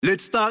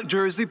Let's Talk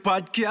Jersey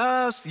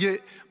podcast, yeah.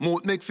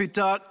 Mouth make fit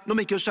talk, no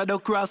make your shadow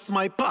cross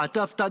my path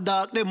after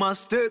dark. They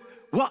must step,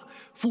 what?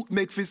 Foot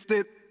make fit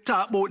step.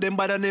 Talk about them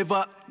but I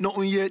never,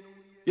 nothing yet.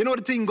 You know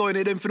the thing going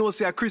in them for no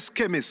say Chris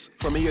Chemist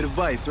from here the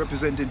Vice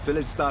representing for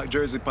Let's Talk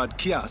Jersey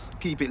podcast.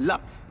 Keep it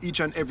locked each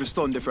and every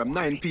Sunday from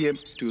 9 p.m.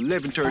 to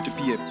 11:30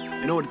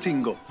 p.m. You know the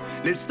thing go.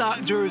 Let's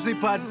Talk Jersey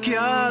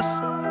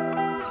podcast.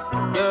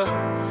 Yeah.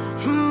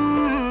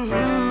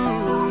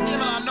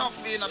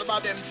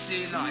 About them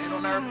scene now, you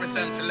know, I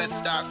represent the Let's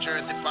Talk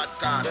Jersey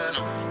podcast.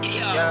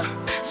 Yeah.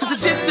 Since I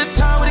just the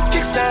time with a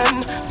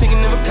kickstand, thinking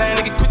of a plan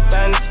to get quick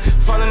bands,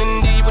 falling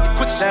in deep with the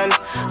quicksand.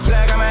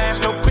 Flag on my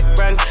ass, no quick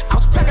brand. I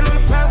was packing on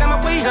the pound, got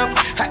my weight up.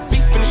 Hot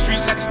beef in the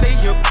streets, I can stay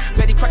up.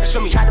 Betty Crocker show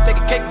me how to bake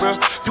a cake, bro.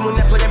 Doing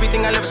that, put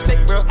everything I love a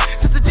steak, bro.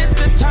 Since I just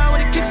the time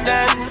with a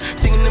kickstand,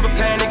 thinking of a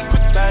plan to get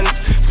quick bands,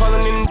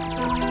 falling in.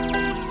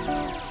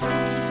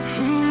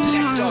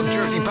 Let's Talk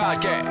Jersey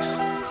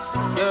podcast.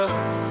 Yeah.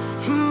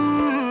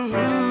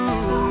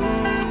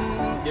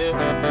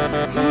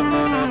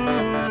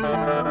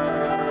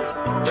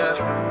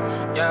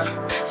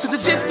 Since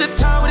I just the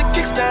time with a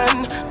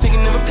kickstand,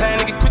 thinking of a plan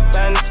to get quick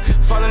bands,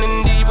 falling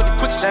in deep with the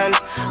quicksand.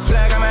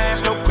 Flag on my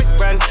ass, no quick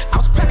brand. I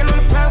was packing on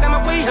the pound, got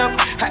my weight up.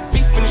 Hot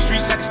beef in the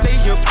streets, I can stay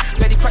up.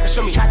 Betty Crocker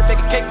show me how to bake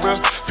a cake, bro.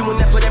 Doing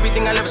that, put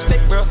everything I love a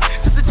steak, bro.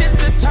 Since I just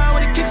the time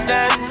with a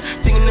kickstand,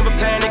 thinking of a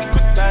plan to get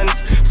quick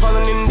bands,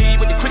 falling in deep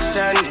with the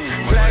quicksand.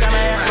 Flag on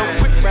my ass, no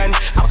quick brand.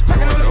 I was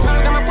packing on the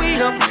pound, got my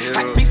weight up.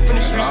 Hot beef in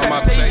the streets, I can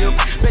stay up.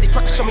 Betty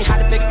Crocker show me how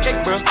to bake a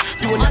cake, bro.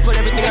 Doing that, put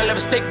everything I love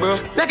a steak, bro.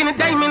 Back in the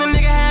day, man, a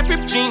nigga had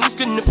ripped jeans.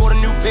 Couldn't afford a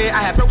new pair, I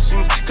had broke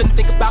seams. Couldn't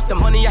think about the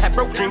money, I had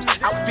broke dreams.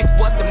 Outfit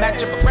was the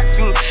match of a crack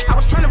fiend. I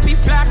was trying to be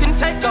fly, couldn't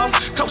take off.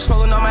 Clothes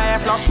falling on my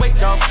ass, lost weight,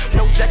 dog.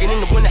 No jacket in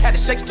the winter, had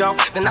to shake,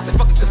 dog. Then I said,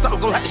 fuck it, cause something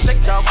gon' have to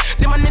shake, dog.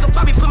 Then my nigga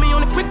Bobby put me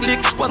on a quick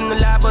lick. Wasn't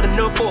alive, but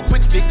enough for a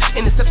quick fix.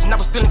 Interception,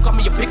 I was stealing, caught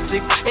me a pick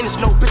six. And it's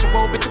no bitch and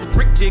roll, bitch, it was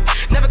brick dick.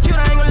 Never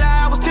killed, I ain't gon'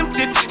 lie, I was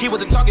tempted. He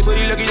was a target, but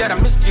he lucky that I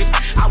missed it.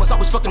 I was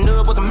always fucking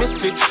up, was a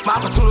misfit. My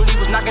opportunity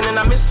was knocking and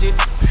I missed it.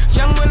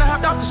 Young when I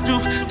hopped off the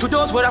stoop, 2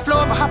 doors where I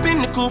floor if I hop in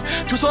the coupe.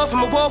 2 swords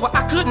from a war where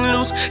I couldn't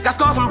lose. Got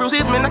scars and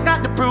bruises, man, I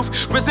got the proof.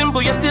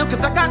 Resemble you still,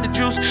 cause I got the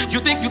juice. You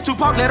think you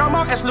Tupac, let all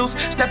my ass loose.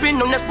 Step in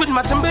on next with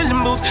my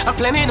Timberland boots. I'm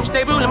planning, I'm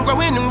stable, I'm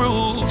growing in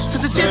roots.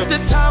 Since it's just the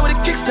time with a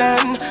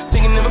kickstand,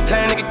 thinking of a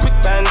plan to get quick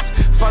bands,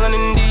 falling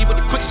in deep with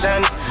the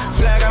quicksand.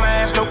 Flag on my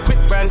ass, no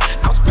quick brand.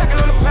 I was packing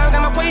on the pound,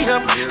 got my weight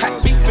up.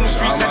 Hot beef in the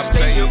streets, I can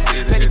stay up.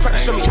 Betty Crocker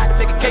show me how to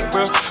bake a cake,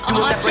 bro.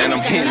 Doing that, and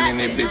I'm hitting in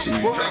that bitch.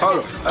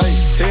 Hold up, hey,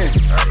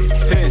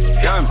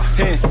 diamond,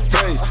 hey,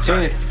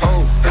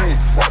 ho, hey,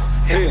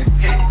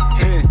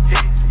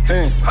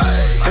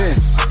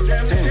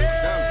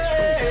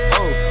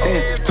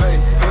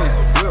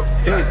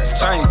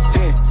 chain,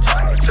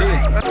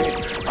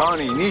 I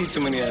don't even need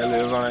too many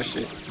ad-libs on that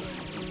shit.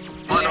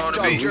 Let's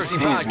Talk Jersey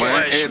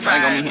podcast.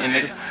 Everything on me hitting,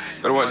 nigga.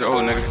 Better watch your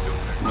old nigga.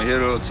 I'ma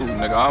hit her too,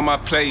 nigga. All my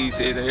plays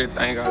hit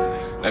everything out there,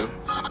 nigga.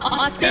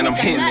 And I'm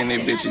hitting in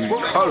that bitch.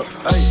 Hold up,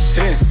 hey,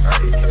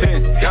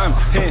 diamond,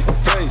 hey,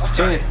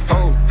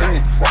 ho,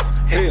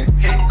 hey,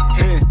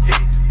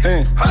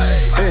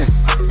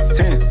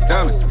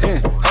 diamond,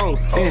 ho,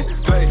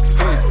 play,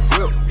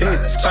 whip,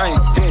 chain,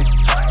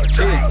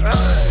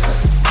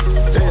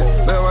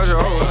 better watch your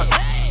whole eye,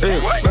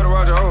 better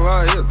watch your whole eye,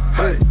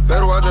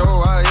 better watch your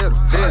whole eye,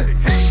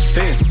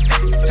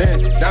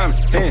 diamond,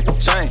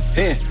 chain,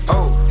 ho,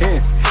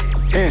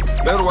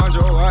 better watch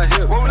your whole eye,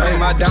 hey,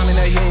 my diamond,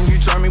 they hitting, you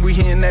try me, we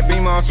hitting that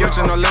beam, I'm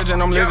switching, no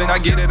legend, I'm living, I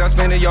get it, I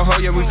spend it, your hoe,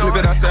 yeah, we flip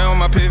it, I stay on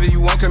my pivot,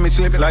 you won't come and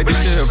slip it, like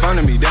this shit in front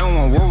of me, they don't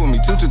want war with me,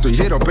 2 to 3,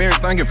 hit up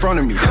everything in front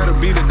of me, that'll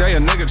be the day a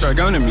nigga try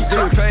gunning me,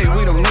 still paid,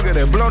 we them nigga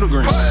that blow the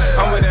green,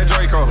 I'm with that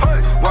Draco,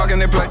 walking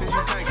that places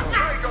you can't go.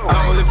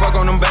 I only fuck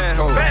on them bad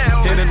hoes.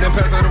 Hit it, then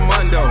pass her the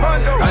mundo.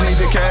 I need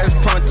the cash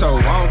pronto.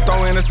 I don't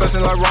throw in a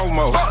session like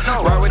Romo.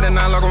 Ride with that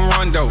 9 like I'm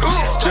Rondo.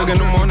 Jug in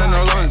the morning,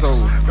 Alonzo.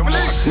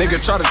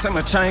 Nigga try to take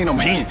my chain, I'm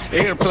hitting.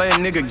 Every player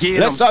nigga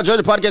get him. Let's Talk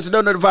Jersey podcast.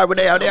 Don't know the vibe. We're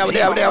there. On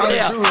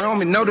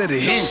me, know that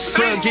it hit.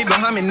 Club get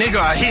behind me, nigga,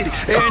 I hit it.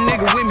 Every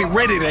nigga with me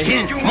ready to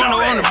hit.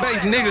 Mono on the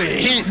base, nigga, it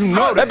hit. You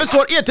know that.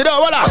 Episode 8 today.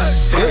 Voila.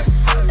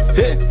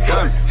 Hit,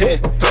 diamond, hit,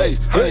 place,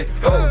 hit,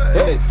 oh,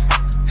 hit,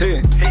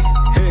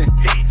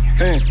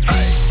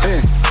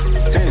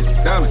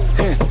 diamond,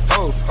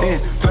 oh,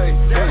 play,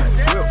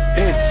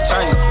 whip,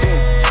 chain,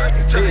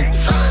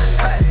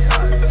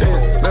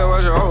 better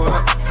watch your whole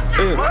eye,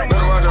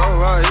 better watch your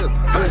whole eye,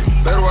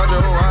 better watch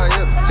your whole eye,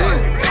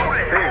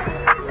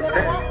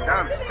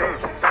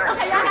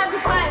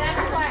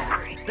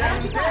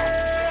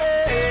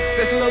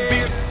 Sexy little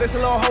bitch, sexy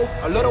little hoe.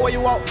 I love the way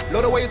you walk,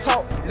 love the way you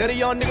talk. Let a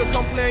young nigga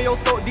come play in your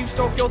throat, deep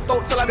stroke your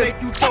throat till I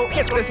make you choke.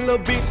 Sexy little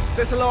bitch,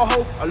 sexy little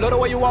hoe. I love the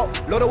way you walk,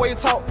 love the way you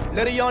talk.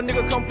 Let a young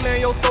nigga come play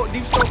in your throat,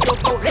 deep stroke your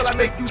throat till I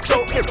make you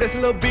choke. Sexy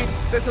little bitch,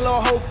 sexy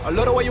little hoe. I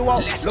love the way you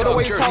walk, love the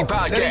way you talk.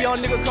 Let a young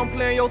nigga come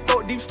play in your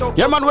throat, deep stroke.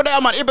 Yeah, man, we're there,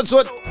 man.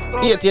 Episode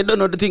 8. You don't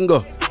know the thing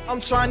go.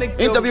 I'm trying to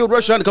interview with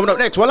Russian coming up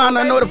next. Well, I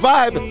know the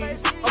vibe.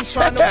 I'm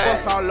trying to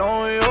bust all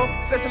on you.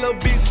 Sexy little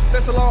bitch,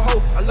 sexy little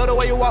hoe. I love the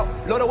way you walk,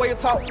 love the way you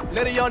talk.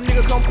 Let a young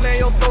nigga come play in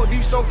your throat,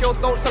 deep stroke your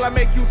throat till I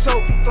make you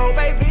choke. Throw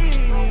baby,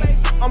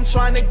 I'm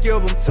trying to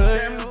give them to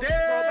you.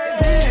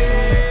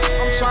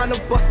 I'm trying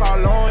to bust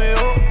all on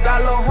you.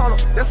 Got a little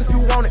 100, that's if you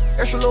want it.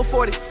 Extra little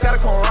 40, gotta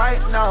come right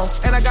now.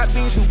 And I got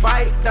beans you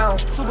bite down.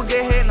 Super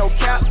good head, no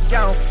cap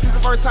down. Since the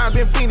first time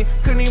been fiending,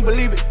 couldn't even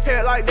believe it.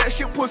 Head like that,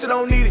 shit pussy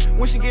don't need it.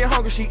 When she get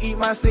hungry, she eat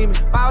my semen.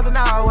 Miles an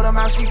hour with her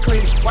mouth, she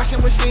clean it.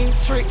 Washing machine,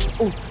 trick,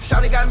 ooh.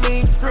 Shawty got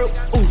mean, grip,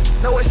 ooh.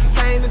 Know what she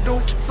came to do.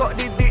 Suck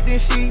this dick, then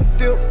she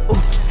dip, ooh.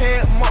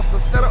 Head monster,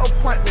 set her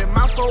appointment.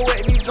 Mouth so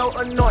wet, need your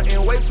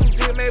anointing. Way too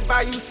deep, may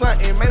buy you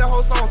something. Made a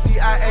whole song,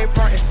 CIA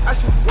frontin'. I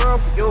shoot the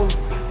world for you.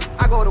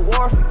 I go to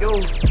war for you.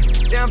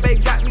 Damn,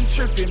 babe got me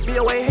trippin'.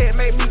 BOA head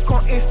make me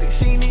come instant.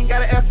 She ain't even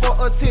gotta ask for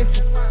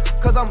attention.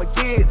 Cause I'ma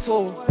give it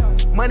to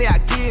her. Money I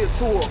give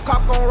to her.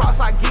 Cock on rocks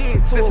I give to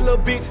her. Sexy little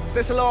bitch,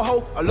 sexy little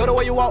hoe. I love the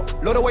way you walk,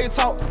 love the way you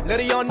talk. Let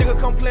a young nigga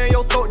come play in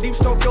your throat. Deep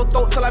stroke your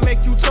throat till I make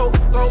you choke.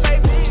 Throw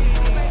baby,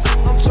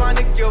 I'm trying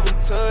to give them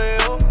to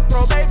you.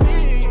 Throw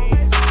baby,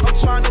 I'm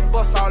trying to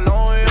bust all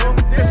on you.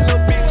 Sexy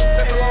little bitch,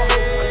 sexy little hoe.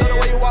 I love the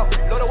way you walk,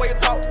 love the way you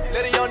talk.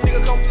 Let a young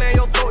nigga come play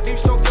in your throat. Deep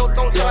stroke your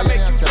throat till I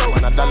make you choke.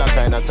 When a dollar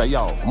kind of say,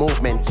 yo,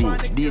 movement team,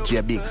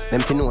 DJ Biggs,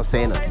 them fi know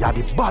saying, yeah,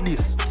 the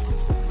bodies.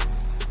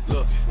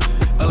 Look,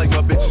 I like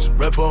my bitches,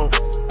 red bone,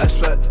 ass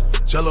fat,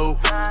 jello,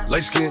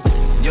 light skin,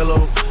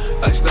 yellow,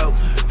 iced out,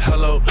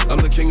 hello, I'm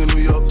the king of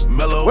New York,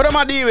 mellow. What am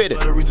I doing with it?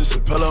 Better reach a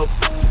pillow,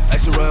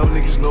 ask around,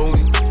 niggas know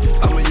me,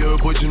 I'm a year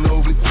boy,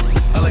 Ginobili,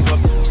 I like my...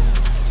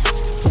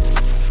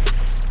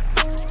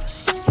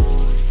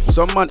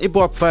 Some man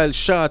hip-hop file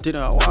short, you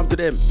know, I want to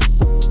them.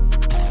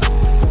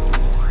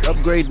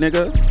 Upgrade,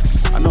 nigga.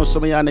 I know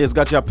some of y'all niggas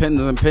got your pens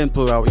and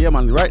pencil out. Yeah,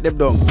 man, write them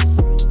down.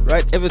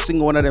 Write every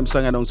single one of them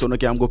songs down so no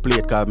can go play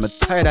it. Cause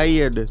I'm tired of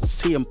hearing the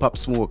same Pop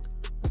Smoke.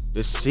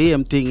 The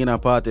same thing in a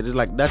party. It's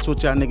like, that's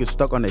what y'all niggas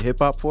stuck on the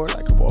hip-hop for?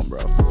 Like, come on, bro.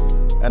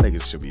 That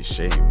niggas should be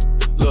ashamed.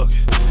 Look,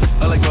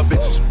 I like my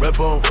bitches, red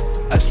bone,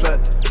 ass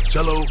fat,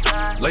 jello,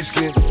 light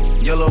skin,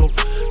 yellow,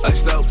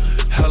 iced out,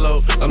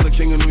 hello, I'm the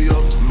king of New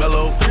York,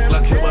 mellow,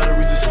 black hair by the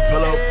Regis and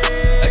pillow,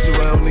 ask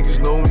around, niggas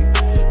know me,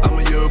 I'm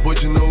a year boy,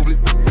 Ginobili,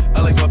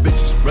 I like my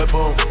bitches, red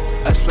bone,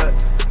 ass fat,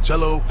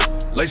 jello,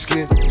 light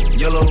skin,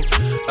 yellow,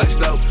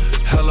 iced out,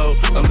 hello,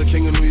 I'm the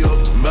king of New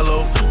York,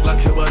 mellow, black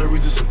hair by the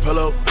Regis and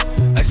pillow,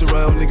 ask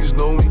around, niggas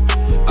know me,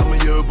 I'm a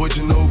year boy,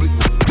 Ginobili.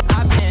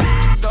 I've been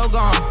so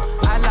gone,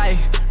 I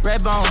like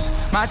red bones,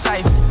 my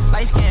type,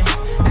 light skin,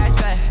 ass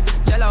fat,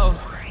 jello.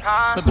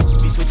 But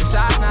bitches be switching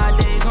sides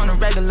nowadays on the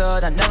regular.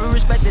 I never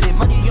respected it.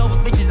 Money over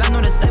bitches, I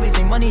know that's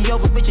everything. Money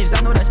over bitches,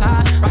 I know that's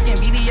high.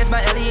 Rockin' BBS by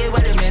Elliot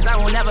Weathermans, I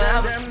will never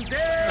ever.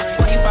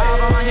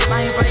 45 on my hip,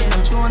 I ain't fighting.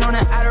 I'm chewing on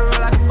that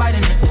Adderall, I can bite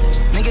in it.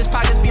 Niggas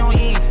pockets be on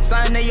E,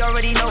 something they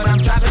already know, but I'm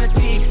driving the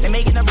T. They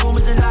making up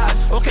rumors and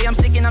lies. Okay, I'm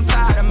sick and I'm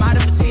tired, I'm out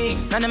of fatigue.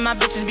 None of my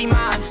bitches be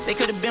mine. They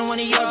could've been one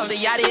of yours, but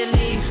they out of your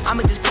league.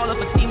 I'ma just call her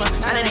Fatima.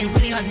 Now that ain't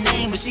really her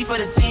name, but she for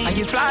the team. I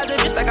get flies up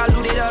just like I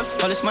looted up.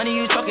 All this money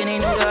you talking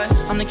ain't no good.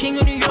 I'm the king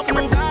of New York and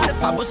I'm God.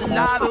 If I was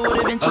alive, it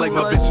would've been too. I like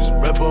my bitches,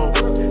 red bone,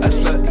 ass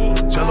fat,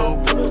 jello,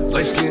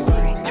 light skin,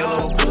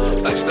 yellow,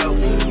 iced out,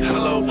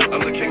 hello.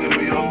 I'm the king of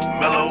New York,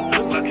 mellow,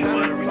 black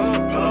hair.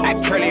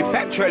 Actually,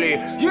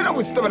 factually, you know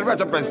it's still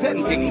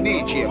representing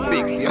DJ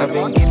Biggs. I've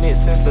been getting it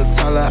since a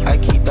toddler. I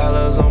keep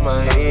dollars on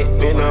my head.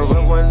 Been a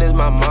real one is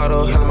my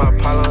motto. Handle my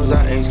problems,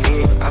 I ain't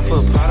scared. I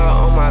put powder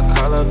on my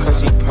collar,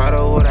 cause she proud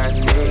of what I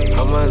said.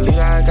 I'm a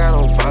leader, I got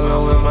on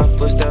follow in my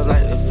footsteps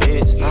like the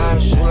feds. I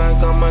shoot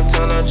like I'm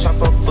Montana,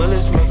 chop up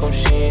bullets, make them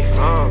shit.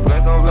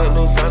 Black on black,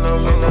 new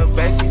phantom in the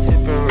backseat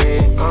sipping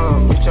red.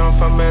 Bitch, I'm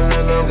from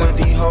Atlanta, with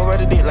these hoes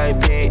ready to like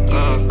pet.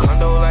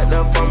 Condo like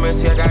the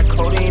pharmacy, I got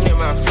codeine in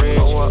my fridge.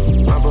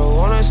 My bro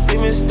on a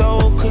steaming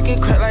stove,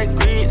 cooking crack like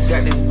grits.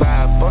 Got this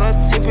vibe on a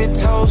tippy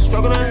toe,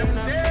 struggling.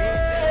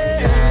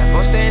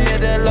 I'm staying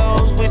at the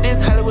lows with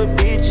this Hollywood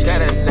bitch.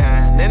 Got a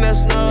 9 and a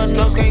snub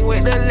nose, can't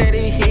wait to let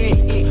it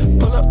hit.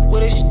 Pull up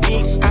with a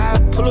stick, I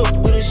pull up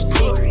with a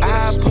stick.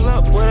 I pull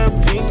up with a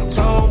pink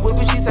toe,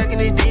 whipping, she sucking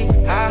the dick.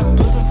 I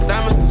put some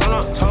diamonds on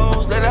her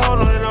toes, let her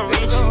hold on and I'm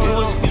rich. You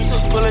was used to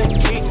pulling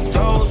kick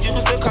toes, you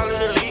can still call it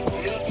a leak.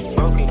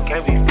 Smoking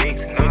can't be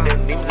fixed, know that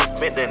niggas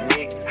just meant the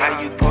nick. How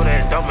you pull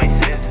that don't make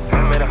sense.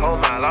 I made a whole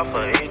mile off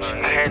an inch.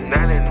 I had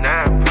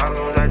 99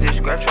 problems, I just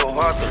scratched your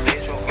heart to lick.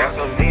 Got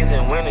some beans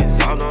and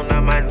winnings, all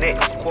on my neck,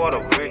 quarter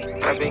brick.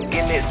 I've been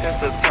getting it since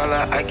the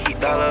toddler, I keep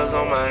dollars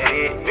on my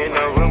head. Been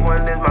a real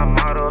one is my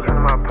motto,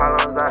 handle my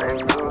problems, I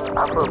ain't good.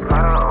 I put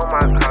powder on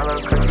my collar,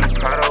 cause she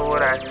proud of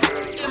what I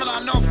said. Even I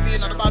know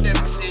feeling about them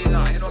say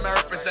now. You know me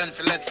represent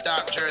for Let's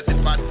Talk Jersey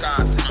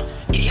podcast, you know.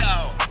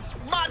 Yo,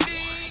 buddy.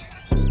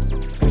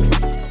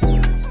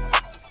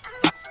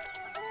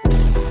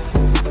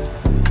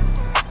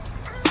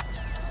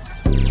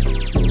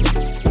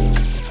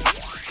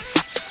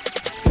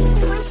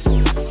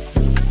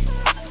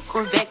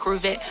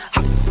 Corvette.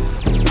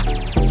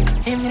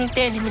 Him me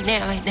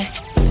down like that.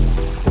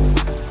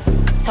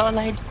 Tall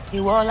like that,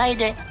 you all like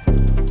that.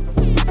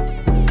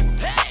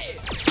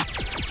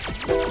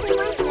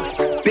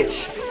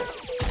 bitch.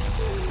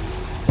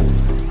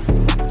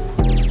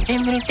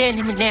 Him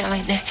and down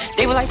like that.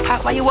 They were like,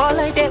 Pop, why you all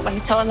like that? Why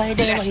you talk like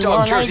that? Let's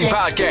Talk Jersey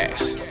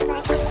Podcast.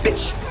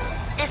 Bitch.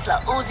 It's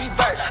like Uzi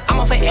Vert. I'm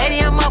off at Eddie,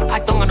 I'm up. I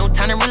don't got no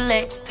time to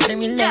relax.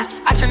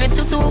 I turn a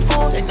 2 to a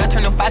 4, then I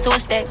turn a 5 to a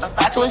stack.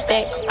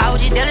 I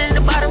was just down in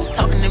the bottom,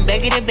 talking them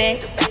back in the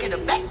back.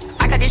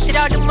 I got this shit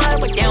out the mud,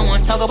 but they don't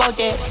wanna talk about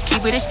that.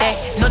 Keep it a stack.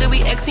 Know that we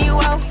Xing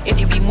you out if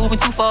you be moving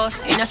too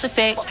fast, and that's a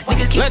fact.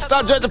 Niggas keep. Let's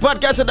Talk Jersey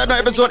Podcast at that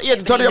episode 8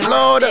 to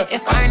upload.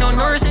 If I ain't no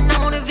Norris, then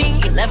I'm on a V.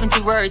 11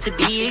 to word to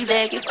be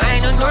exact. If I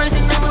ain't no Norris,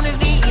 then I'm on a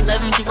V.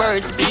 11 to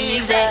word to be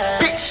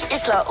exact. Bitch,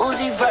 it's like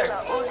Uzi Vert.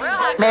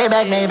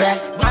 Maybach.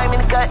 I'm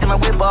in the cut and my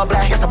whip all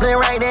black. Yes, I blend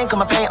right in, cause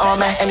my paint all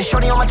matte. And the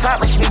shorty on my top,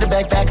 but she need a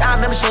backpack. I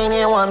remember she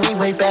ain't want me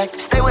way back.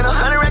 Stay with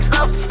 100 X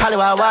stuff. Probably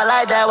why I walk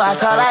like that, why I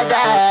talk like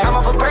that. I'm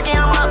off a break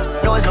and I'm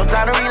up. No, it's no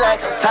time to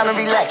relax. Want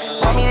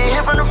me to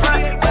hit from the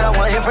front, but I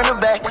wanna hit from the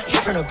back.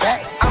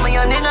 I'm a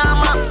young nigga,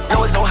 I'm up.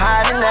 No, it's no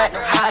hiding that.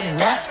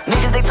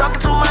 Niggas, they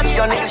talking too much.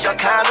 Y'all niggas, y'all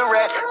kinda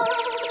rat.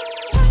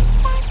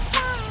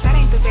 That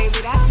ain't the baby,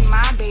 that's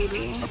my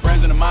baby. My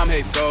friends and the mom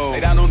hate go.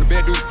 Lay down on the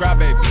bed, do the cry,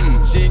 baby.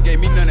 She ain't gave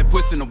me none that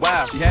puss in a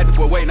while. She had the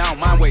boy waiting, I don't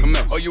mind waiting.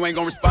 Oh, you ain't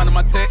gonna respond to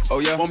my text? Oh,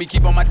 yeah. Want me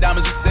keep on my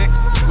diamonds and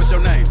sex? What's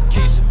your name?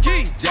 Keisha,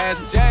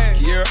 Jazz,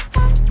 Kiera,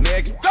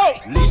 Megan, go,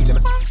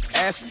 Lisa,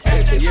 Ashley,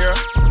 Kiera,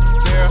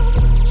 Sarah.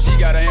 She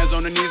got her hands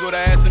on her knees with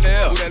her ass in the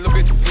air. Who that little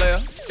bitch a player?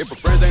 If her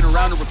friends ain't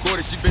around to record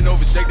it, she been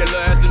over, shake that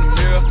little ass in the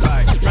mirror.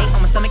 Like, lay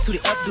on my stomach, to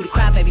the up, do the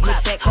cry, baby. Look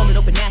back, hold it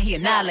open, now he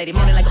annihilated.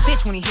 Moaning like a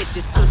bitch when he hit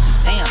this pussy.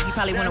 Damn, he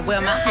probably wanna wear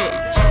my hood.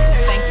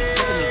 Spank me,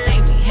 look at me,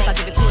 thank me. If I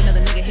give it to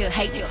another nigga, he'll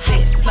hate me.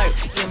 Spit, slurp,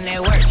 give him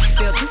that work.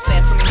 Feel too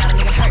fast for me, now the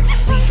nigga hurt.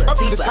 Up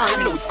to the time,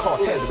 you know it's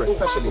Cartel, the rest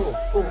specialist.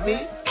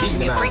 Me? Be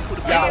the man.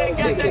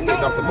 They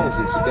Dr.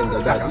 Moses with them the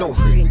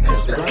diagnosis.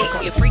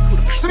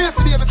 So me has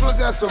to be able to close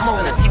your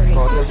moment.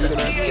 Cartel, be the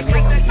man.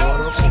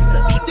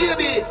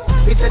 Baby,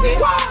 picture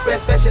this.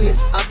 Breast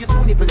specialist. Have you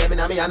two nipple them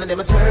and I'm and them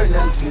a turn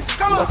and twist.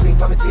 You must swing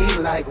from a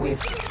team like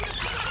whisk.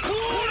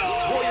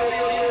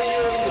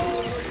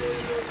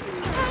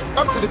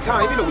 Up to the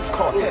time, you know it's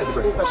Cartel, the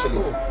rest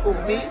specialist.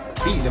 Me?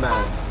 Be the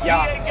man.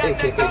 Yeah.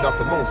 AKA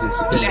Dr. Moses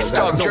with them Let's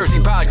Talk Jersey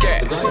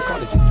Podcast.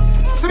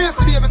 So me has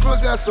to be able to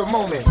close your for a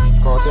moment.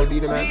 Cartel be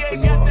the man for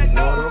you always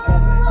know no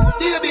comment.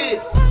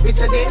 Baby,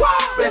 picture this.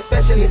 Breast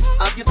specialist.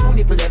 Have you two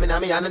nipple them and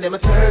I'm and them a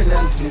turn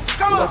and twist.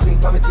 You must swing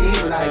from a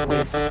team like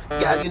this.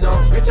 Girl, you know.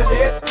 Picture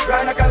this.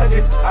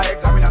 Gynecologist. I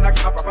examine and I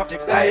give a proper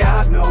fixed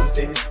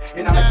diagnosis.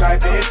 In a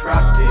private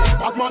practice.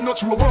 Bad man not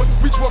true about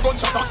which one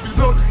gunshot has been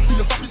blood.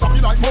 Feel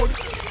sappy like mud.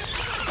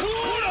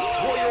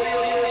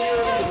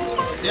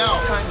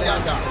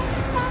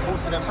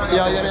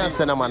 Yo, you know,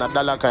 say no man, a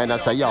dollar kind of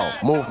say, yo,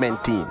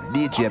 movement team,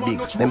 DJ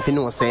Biggs, them fi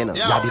know say no,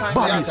 yeah, the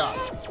bodies.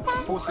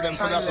 Pussy them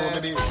forgot to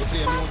the beat, to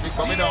play music,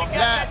 but we don't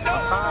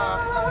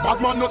bad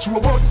man not true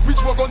about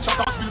which one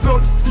gunshot has been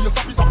blood. Feel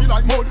sappy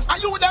like mud. Are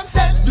you them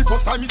sell? The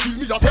first time he kill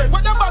me a 10.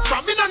 When them bad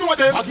from me, don't know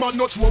them. Bad man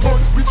not true about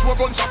which one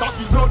gunshot has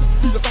been blood.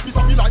 Feel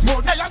sappy like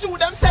mud. Hey, are you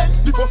them sell?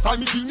 The first time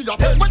he kill me a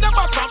 10. When them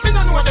bad from me,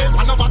 don't know them.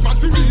 And a bad man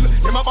fi real,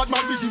 them a bad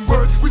man with him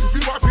words. We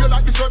feel warfare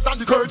like the serves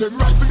and the curd. Them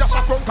rifle your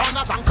shot from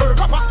corners and curve.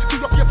 Papa, to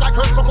your face like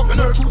hers, fuck up your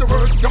nerves. Through the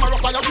words, them a rough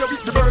fire where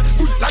with the birds.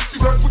 Bullet like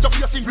scissors, put your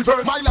face in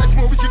reverse. My life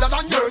more wicked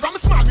than yours. I'm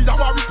smart, me a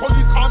war with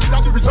police, army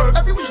than the reserve.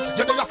 Every week,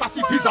 you know your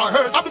sassy fees are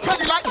hers. I be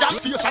petty like that,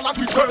 station and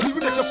twist girl. We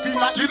will make you scream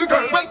like little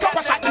girl. When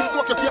copper shot, this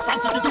smoke your face from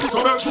city to the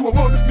suburb. True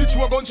one, me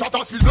true gunshot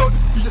as with blood.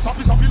 Face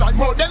sappy like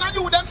mud. Then I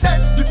you them say,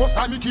 the first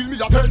time he kill me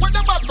a 10. When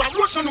them bad from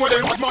Russian know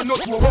them. Bad man no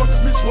true one,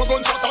 me true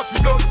gunshot as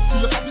with blood.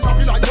 Face sappy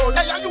like mud.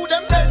 Hey, and you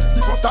them say,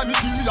 the first time he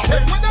kill me a 10.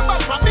 When them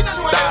bad from me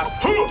know them.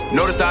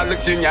 Notice how I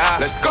looked you in your eye.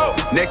 Let's go.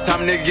 Next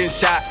time nigga getting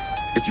shot.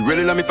 If you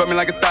really love me, fuck me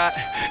like a thought.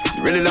 If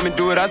you really let me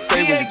do what I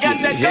say, when you get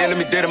me here, let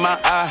me dead in my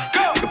eye.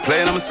 Nigga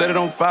play it, I'ma set it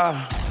on fire.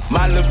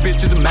 My little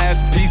bitch is a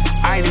masterpiece.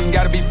 I ain't even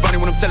gotta be funny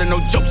when I'm telling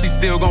no jokes. She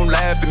still gon'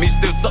 laugh at me.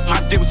 Still suck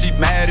my dick when she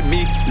mad at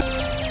me.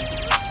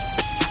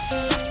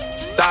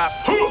 Stop.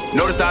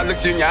 Notice how I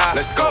looked you in your eye.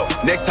 Let's go.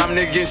 Next time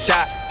nigga getting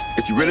shot.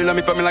 If you really love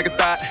me, fuck me like a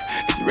thought.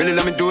 If you really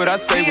let me do what I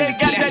say, when you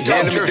get me here,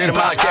 let me dead in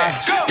my eye.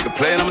 Nigga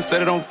play it, I'ma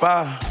set it on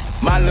fire.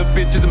 My little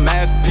bitch is a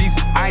masterpiece.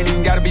 I ain't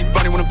even gotta be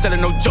funny when I'm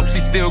telling no jokes.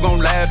 She still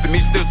gon' laugh at me.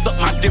 Still suck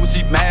my dick when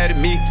she mad at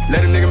me.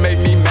 Let a nigga make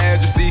me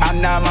mad, you see. I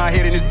nod my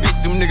head in this bitch.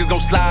 Them niggas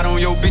gon' slide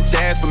on your bitch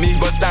ass for me.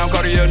 Bust down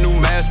Cartier, new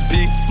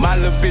masterpiece. My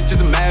little bitch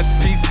is a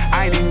masterpiece.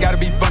 I ain't even gotta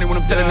be funny when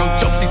I'm telling no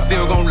jokes. She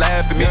still gon'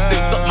 laugh at me.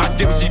 Still suck my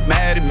dick when she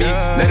mad at me.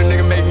 Let a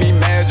nigga make me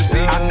mad, you see.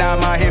 I nod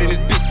my head in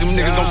this bitch. Them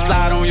niggas gon'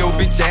 slide on your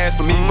bitch ass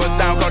for me. Bust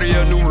down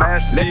Cartier, new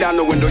masterpiece. Let down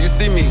the window, you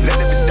see me. Let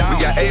that bitch down.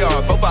 We got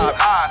AR,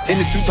 4-5 eyes in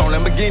the two-tone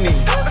Lamborghini.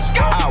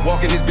 I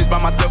walk in this bitch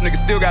by myself, nigga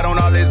still got on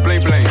all this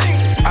bling bling.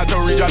 I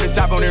told Reach out the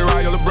top on that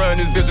Royal LeBron,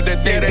 this bitch with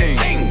that thing.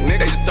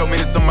 They just told me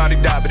that somebody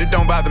died, but it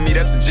don't bother me,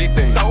 that's the G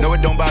thing. No,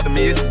 it don't bother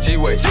me, it's the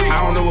G-way. I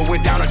don't know what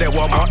went down at that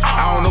Walmart.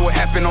 I don't know what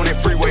happened on that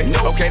freeway.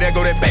 Okay, there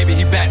go that baby,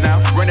 he back now.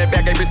 Run that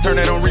back, hey bitch, turn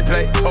that on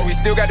replay. Oh, he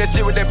still got that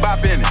shit with that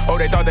bop in it. Oh,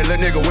 they thought that little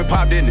nigga went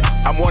pop, didn't it?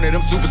 I'm one of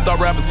them superstar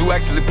rappers who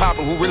actually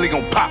poppin', who really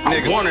gon' pop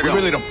niggas. We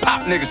really done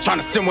pop niggas,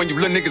 tryna send when you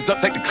little niggas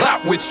up, take the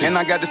clout with you. And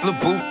I got this little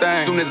boo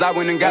thing. Soon as I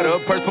went and got her a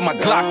purse, put my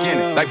Glock in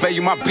it. Like, babe,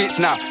 you my bitch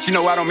now. She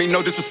know I don't mean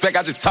no disrespect,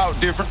 I just talk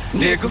different.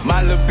 Nigga,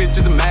 my little bitch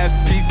is a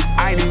masterpiece.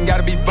 I ain't even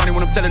gotta be funny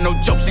when I'm telling no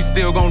jokes. She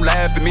still gon'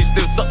 laugh at me,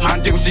 still suck my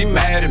dick when she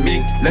mad at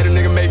me. Let a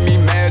nigga make me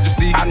mad, you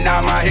see. I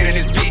nod my head in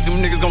this bitch.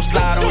 Them niggas gon'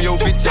 slide on your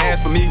bitch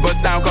ass for me.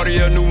 Bust down,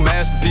 Cartier, new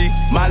masterpiece.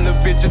 My little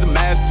bitch is a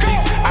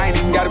masterpiece. I ain't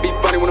even gotta be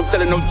funny when I'm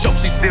telling no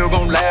jokes. She still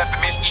gon' laugh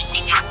at me, still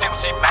suck my dick when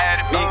she mad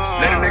at me.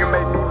 Let a nigga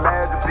make me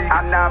mad, you see.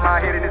 I nod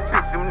my head in this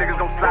bitch. Them niggas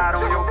gon' slide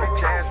on your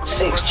bitch ass for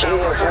me. 6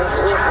 cheers.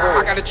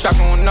 I got a truck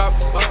going up.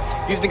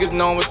 These niggas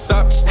know what's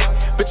up.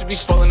 Bitches be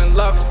falling in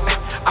love.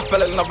 I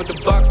fell in love with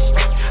the Bucks.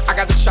 I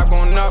got the chop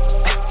going up.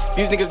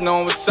 These niggas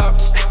know what's up.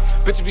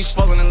 Bitches be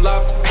falling in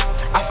love.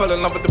 I fell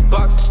in love with the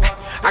Bucks.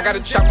 I got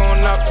the chop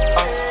going up.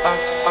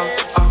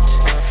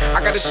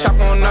 I got the chop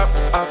going up.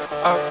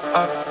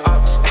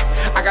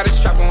 I got the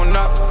chop going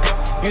up.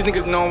 These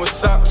niggas know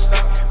what's up.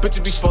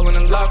 Bitches be falling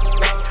in love.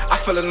 I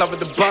fell in love with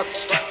the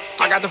Bucks.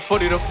 I got the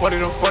 40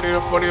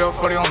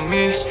 on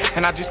me.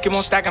 And I just keep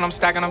on stacking, I'm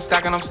stacking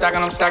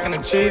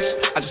the cheese.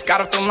 I just got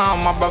off the line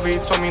with my brother, he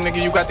told me,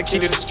 nigga, you got the key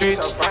to the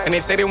streets. And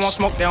they say they want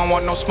smoke, they don't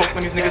want no smoke,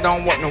 when these niggas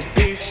don't want no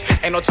beef.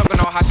 Ain't no talking,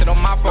 no hot shit on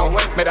my phone.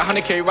 Made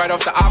 100K right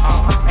off the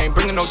iPhone. Ain't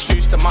bringing no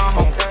trees to my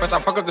home. First I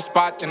fuck up the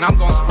spot, then I'm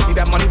gon' need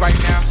that money right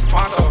now.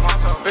 Poncho,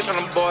 bitch on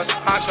the boss,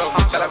 honcho.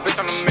 Tell that bitch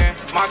on the man,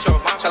 macho.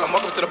 Tell him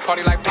welcome to the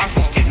party like Pop.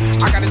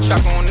 I got a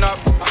chop going up.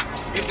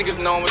 These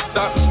niggas know what's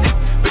up.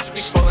 Bitches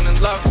be falling in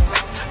love.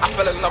 I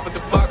fell in love with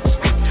the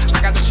Bucks. I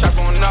got the chop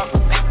going up.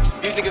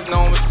 These niggas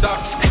know what's up.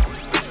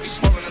 Bitches be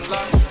falling in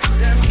love.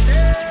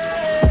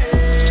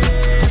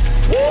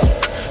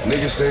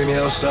 Niggas saying they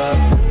outside.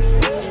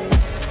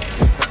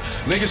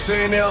 Niggas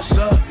saying they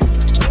outside.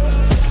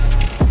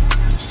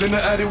 Send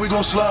the addy, we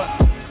gon' slide.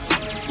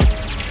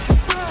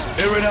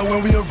 Air it out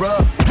when we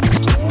arrive.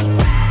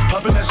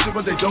 Poppin' that shit,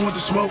 but they done with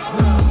the smoke.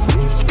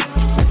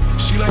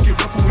 She like it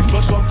rough when we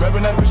fuck, so I'm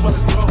grabbing that bitch by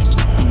the throat.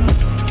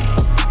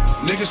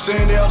 Niggas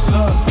saying they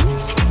outside.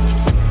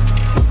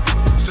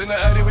 Send the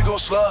addy, we gon'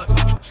 slide.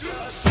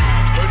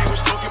 Heard he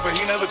was talking, but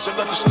he never jumped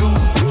out the stool.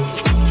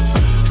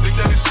 Think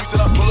that it's sweet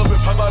till I pull up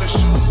and pop out his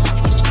shoe.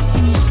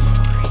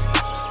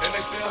 And they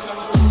say I got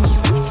the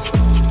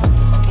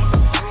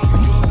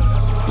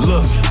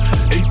look,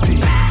 AP,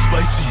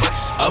 spicy.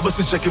 I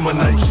bustin' checking my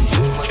Nike.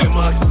 And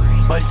my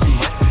might be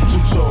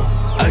two-tone,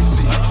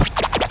 icy.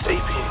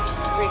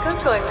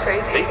 Rico's going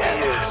crazy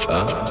again.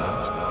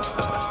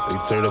 We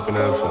turned up in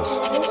the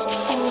headphones.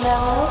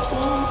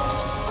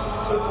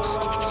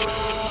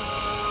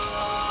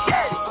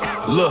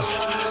 Look,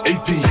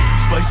 AP,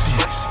 spicy.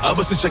 I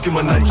bustin' checking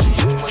my Nike.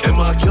 Am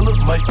I a killer?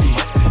 Might be.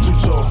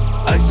 Two-tone,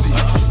 icy.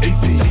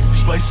 AP,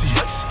 spicy.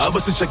 I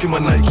bustin' checking my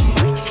Nike.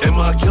 Am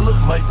I a killer?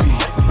 Might be.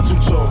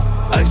 Two-tone,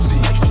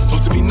 icy.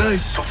 Talk to me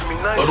nice.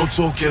 Or don't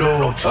talk at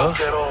all, huh?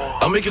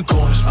 I make a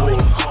corner sport.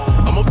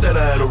 I'm off that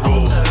I had a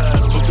roll.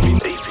 Talk to me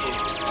nice.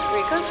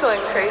 Rico's going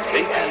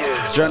crazy again.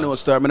 Jano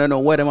Star, I don't know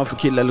why them have to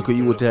kill that little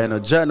youth here.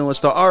 Jano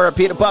Star,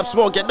 RIP the Pop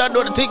Smoke, you don't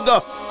know the thing go.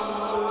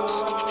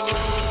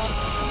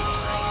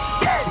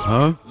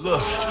 Huh?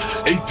 Look,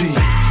 AP,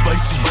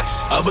 spicy.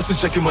 I bustin'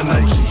 checking my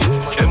Nike.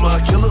 Am I a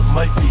killer?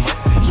 Might be.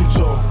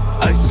 Two-tone,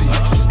 icy.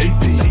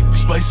 AP,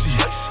 spicy.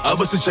 I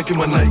bustin' checking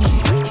my Nike.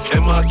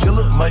 Am I a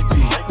killer? Might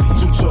be.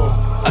 Two-tone,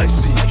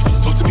 icy.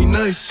 Talk to me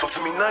nice.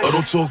 Or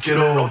don't talk at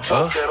all,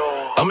 huh?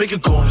 I make a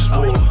corner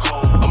sport.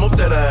 I'm off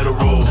that I had a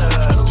roll.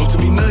 Talk to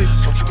me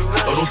nice.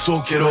 Or don't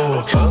talk at all,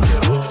 huh?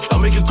 I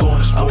make a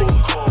corner sport.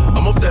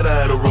 I'm off that I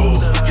had a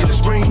roll. Yeah, the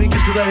spring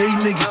niggas cause I hate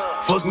niggas.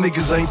 Fuck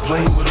niggas, I ain't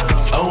playing with them.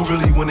 I don't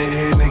really wanna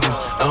hear niggas.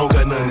 I don't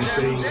got nothing to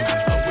say,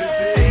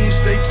 nigga. Ain't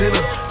steak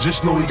dinner,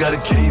 just know he got a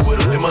K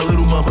with her. And my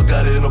little mama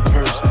got it in her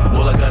purse.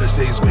 All I gotta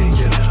say is wait,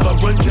 get it. If I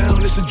run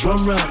down, it's a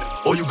drum round.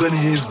 All you gonna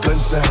hear is gun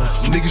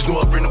sounds. Niggas know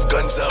I bring them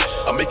guns out.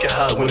 I make it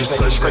hot when the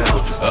sun's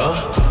down.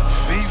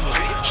 Fever,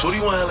 shorty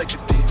wanna like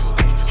the diva.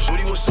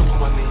 Shorty wants suck on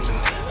my Nina.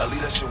 I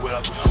leave that shit where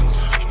I prefer.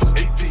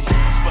 AP,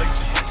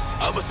 spicy.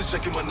 I bustin'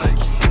 checking my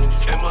Nike.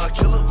 Am I a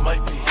killer?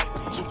 Might be.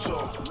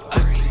 Two-tone,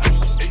 icy.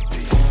 AP,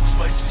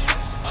 spicy.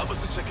 I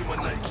bustin' checking my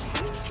Nike.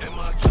 Am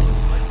I a killer?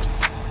 Might be.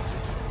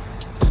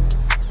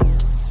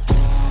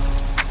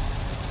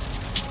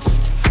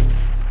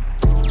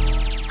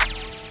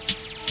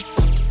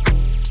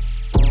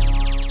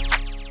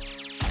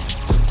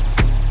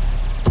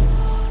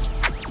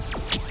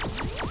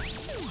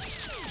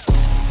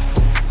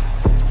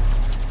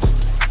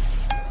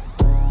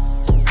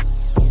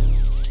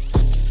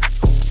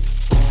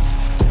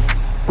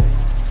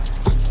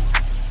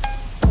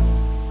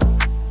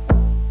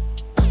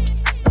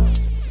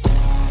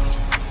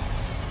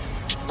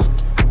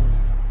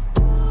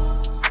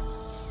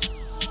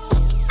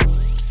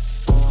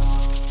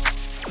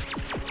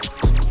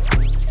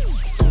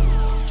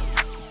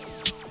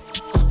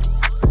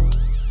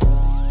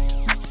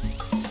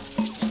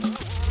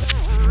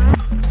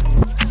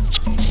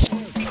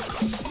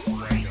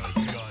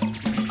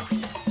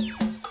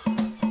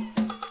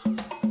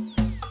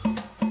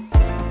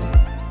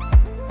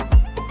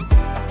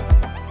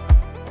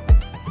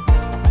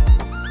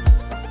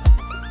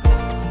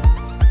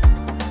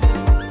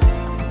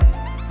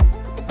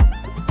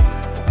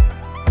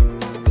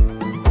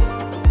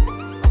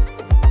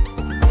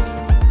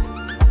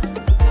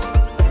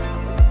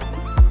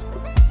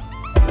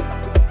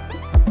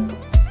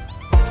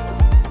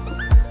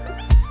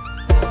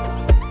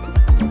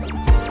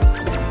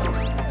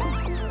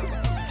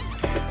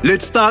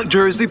 Let's Talk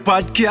Jersey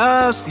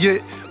podcast, yeah.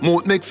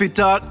 Mouth make fi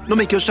talk, no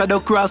make your shadow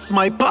cross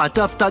my path.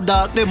 After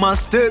dark, them a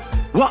step.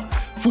 What?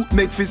 Foot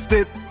make fi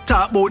step.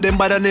 Talk about them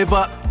but I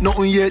never,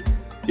 nothing yet.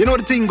 You know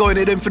the thing going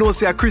in them for no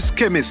say Chris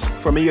Chemist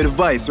from here the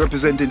Vice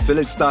representing for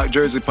Let's Talk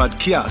Jersey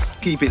podcast.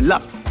 Keep it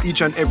locked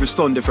each and every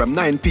Sunday from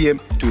 9 p.m.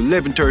 to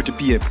 11:30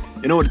 p.m.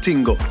 You know the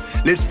thing go.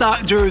 Let's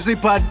Talk Jersey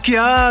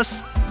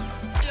podcast.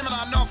 Yeah,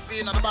 man, enough,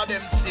 you know, about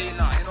them say,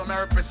 now. You know, me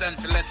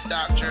represent for Let's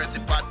Talk Jersey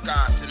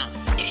podcast, you know.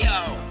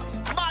 Yo,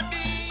 buddy.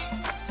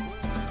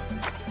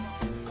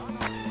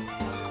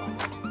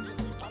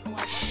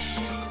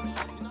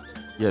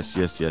 Yes.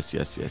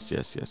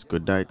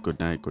 Good night, good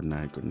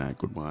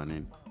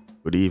morning,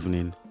 good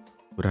evening,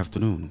 good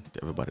afternoon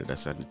to everybody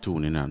that's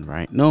tuning in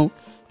right now.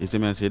 You see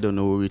me, I say, don't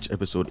know which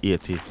episode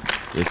 80.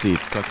 You see it,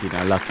 clocking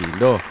and locking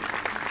door.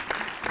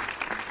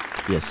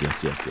 Yes.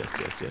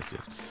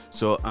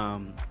 So,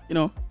 you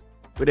know,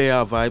 we they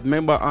have vibe.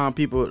 Remember,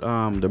 people,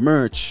 the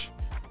merch.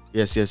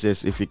 Yes.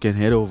 If you can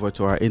head over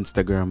to our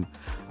Instagram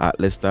at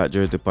Let's Start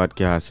Jersey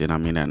Podcast, you know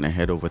what I mean, and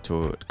head over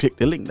to click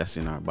the link that's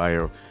in our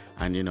bio.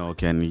 And, you know,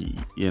 can,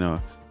 you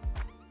know,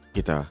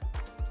 get a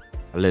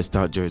Let's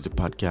Start Jersey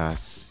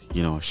Podcast,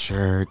 you know,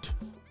 shirt,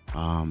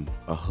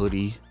 a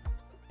hoodie,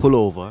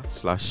 pullover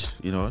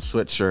 / you know,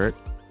 sweatshirt.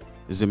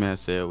 You see me, I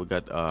say, we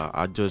got,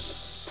 I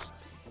just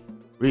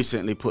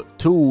recently put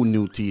 2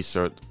 new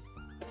t-shirts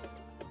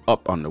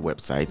up on the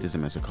website. This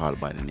is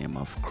called by the name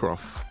of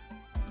Cruff.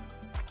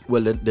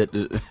 Well, they're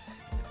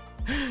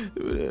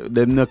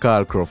not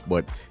called Cruff,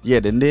 but yeah,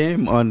 the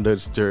name on the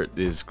shirt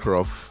is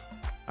Cruff.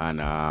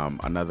 And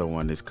another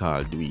one is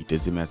called Dweet.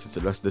 So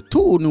that's the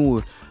 2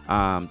 new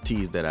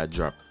teas that I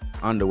dropped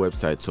on the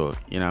website. So,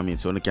 you know what I mean?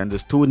 So you can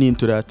just tune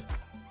into that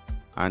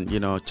and, you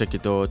know, check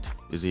it out.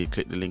 You see,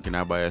 click the link in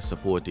our bio,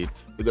 support it.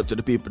 Big up to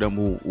the people them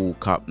who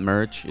cop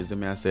merch. You see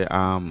me, I say,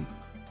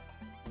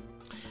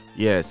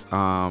 yes,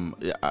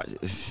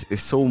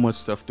 it's so much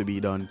stuff to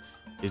be done.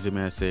 You see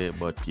me, I say,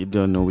 but you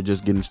don't know, we're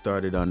just getting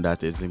started on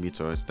that. You see me,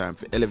 so it's time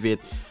for elevate.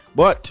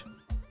 But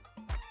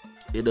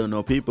you don't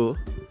know, people.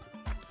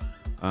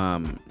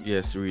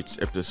 Yes,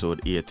 reached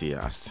episode 80.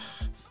 Yes.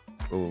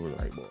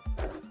 Like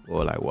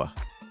what?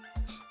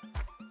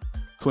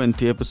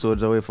 20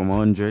 episodes away from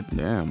 100.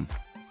 Damn,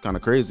 it's kind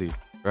of crazy,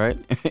 right?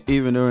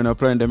 Even during a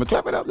pandemic,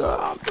 clap it up,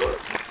 though.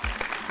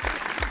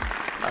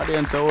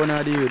 Audience, I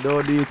wanna do it.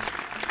 Don't do it.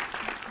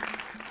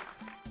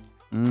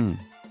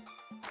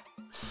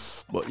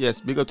 But yes,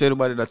 big up to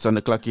everybody that's on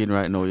the clock in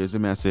right now. You see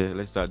me, I say,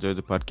 Let's Start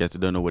Jersey Podcast. You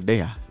don't know what they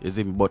are. You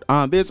see me, but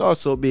there's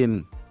also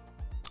been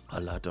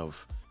a lot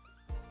of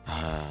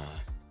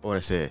what I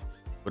say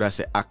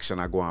action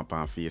I go on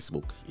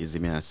Facebook. You see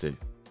me, I say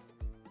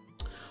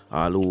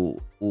all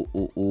who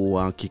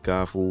want kick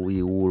off,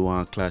 who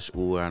want clash,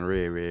 who want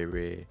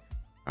Ray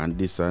and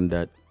this and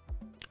that.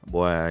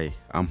 Boy,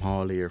 I'm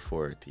all here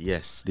for it.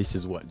 Yes, this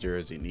is what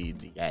Jersey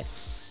needs.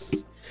 Yes,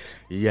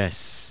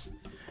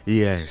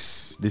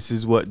 this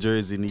is what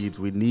Jersey needs.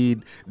 We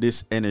need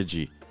this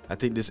energy. I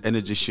think this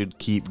energy should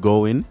keep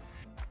going.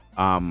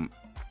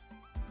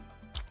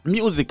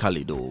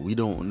 Musically though, we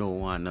don't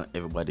want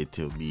everybody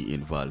to be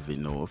involved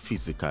in no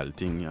physical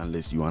thing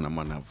unless you want a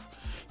man have,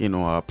 you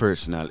know, a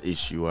personal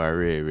issue or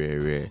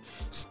rare.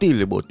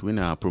 Still, but we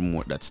not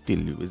promote that still.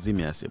 You see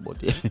me, I say, but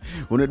yeah,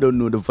 we don't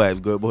know the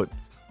vibes go, but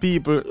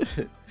people,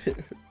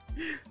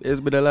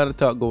 there's been a lot of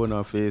talk going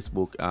on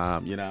Facebook.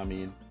 You know what I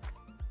mean?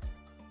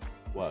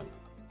 What?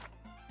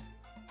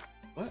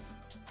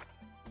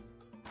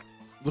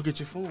 Look at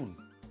your phone.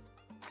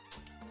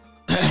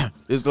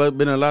 There's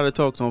been a lot of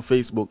talks on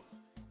Facebook.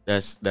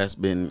 That's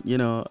been, you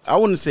know, I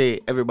wouldn't say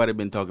everybody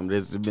been talking, but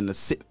there's been a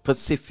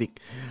specific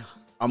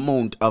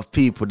amount of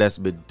people that's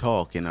been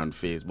talking on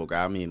Facebook.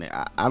 I mean,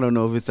 I don't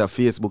know if it's a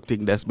Facebook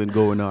thing that's been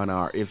going on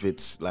or if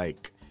it's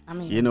like, I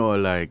mean, you know,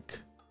 like,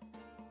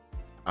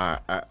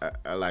 I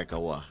like a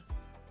what?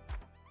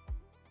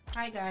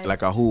 Hi guys.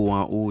 Like a who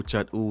want who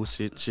chat who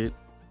shit.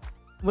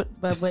 What?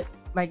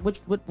 Like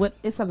what?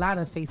 It's a lot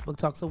of Facebook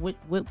talk. So what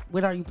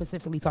are you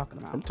specifically talking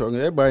about? I'm talking.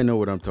 Everybody know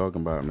what I'm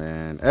talking about,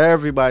 man.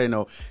 Everybody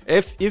know.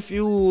 If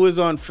you was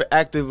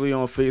actively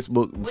on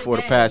Facebook for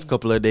the past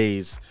couple of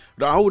days,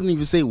 I wouldn't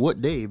even say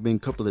what day. It's been a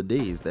couple of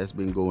days that's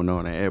been going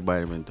on, and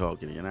everybody been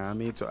talking. You know what I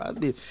mean? So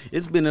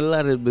it's been a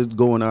lot of been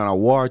going on. A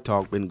war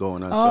talk been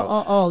going on.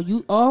 So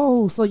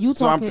you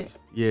talking?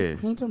 Yeah.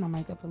 Can you turn my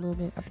mic up a little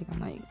bit? I think I'm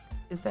like,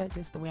 is that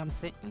just the way I'm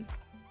sitting?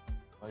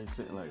 Why are you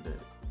sitting like that?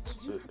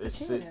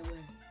 That way.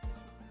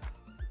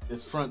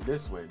 It's front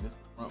this way. This is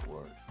the front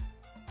word.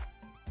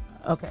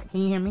 Okay, can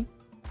you hear me?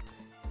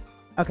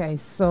 Okay,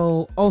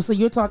 so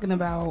you're talking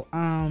about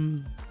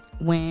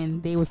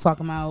when they was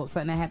talking about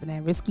something that happened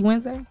at Risky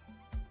Wednesday?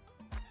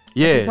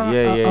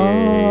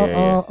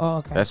 Yeah.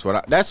 Okay. That's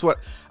what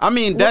I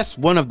mean. That's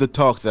one of the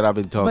talks that I've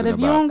been talking about. But if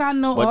you don't got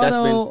no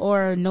audio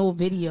or no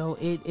video,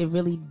 it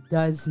really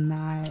does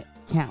not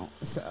count.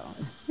 So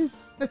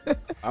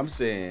I'm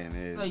saying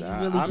is, so you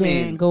really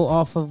can't go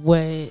off of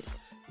what.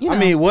 You know. I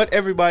mean, what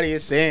everybody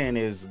is saying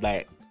is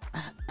like,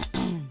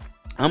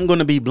 I'm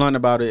gonna be blunt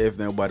about it. If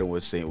nobody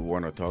was saying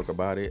want to talk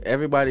about it,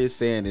 everybody is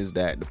saying is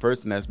that the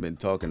person that's been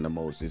talking the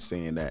most is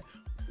saying that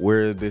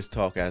where this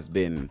talk has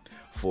been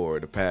for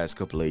the past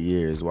couple of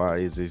years. Why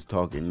is this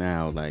talking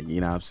now? Like,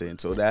 you know what I'm saying?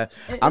 So that,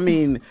 I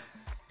mean,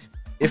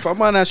 if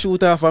I'm on a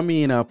shoot off, I'm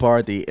in a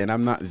party and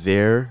I'm not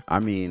there, I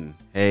mean,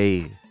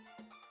 hey,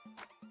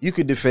 you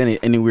could defend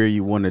it anywhere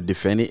you want to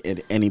defend it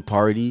at any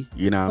party.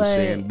 You know what I'm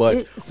saying?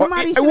 But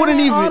somebody should wouldn't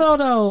even. Auto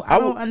though. I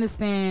don't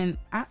understand.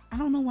 I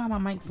don't know why my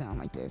mic sound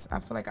like this. I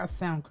feel like I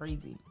sound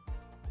crazy.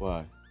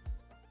 Why?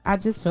 I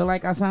just feel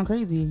like I sound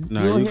crazy.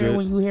 No, you'll you hear good.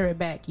 when you hear it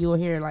back. You'll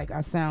hear like I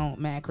sound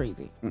mad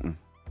crazy.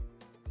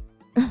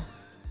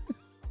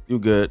 You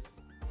good?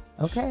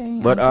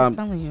 Okay, but I'm just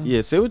telling you.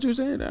 Yeah, say what you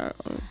said.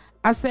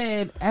 I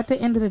said at the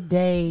end of the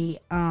day,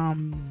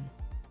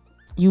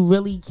 you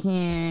really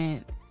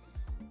can't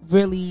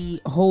really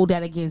hold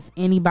that against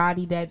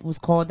anybody that was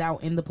called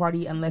out in the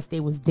party unless they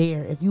was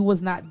there. If you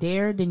was not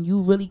there, then you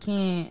really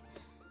can't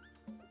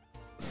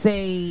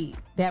say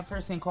that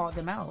person called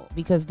them out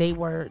because they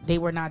were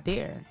not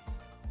there.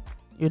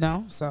 You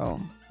know? So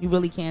you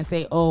really can't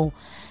say, oh,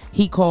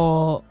 he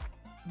called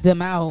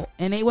them out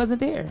and they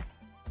wasn't there.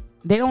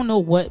 They don't know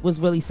what was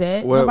really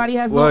said. Nobody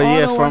has no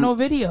audio or no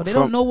video. They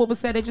don't know what was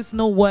said. They just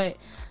know what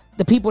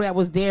the people that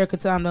was there could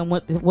tell them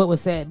what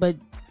was said. But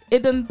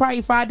it done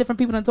probably 5 different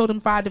people that told them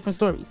 5 different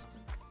stories.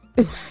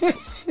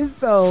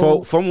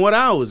 So from what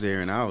I was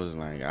hearing, I was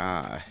like,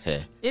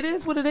 it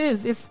is what it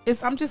is.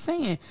 It's I'm just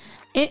saying.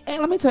 And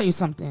let me tell you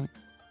something.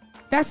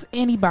 That's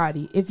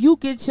anybody. If you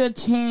get your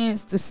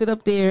chance to sit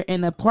up there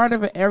in a part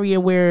of an area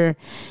where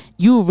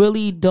you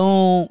really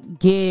don't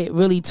get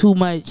really too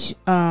much,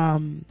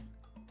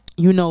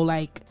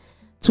 like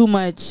too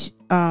much,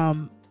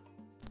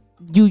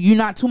 you're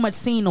not too much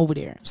seen over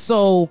there.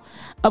 So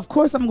of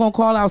course I'm gonna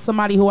call out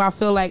somebody who I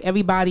feel like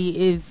everybody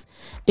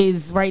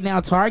is right now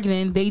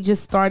targeting. They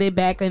just started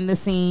back in the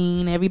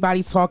scene.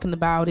 Everybody's talking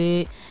about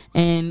it,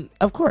 and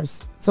of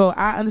course, so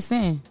I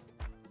understand.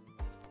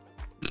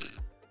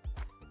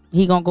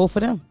 He gonna go for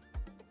them.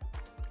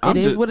 It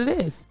is what it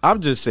is.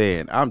 I'm just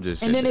saying. And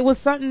then it was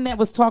something that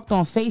was talked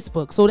on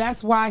Facebook, so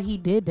that's why he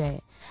did that.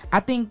 I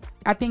think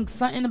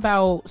something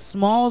about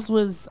Smalls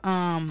was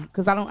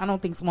because I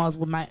don't think Smalls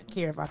might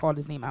care if I called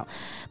his name out,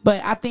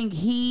 but I think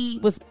he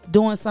was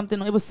doing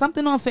something. It was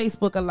something on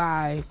Facebook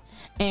Live,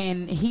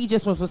 and he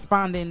just was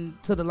responding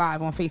to the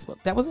live on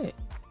Facebook. That was it.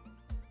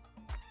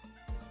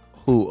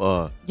 Who?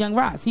 Young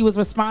Ross. He was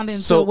responding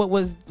to what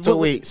was.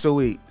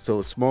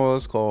 So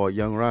Smalls called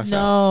Young Ross.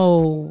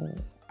 No.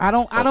 I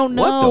don't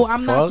know.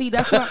 I'm not. See,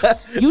 that's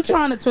what you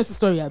trying to twist the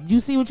story up. You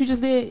see what you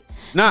just did?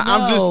 Nah, no,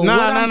 I'm just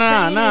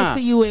nah.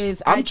 To you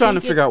is I'm trying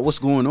to figure out what's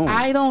going on.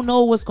 I don't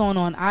know what's going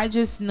on. I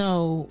just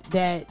know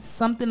that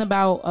something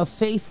about a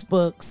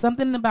Facebook,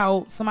 something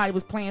about somebody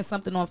was playing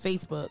something on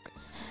Facebook,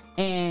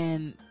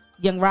 and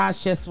Young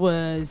Ross just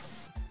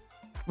was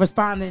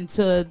responding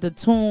to the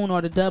tune or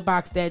the dub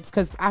box that's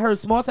because I heard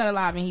Small Side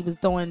Live and he was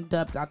throwing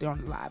dubs out there on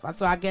the live.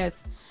 So I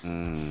guess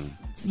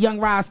Young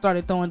Ross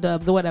started throwing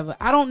dubs or whatever.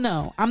 I don't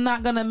know. I'm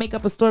not gonna make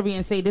up a story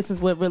and say this is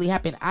what really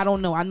happened. I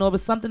don't know. I know it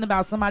was something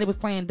about somebody was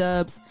playing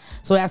dubs,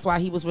 so that's why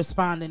he was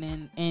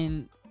responding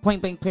in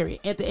point blank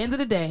period. At the end of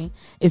the day,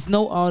 it's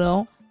no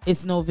auto,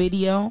 it's no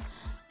video.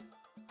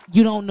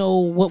 You don't know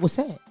what was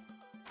said.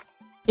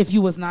 If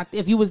you was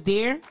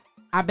there,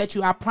 I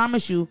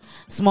promise you,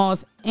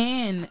 Smalls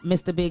and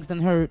Mr. Biggs done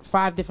heard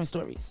 5 different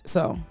stories.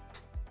 So,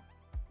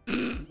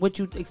 what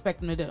you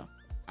expect them to do?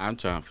 I'm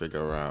trying to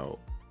figure out.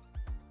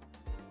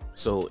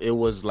 So, it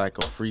was like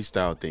a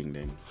freestyle thing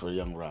then for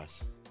Young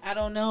Ross. I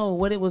don't know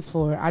what it was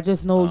for. I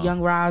just know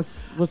Young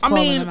Ross was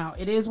calling him out.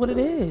 It is what it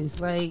is.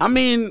 Like, I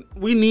mean,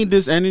 we need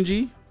this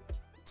energy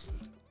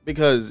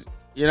because,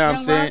 you know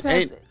what I'm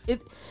saying?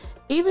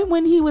 Even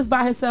when he was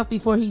by himself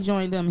before he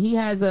joined them, he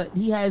has a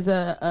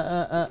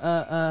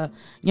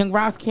Young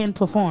Ross can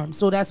perform.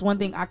 So that's one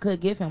thing I could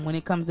give him when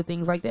it comes to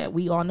things like that.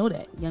 We all know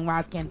that Young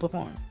Ross can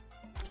perform.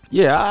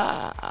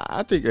 Yeah,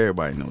 I think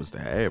everybody knows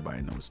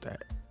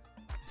that.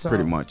 So,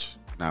 pretty much.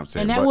 You know what I'm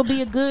saying? And that would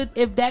be a good,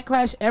 if that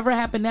clash ever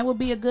happened, that would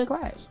be a good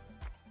clash.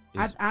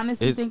 I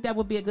honestly think that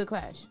would be a good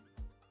clash.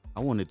 I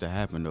want it to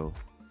happen though.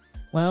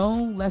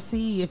 Well, let's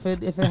see. If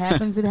it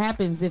happens, it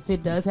happens. If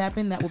it does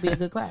happen, that would be a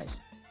good clash.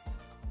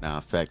 Nah,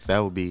 facts. That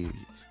would be.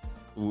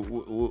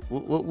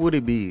 What would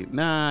it be?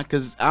 Nah,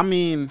 cause I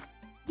mean,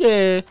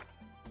 yeah.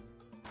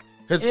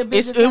 Cause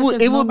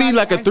it would be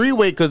like a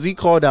 3-way. Cause he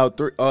called out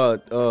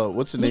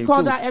what's the name? He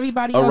called out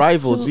everybody else.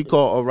 Arrivals. He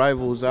called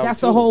Arrivals out.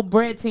 That's the whole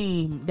bread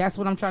team. That's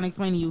what I'm trying to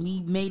explain to you.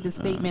 He made the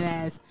statement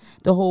as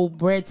the whole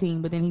bread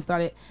team, but then he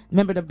started.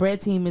 Remember, the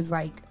bread team is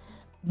like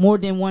more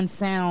than one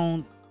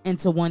sound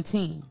into one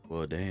team.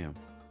 Well, damn.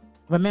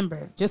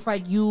 Remember, just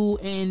like you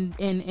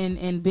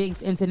and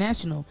Biggs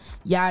International.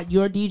 Yeah,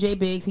 you're DJ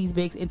Biggs, he's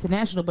Biggs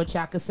International, but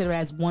y'all consider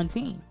as one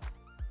team.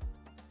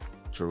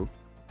 True.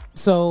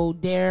 So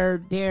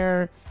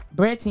they're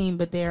Bread Team,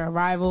 but they're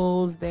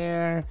Rivals.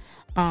 They're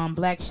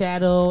Black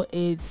Shadow.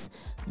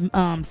 It's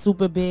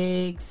Super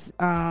Bigs.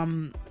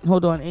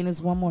 Hold on, ain't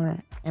this one more?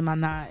 Am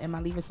I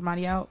leaving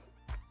somebody out?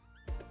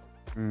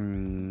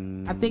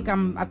 I think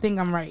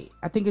I'm right.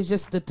 I think it's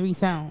just the 3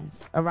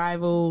 sounds: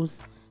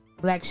 Arrivals,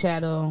 Black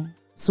Shadow,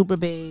 Super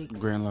Bigs,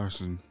 Grand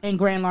Larson, and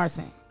Grand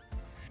Larson.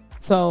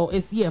 So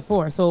it's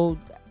 4. So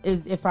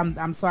if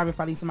I'm sorry if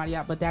I leave somebody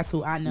out, but that's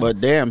who I know.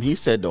 But damn, he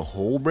said the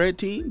whole Bread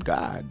Team.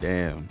 God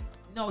damn.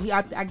 No,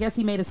 I guess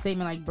he made a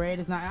statement like Bread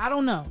is not. I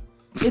don't know.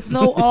 It's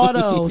no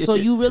auto, so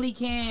you really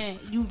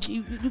can't. You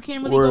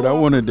can't really. Word, go I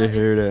off wanted to of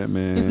hear that,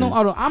 man. It's no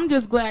auto. I'm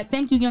just glad.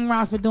 Thank you, Young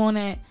Ross, for doing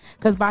that.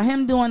 Because by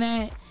him doing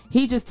that,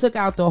 he just took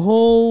out the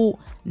whole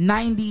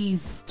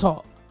 '90s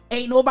talk.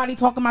 Ain't nobody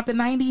talking about the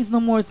 '90s no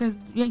more since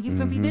he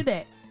did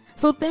that.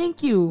 So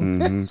thank you.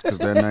 Because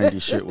that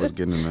 90s shit was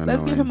getting annoying.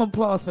 Let's give him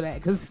applause for that.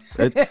 Because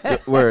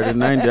that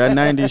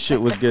 90s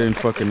shit was getting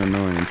fucking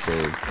annoying. So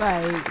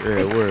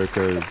yeah, word.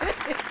 Because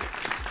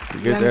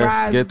get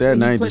that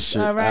 90s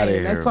shit out of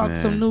here. Let's talk man.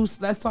 some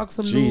news. Let's talk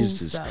some news.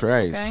 Jesus stuff,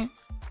 Christ. Okay?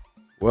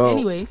 Well,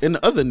 anyways, in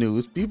the other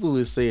news, people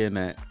is saying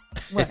that.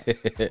 What?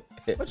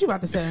 What you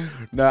about to say?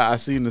 Nah, I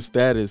seen the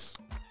status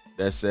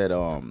that said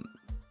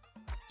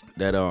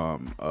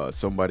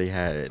somebody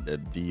had the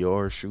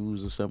Dior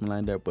shoes or something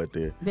like that, but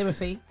they were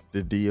fake.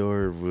 The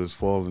Dior was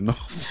falling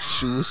off the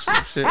shoes,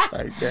 some shit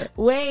like that.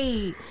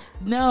 Wait,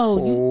 no.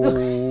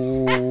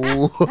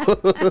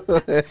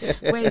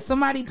 Wait,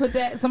 somebody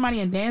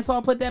in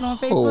dancehall put that on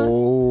Facebook.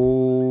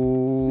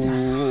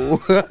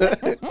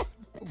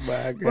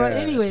 My God. Well,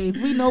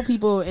 anyways, we know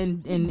people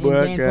in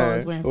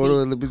dancehalls wearing fake Hold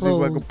on, let me see if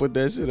I can clothes. put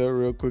that shit up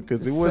real quick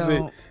because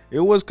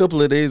it was a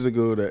couple of days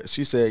ago that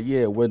she said,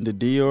 yeah, when the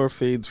Dior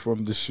fades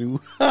from the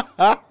shoe. Well,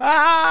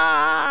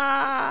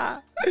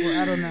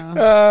 I don't know.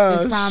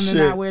 It's time to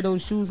not wear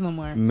those shoes no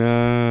more.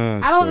 Nah,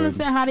 I don't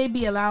understand how they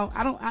be allowed.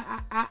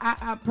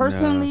 I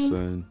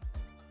personally,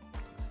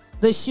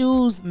 the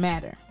shoes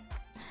matter.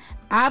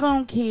 I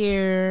don't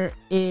care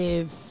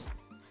if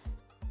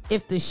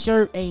the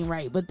shirt ain't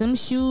right, but them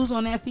shoes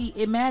on that feet,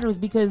 it matters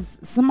because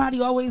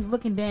somebody always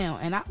looking down,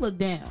 and I look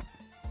down.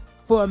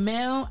 For a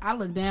male, I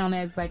look down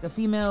as like a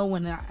female.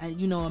 When a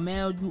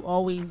male, you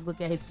always look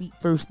at his feet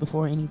first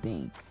before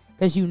anything,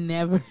 because you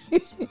never, you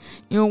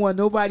don't want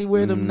nobody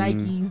wear them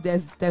Nikes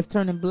that's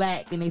turning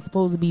black and they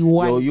supposed to be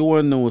white. Yo, you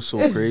wanna know what's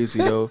so crazy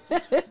though?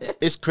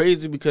 It's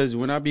crazy because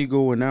when I be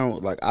going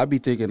out, like I be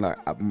thinking like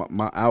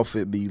my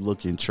outfit be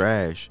looking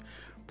trash.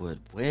 But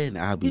when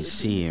I be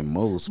seeing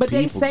most people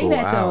they say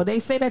that out, though. They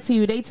say that to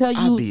you. They tell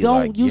you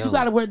don't like, you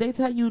gotta wear. They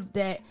tell you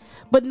that,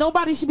 but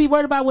nobody should be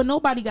worried about what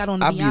nobody got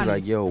on. To be honest,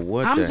 like, yo,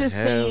 what? I'm the just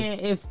hell?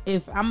 saying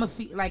if I'm a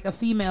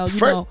female,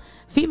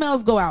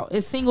 females go out.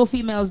 It's single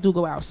females do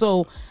go out.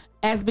 So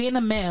as being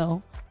a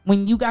male,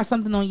 when you got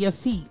something on your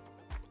feet,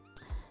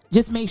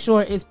 just make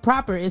sure it's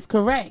proper, it's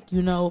correct.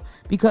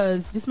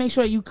 Because just make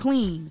sure you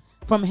clean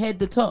from head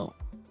to toe,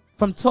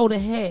 from toe to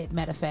head.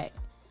 Matter of fact.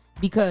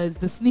 Because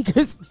the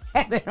sneakers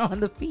matter on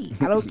the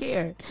feet. I don't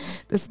care.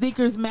 The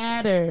sneakers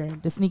matter.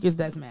 The sneakers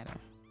does matter.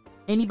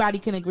 Anybody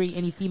can agree.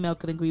 Any female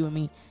can agree with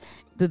me.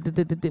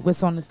 The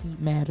what's on the feet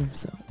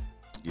matters. So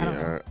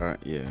yeah,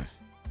 yeah.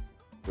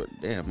 But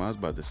damn, I was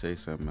about to say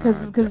something.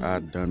 I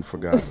done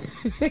forgot.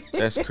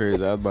 That's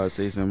crazy. I was about to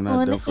say something.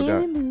 I done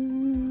forgot.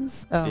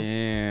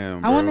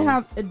 Damn. I wonder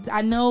how.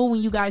 I know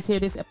when you guys hear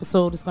this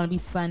episode, it's gonna be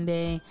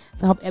Sunday.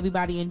 So I hope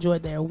everybody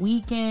enjoyed their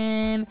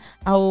weekend.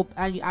 I hope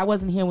I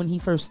wasn't here when he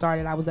first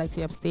started. I was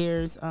actually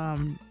upstairs. I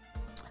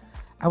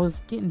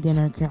was getting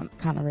dinner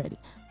kind of ready.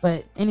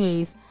 But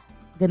anyways,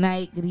 good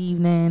night, good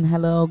evening,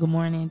 hello, good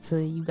morning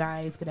to you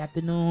guys. Good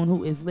afternoon.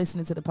 Who is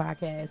listening to the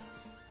podcast?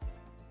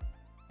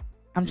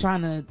 I'm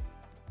trying to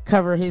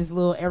cover his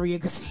little area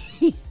because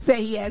he said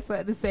he had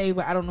something to say,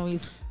 but I don't know.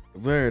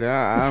 Word,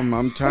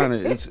 I'm trying to.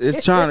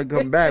 It's trying to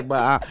come back,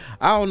 but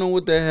I don't know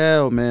what the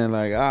hell, man.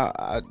 Like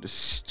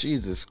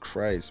Jesus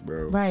Christ,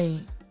 bro. Right.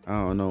 I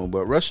don't know,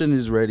 but Russian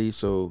is ready,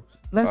 so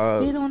let's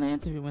get on the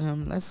interview with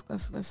him. Let's.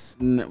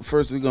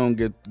 First, we're gonna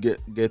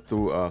get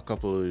through a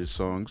couple of his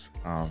songs.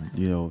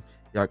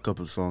 Got a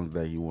couple of songs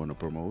that he want to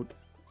promote.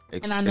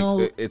 And I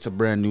know it's a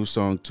brand new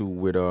song too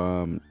with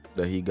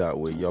that he got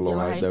with Yellow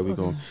Hype that we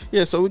going.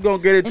 Yeah, so we're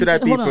gonna get into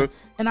that, people. Hold on.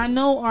 And I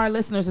know our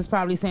listeners is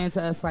probably saying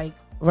to us like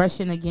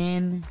Russian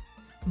again,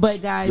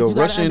 but guys, you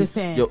gotta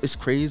understand. Yo, it's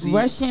crazy.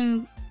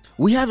 Russian.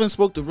 We haven't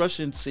spoke to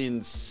Russian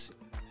since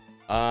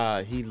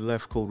he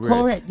left Code Red.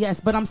 Correct.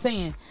 Yes, but I'm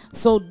saying.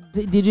 So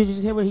did you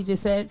just hear what he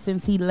just said?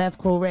 Since he left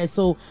Code Red.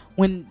 So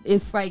when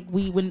it's like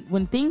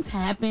when things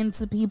happen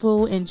to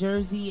people in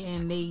Jersey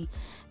and they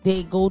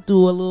go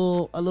through a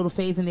little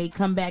phase and they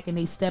come back and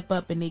they step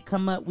up and they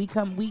come up. We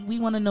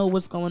want to know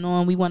what's going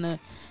on. We want to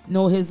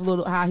know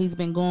how he's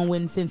been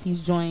going since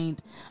he's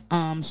joined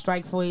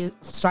Strike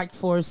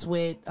Force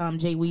with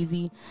Jay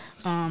Weezy.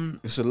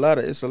 It's a lot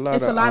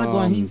of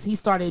going. He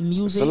started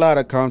music. It's a lot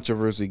of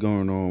controversy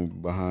going on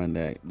behind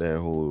that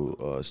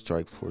whole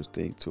Strike Force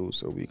thing too.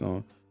 So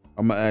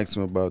I'm gonna ask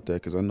him about that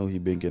because I know he's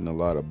been getting a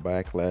lot of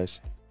backlash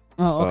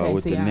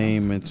with the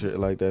name and shit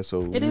like that.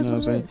 So it is what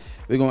I'm saying.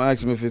 We're gonna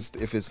ask him if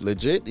it's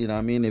legit. You know what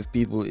I mean? If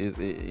people,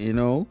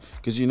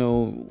 because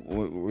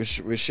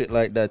with shit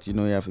like that, you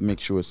have to make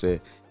sure say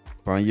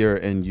on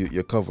your end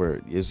you're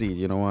covered. You see,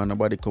 you don't want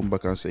nobody come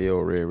back and say, "Oh,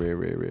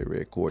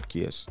 rare court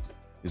case."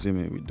 You see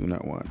me? We do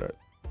not want that.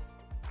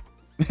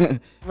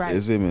 Right.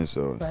 You see me?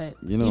 So, but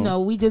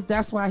we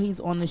that's why he's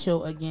on the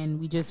show again.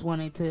 We just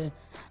wanted to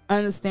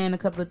understand a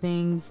couple of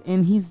things,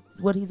 and he's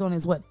on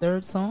his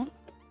third song?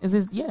 He's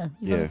on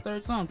his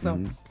third song. So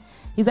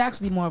he's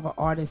actually more of an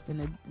artist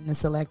than a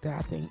selector,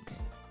 I think.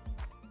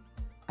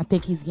 I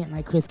think he's getting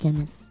like Chris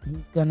Chemist.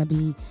 He's gonna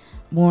be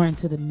more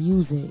into the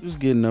music. He's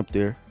getting up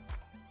there.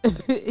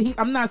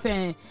 I'm not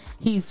saying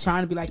he's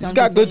trying to be like. He's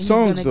got good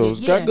songs though.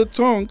 He's got good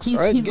songs.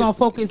 He's gonna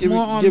focus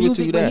more on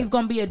music, but he's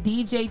gonna be a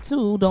DJ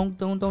too.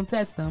 Don't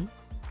test him,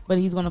 but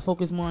he's gonna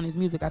focus more on his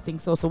music. I think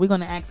so. So we're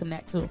gonna ask him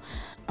that too,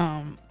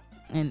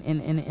 in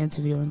an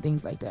interview and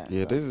things like that.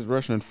 Yeah, this is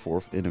Russian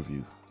fourth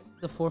interview.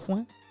 The fourth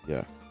one.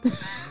 Yeah.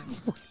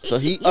 So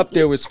he up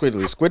there with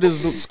Squiddly.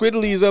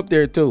 Squiddly is up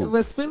there too.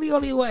 But Squiddly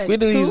only what?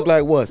 Squiddly is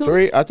like what? Two?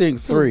 3? I think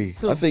 3.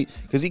 Two. I think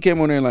because he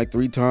came on there like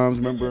 3 times.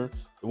 Remember?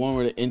 The one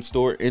with the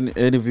in-store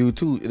interview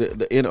too,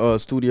 the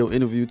studio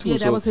interview too. Yeah,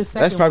 that was his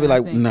second. That's probably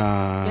one, like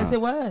nah. Yes, it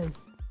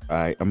was. All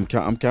right, I'm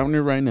counting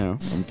it right now.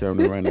 I'm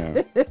counting. I'm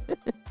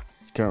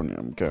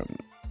counting.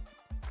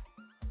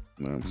 You know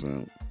what I'm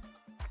saying?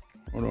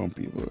 Hold on,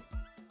 people.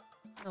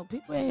 No,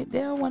 people they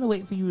don't want to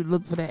wait for you to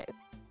look for that.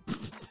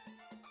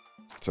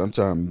 So I'm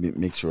trying to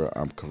make sure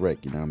I'm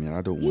correct. You know what I mean?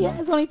 I don't want. He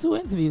has only 2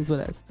 interviews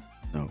with us.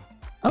 No, okay.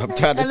 I'm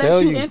trying to Unless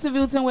tell you. Unless you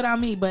interviewed him without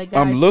me, but guys,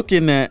 I'm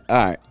looking at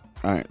all right.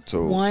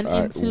 So 1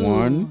 and 2.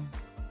 1.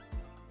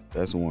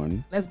 That's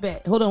 1. Let's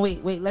bet. Hold on,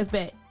 wait. Let's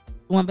bet. You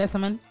want to bet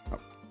some money?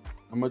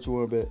 How much you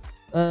want to bet?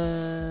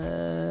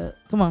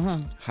 Come on, huh?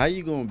 How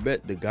you gonna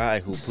bet the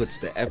guy who puts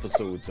the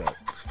episodes up?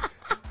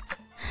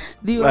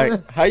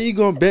 Like, how you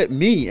gonna bet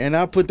me and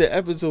I put the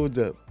episodes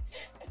up?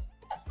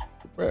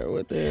 Bro,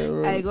 what the hell?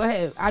 Bro? Hey, go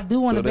ahead. I do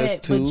want to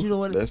bet, but you don't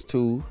want to. That's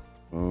 2.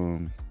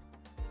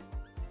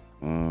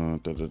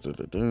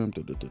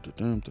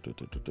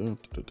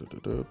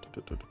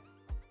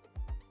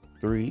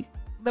 3.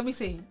 Let me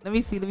see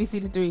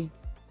the 3.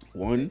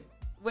 1.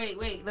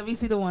 Wait. Let me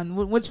see the 1.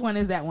 Which one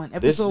is that one?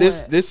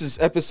 This is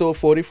episode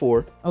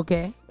 44.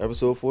 Okay.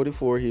 Episode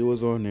 44. He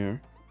was on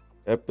there.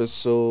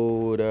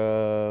 Episode.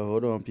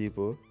 Hold on,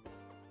 people.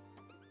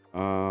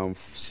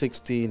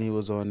 16. He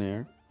was on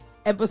there.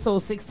 Episode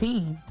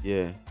 16.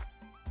 Yeah.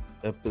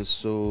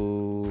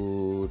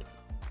 Episode.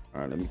 All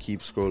right. Let me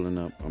keep scrolling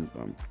up. I'm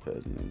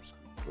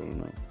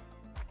scrolling up.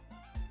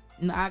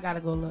 No, I gotta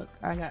go look.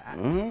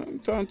 I'm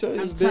trying to tell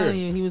you. I'm telling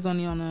you, he was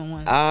only on that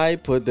one. I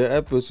put the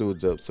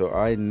episodes up, so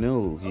I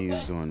know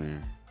he's on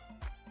there.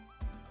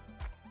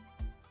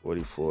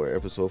 44,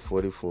 episode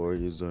 44.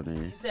 He's on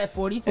there. You said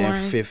 44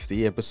 and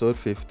 50, episode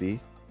 50.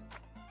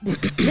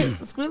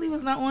 Squilly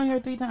was not on here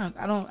 3 times.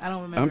 I don't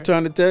remember. I'm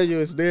trying to tell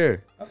you, it's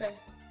there. Okay.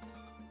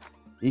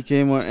 He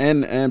came on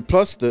and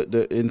plus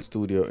the in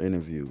studio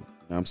interview. You know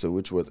what I'm saying,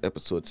 which was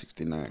episode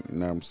 69. You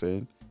know what I'm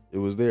saying? It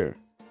was there.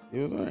 He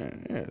was on there,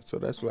 yeah. So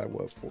that's like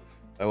what,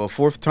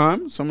 4th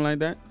time, something like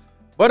that.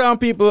 But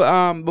people,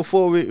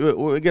 before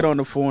we get on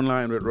the phone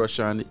line with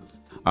Russian,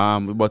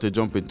 we're about to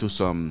jump into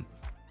some,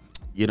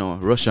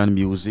 Russian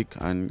music,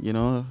 and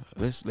we'll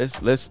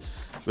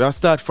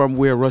start from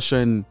where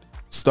Russian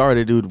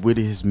started with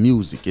his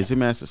music. You see,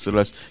 master. So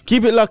let's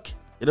keep it locked.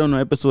 You don't know,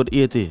 episode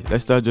 80.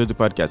 Let's start the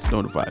podcast.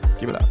 Know the vibe.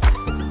 Keep it locked.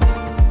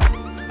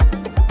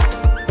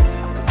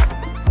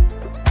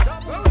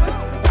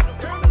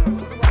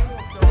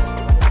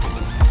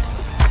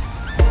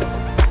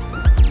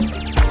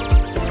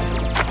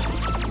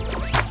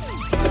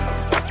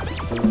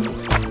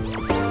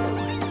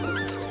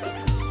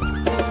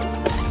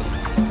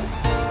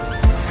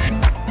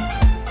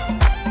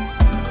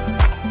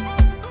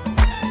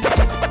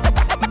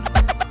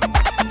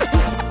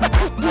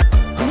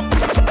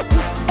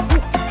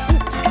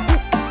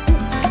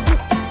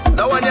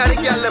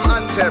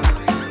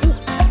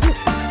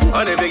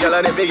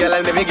 And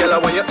every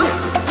girl when you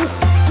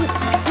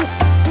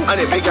and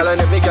every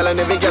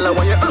girl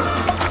when you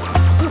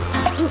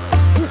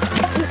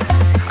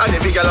and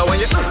every girl when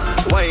you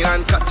wine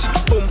and catch,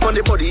 pump on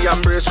the body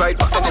and brace right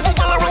back. And every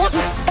girl when you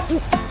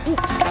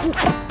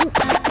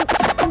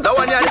that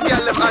one you the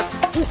girl them man,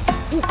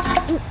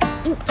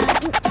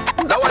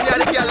 that one you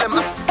the girl them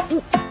man,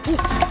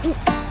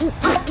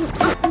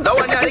 that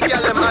one you the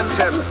girl them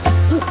anthem.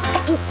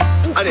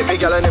 And every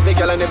girl when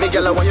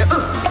you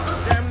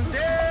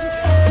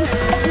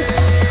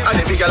and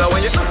every girl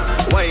when you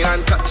wine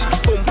and catch,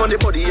 pump on the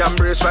body and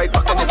brace right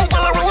back. And every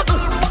girl when you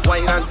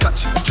wine and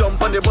catch,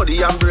 jump on the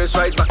body and brace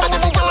right back. And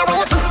every girl when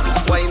you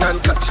wine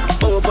and catch,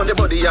 pump on the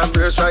body and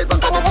brace right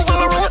back. And every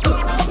girl when you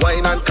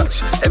wine and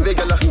catch, every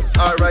girl.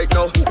 Alright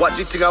now, watch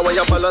it thing when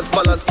you balance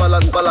pan it.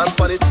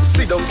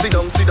 Sit down pan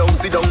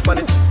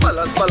it.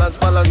 Balance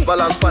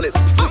pan it.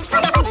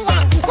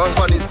 one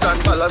on it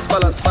and balance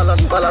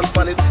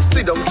on it.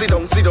 Sit down.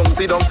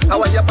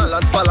 How are you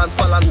balance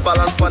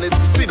on it?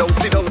 Sit down.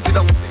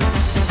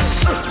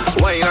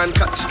 Wine and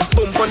catch,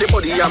 bump on the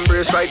body and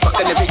brace right back,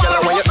 and every girl I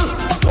want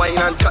you. Wine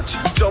and catch,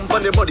 jump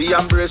on the body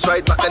and brace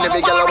right back, and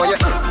every girl I want you.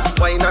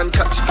 Wine and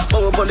catch,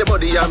 bump on the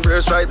body and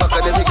brace right back,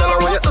 and every girl I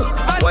want you.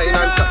 Wine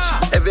and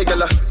catch, every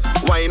girl.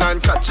 Wine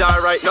and catch,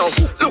 alright now.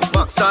 Look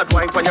back, start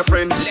wine for your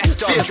friend.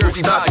 Facebook,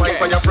 start wine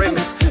for your friend.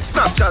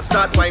 Snapchat,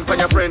 start wine for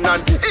your friend.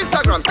 And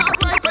Instagram, start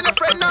wine for your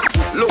friend.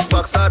 Look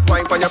back, start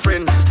wine for your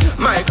friend.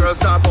 My girl,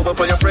 start bubble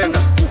for your friend.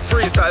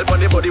 Freestyle on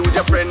the body with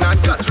your friend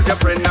and catch with your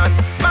friend. And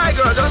my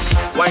girl, just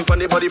wine on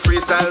the body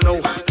freestyle now.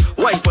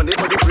 Wine on the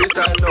body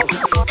freestyle now.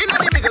 In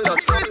the middle,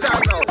 just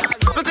freestyle now.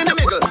 Split in the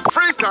middle,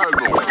 freestyle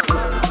now.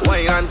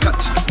 Wine and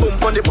catch,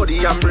 bump on the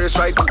body and brace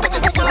right back, and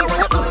every girl I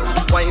want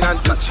you. Wine and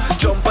catch,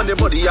 jump on the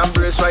body and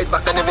brace right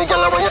back, and every girl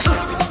I want you.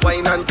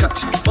 Wine and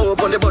catch,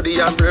 up on the body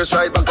and brace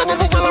right back, and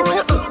every girl I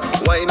want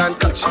you. Wine and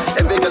catch,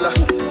 every girl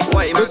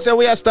wine. Just say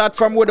we a start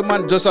from where the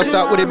man just a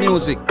start with the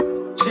music.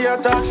 She a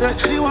talk say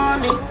she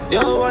want me,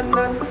 yo one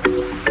man.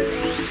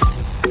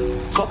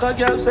 Fuck a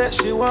girl say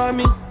she want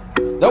me.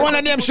 The one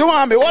of them she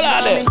want me, what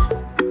are they?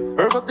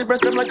 Rev up the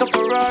breast them like a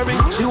Ferrari.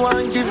 She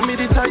want give me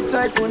the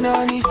tight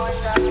punani.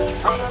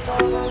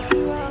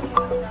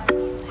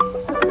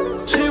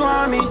 She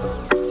want me.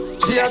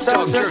 She a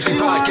talk say she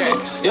want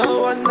me,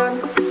 yo one man.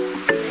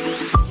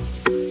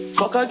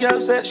 Fuck a girl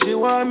say she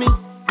want me.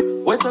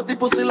 Wet up the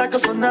pussy like a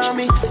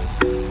tsunami.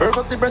 Rev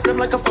up the breast them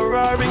like a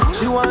Ferrari.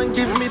 She want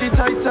give me the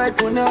tight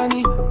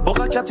punani. Book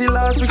a catty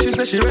last week, she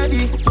say she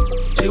ready.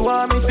 She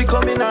want me fi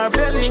come in her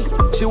belly.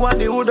 She want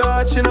the hood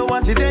hard, she no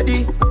want it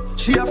daddy.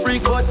 She a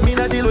freak but me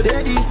not deal with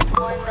daddy.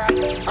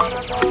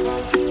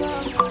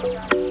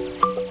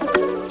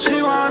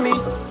 She want me.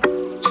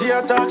 She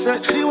a talk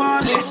say she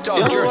want me. Let's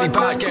Talk Jersey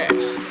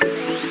Podcast.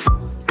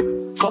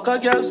 Fuck a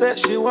girl say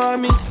she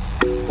want me.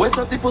 Wet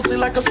up the pussy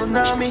like a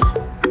tsunami.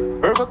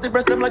 Rev up the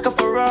breast them like a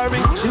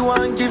Ferrari. She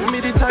want give me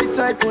the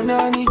tight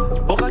punani.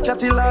 Book a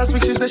catty last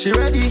week, she say she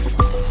ready.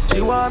 She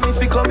want me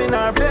fi come in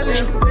her belly.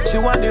 She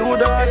want the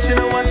hood hard, she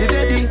no want it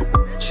daddy.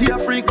 She a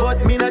freak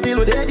but me not deal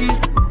with daddy.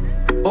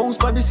 Bounce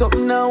body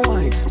something now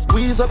wine.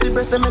 Squeeze up the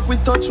breast and make we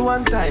touch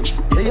one time.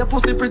 Yeah, your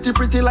pussy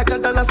pretty like a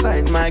dollar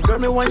sign. My girl,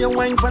 me want you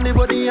wine pon the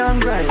body and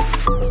grind.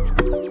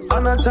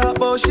 On the top,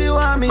 oh she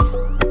want me.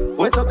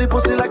 Wet up the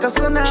pussy like a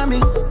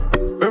tsunami.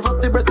 Rev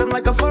up the breast them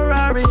like a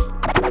Ferrari.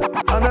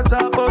 On the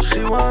top, oh she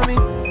want me.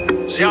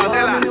 She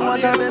want me, you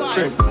want her best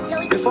friend.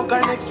 They fuck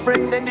her next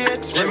friend, then the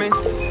ex-friend.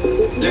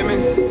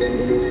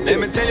 Let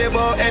me tell you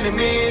about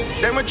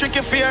enemies. Them will trick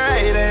you for your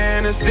right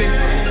Hennessy.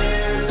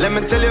 Let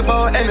me tell you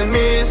about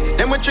enemies.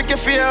 Them will trick you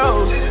for your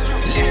house.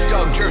 Let's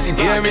Talk Jersey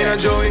Podcast. Yeah, me no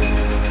joy.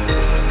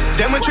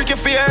 Them will trick you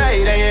for your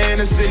right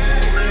Hennessy.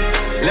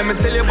 Let me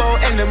tell you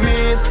about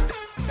enemies.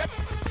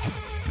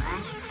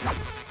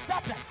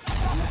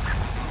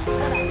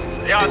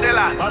 Yo,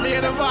 Dilla, for me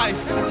and the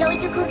voice. Joey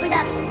to Cool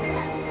Production.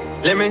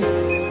 Let me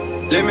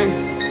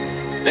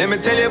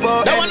tell you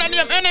about the one of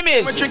them enemies.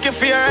 Them will trick you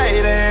for your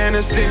right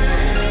Hennessy.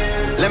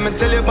 Let me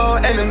tell you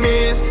about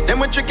enemies. Them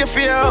will trick you for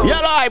your house. Yeah,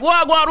 like,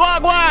 walk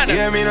one.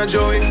 Yeah, me no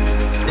joy.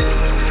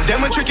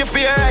 Them will trick you for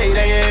your right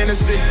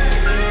Hennessy.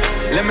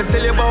 Let me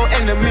tell you about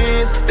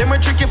enemies. Them will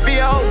trick you for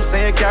your house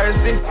and your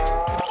currency.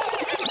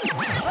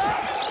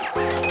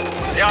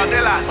 Yo,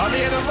 Dilla, for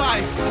me and the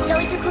voice.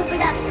 Joey to Cool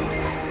Production.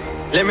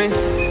 Let me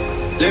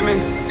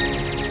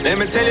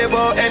tell you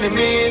about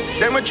enemies.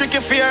 Them will trick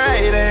you for your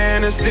right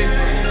Hennessy.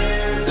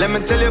 Let me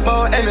tell you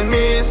about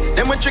enemies.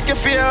 Them will trick you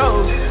for your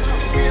house.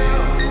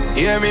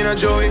 Yeah, me no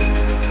joy.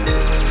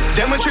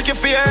 Them will trick you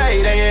for your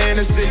right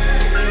Hennessy.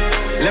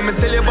 Let me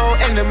tell you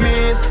about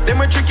enemies. Them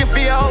will trick you for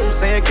your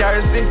house and your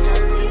currency.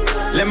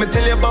 Let me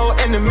tell you about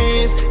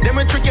enemies. Them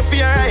will trick you for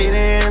your right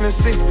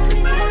Hennessy.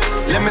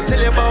 Let me tell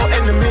you about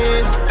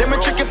enemies. Them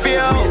will trick you for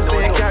your house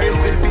and your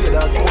currency.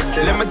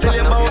 Let me tell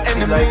you about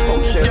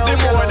enemies. The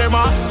more them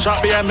a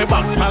trap behind me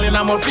back, smiling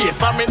at my face.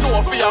 And me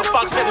know for your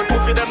facts, say the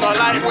pussy them not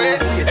like way.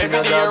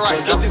 Every day right,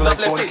 that is a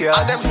blessing.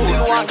 And them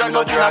still want to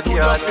go back to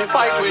just to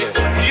fight with.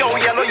 Yo,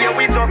 yellow, yeah,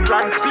 we just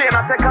land. Plane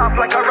a take off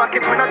like a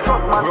rocket with a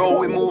truck, man. Bro,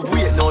 we move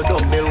weight, no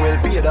dumbbell, well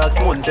paid dogs.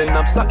 Mountain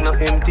knapsack, not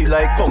empty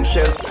like conch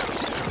shell.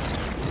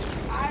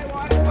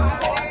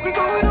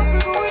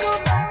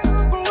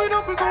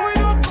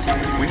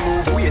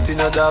 In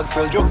a dog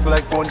sell drugs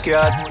like phone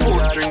card. Pull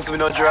strings with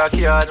no draw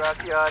card.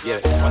 Yeah,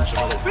 watch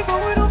we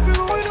going up.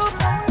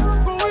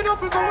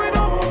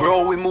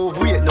 Bro, we move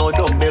weight, no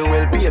dumbbell,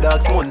 well paid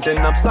dogs. Mountain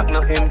knapsack,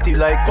 not empty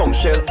like conch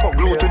shell.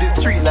 Glue to the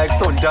street like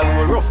frontal,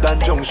 roll rough than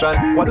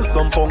junction. What do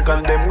some punk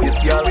and them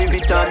waste? Girl, we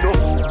return no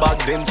food back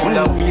then full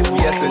of weed. We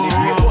are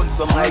celebrate on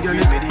some high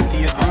grade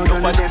meditate.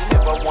 None of them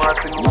never want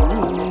to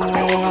know.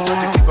 They also want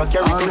to keep a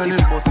carry to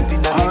the bus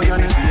sitting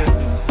and the face.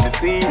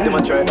 See, them a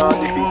try hard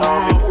if the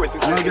army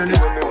forces when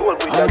me roll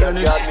with that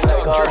Let's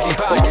Talk Jersey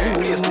Podcast.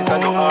 This a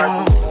no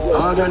hard.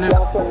 Organic.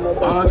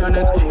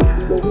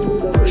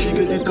 She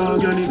get it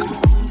organic.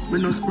 Me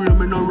no spray,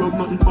 me no rub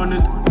nothing on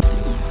it.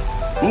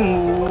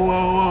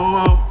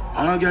 Wow.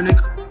 Organic.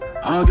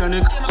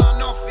 organic.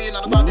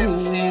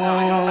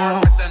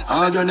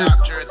 Organic.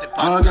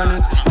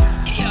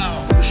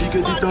 She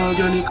get it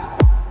organic.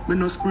 Me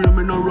no spray,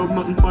 me no rub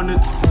nothing on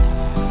it.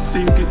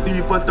 Sink it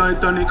deep a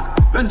Titanic.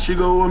 When she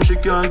go home, she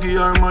can't give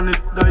her money.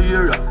 The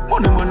area,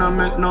 money man I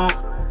make enough.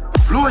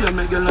 Flow you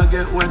make girl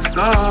get wet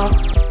stop.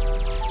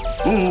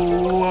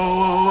 Ooh, wow,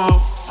 wow,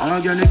 wow.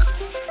 Organic,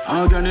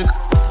 organic.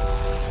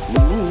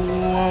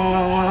 Ooh, wow,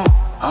 wow,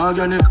 wow.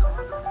 Organic,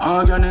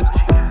 organic.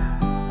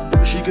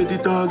 She get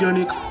it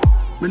organic.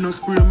 Me no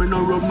spray, me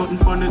no rub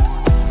nothing on it.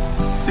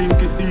 Sink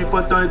it deep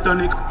a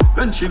Titanic.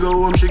 When she go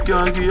home, she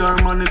can't give her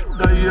money.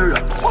 The area,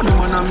 money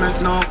man I make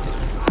enough.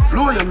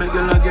 Flow you make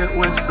girl get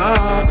wet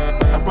stop.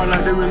 I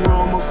like the ring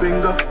round my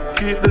finger.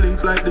 Keep the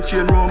link like the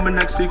chain round my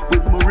neck. Sick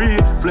with Marie.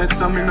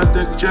 Flex I'm in a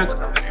tech check.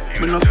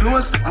 Me no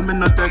close, I'm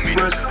in a tech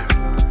breast.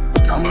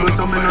 Campus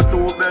I'm in a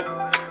toe bed.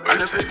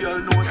 And every girl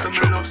knows I'm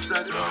in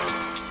upset.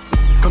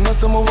 Come on,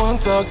 someone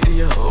want to talk to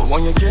you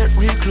when you get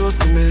real close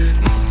to me.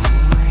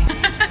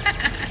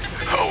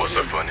 Oh, what's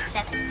so funny?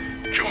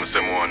 You must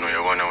say more, know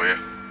you wanna wear.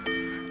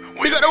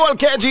 We got the whole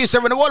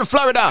KG7, the whole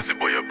Florida.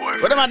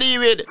 What am I dealing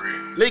with?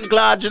 Link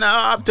large, you know,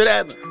 up to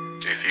them. If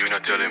you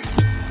not tell him,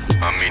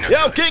 I mean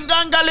yo, King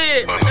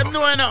Gangali, let them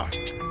know now.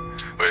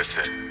 What you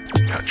say?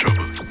 Not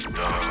trouble.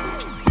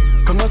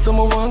 Come on,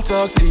 someone want to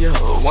talk to you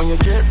when you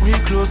get real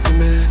close to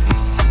me.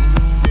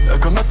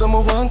 Come on,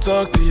 someone want to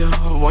talk to you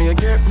when you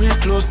get real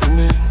close to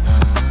me.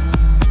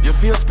 Your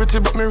face pretty,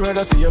 but me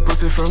rather see your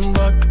pussy from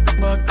back.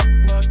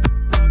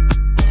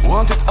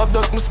 Want it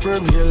abduct my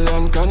sperm, heel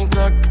and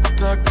contact.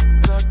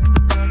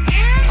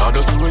 How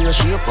does the way you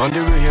shape and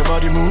the way your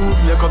body move?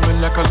 You come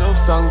in like a love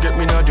song, get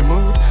me in the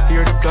mood.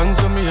 Hear the plans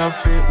of me have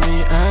faith,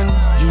 me and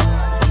you.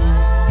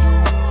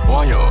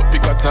 Why you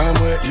pick a time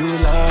where you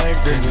like,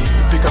 then we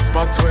pick a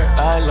spot where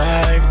I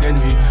like, then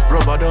we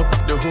rub it up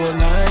the whole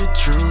night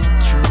through.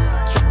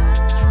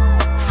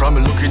 From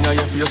me looking at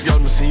your face, girl,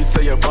 me see it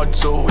say you're bad.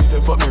 So if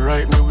you fuck me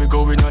right, me we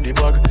go in on the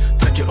bag.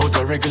 Take you out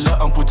a regular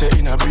and put it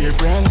in a beer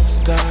brand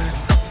style.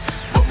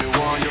 But me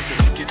want you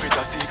to keep it with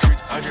a secret.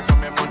 Hide it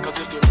from everyone, cause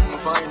if you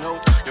find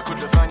out, you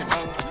could find him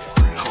man.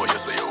 How you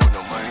say you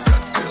wouldn't mind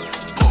that still?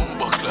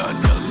 Bomba clad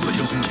girl, so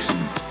you can kiss.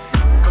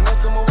 Come on,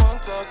 someone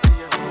want to talk to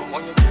you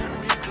when you get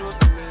real close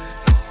to me.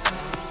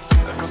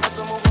 Come on,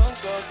 someone want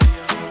to talk to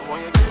you when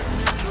you get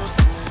real close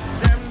to me.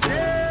 Them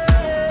days.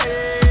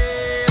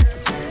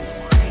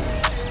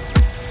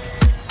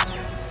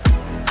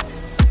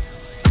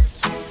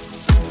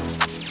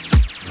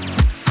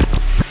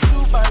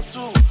 2 by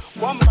 2,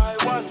 1 by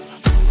 1.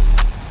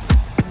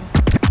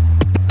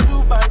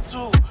 2 by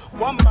 2,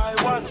 1 by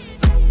 1.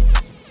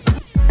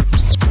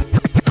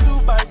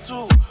 2 by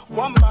 2,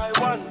 1 by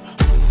 1.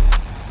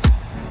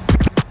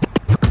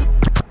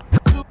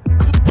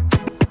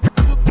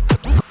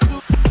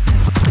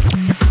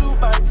 2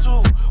 by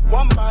 2,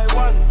 1 by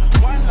 1.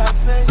 One like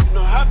say you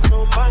don't have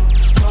no man.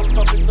 Come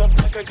pop it up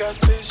like a gas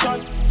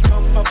station.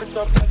 Come pop it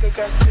up like a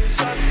gas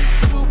station.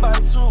 2 by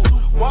 2,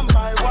 1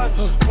 by 1.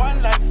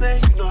 One like say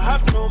you don't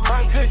have no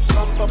man.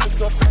 Come pop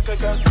it up like a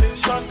gas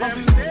station.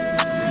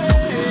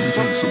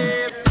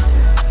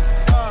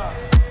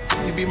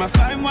 You be my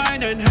fine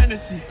wine and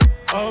Hennessy,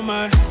 oh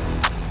my.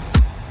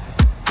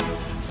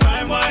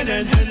 Fine wine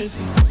and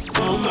Hennessy,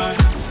 oh my.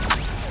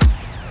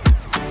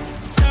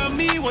 Tell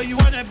me what you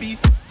wanna be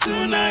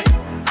tonight.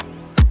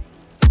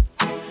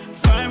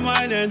 Fine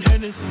wine and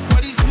Hennessy,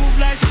 body smooth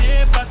like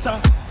shea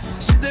butter.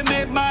 She done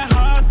make my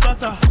heart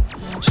stutter.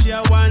 She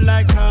a wine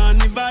like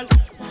carnival.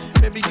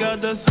 Baby girl,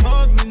 just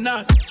hold me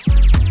now.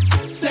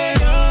 Say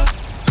oh,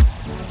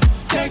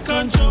 take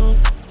control.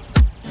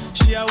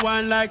 She a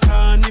wine like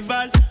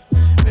carnival.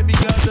 Baby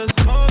girl, just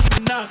hold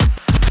me now.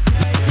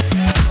 Yeah, yeah,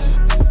 yeah.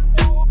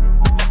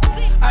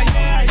 Ah,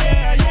 yeah,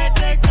 yeah, yeah,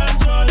 take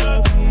control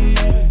of me.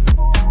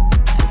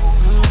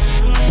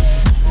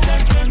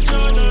 Take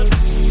control of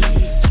me.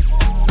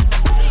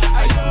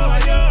 Ayo,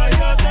 ayo,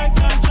 ayo, take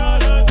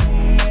control of me.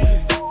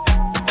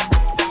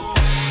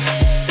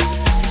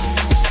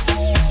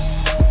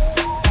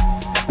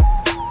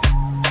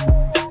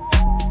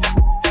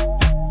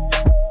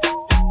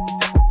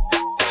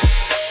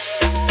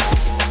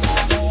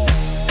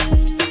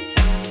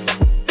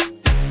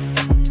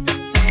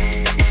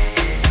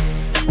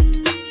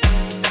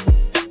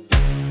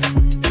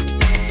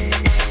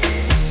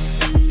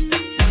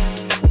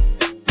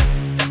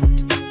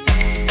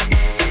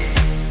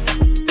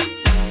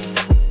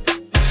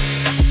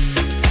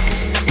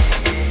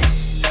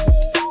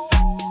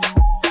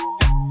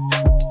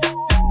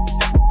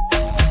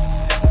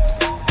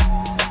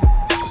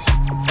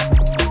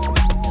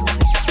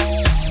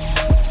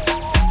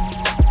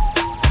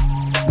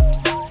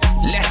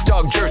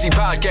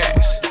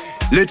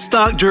 Let's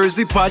Talk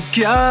Jersey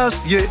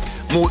Podcast, yeah.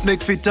 Mouth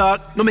make fi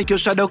talk, no make your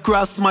shadow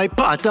cross my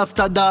path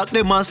after dark.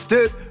 They must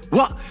step,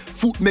 what?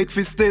 Foot make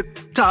fi step.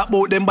 Talk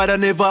about them but I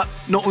never,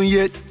 nothing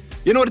yet.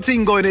 You know the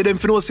thing going in them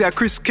for no say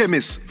Chris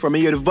Chemist from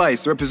here the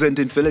Vice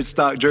representing for Let's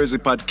Talk Jersey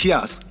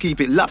Podcast.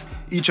 Keep it locked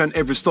each and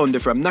every Sunday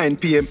from 9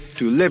 p.m.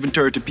 to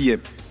 11:30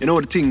 p.m. You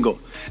know the thing go.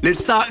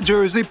 Let's Talk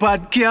Jersey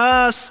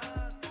Podcast.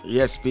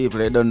 Yes, people,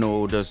 they don't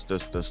know touchdown,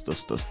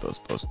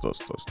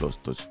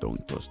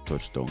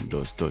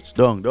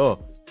 though.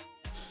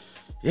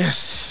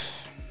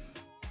 Yes.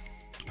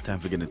 Time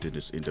for getting into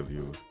this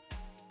interview,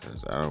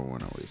 because I don't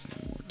want to waste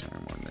any more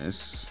time on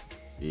this.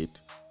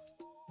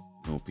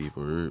 No,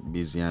 people are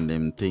busy on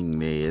them thing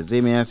there. See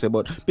me, I say,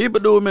 but people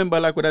do remember,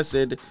 like what I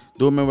said,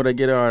 do remember to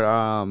get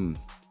our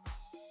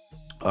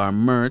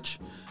merch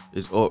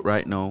is out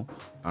right now,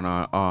 and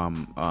our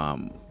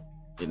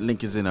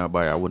link is in our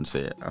bio. I wouldn't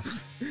say it.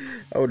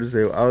 I was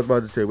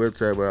about to say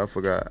website, but I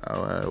forgot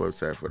our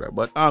website for that.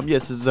 But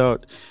yes, it's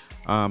out.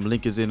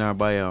 Link is in our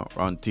bio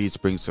on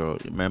Teespring. So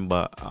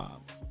remember,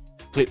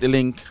 click the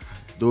link.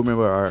 Do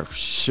remember our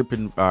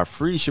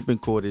free shipping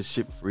code is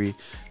ship free,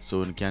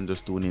 so you can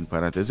just tune in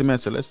for that. Is it me?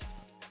 So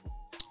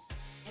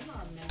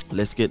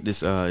let's get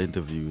this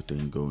interview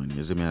thing going.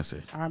 Is it me? I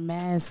say our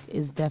mask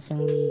is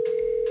definitely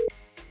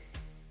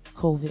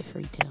COVID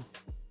free too.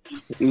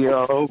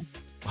 Yo.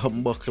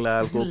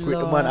 Buckler, go quick,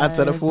 man.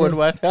 Answer the phone,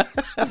 man.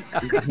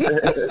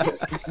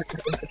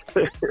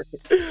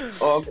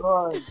 Oh,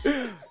 God.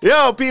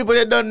 Yo, people,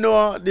 they don't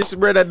know. This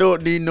brother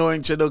don't need no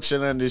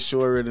introduction on this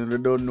show, and they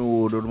don't know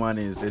who the man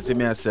is. They see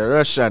me as a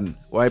Russian.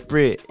 Why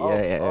pray?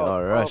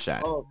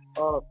 Russian.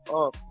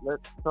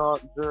 Let's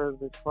talk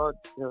Jersey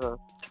podcast.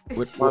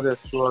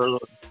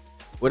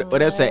 What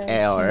them say?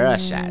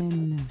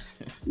 Russian.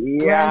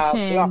 Yeah,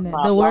 Russian.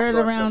 The word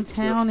around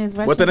town is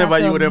Russian. Whatever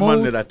you the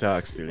man that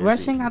talks to.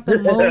 Russian got the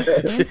most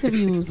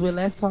interviews with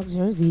Let's Talk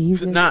Jersey.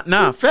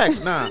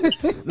 Facts.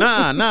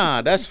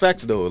 Nah. That's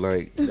facts though.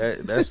 Like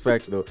that's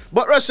facts though.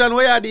 But Russian,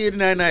 what you did in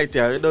the night?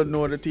 You don't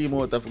know the team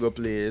out of go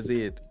play, is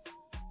it?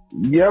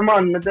 Yeah,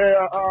 man.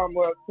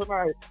 Well,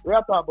 tonight we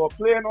are talking about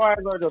playing wise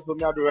or just what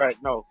we do right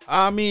now.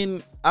 I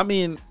mean.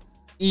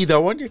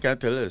 Either one you can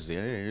tell us, yeah,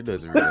 it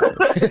doesn't really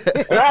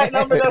Right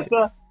now, me just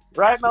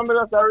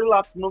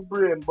relax my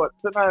brain, but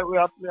tonight we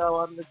have to play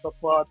our little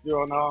party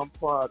on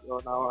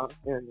our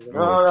end. You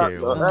know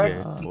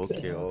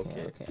Okay.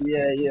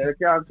 Yeah, you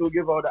can't to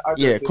give out the address.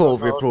 Yeah,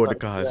 COVID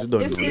protocols.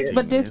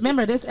 But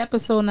this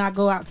episode not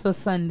go out till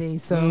Sunday,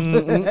 so.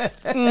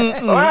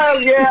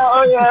 Well,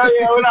 yeah,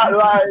 we're not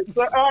lying.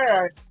 So, all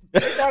right,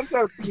 you can't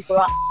tell people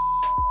that.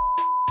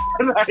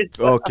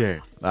 Okay.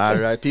 All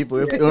right, people.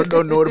 If you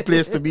don't know the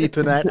place to be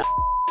tonight.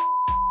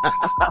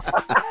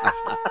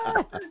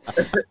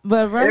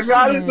 But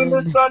Russian. If you listen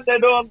to Sunday,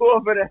 don't go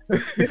over there.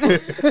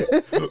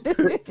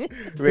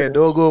 Wait,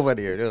 don't go over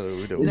there. No.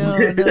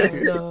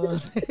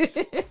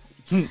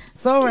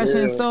 So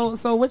Russian.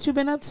 So what you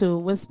been up to?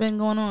 What's been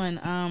going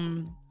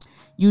on?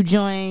 You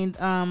joined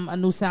a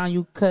new sound.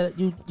 You together.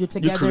 You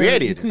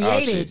created.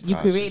 You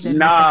created a new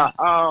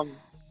sound.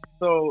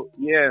 So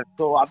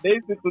I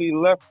basically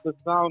left the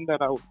sound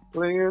that I was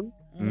playing,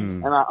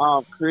 and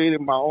I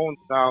created my own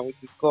sound, which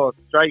is called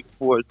Strike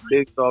Force,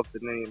 based off the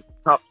name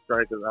Top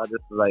Strikers. I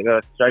just like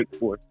Strike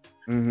Force,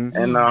 and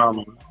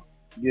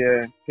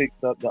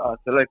picked up the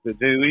selector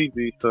Jay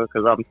Weezy, so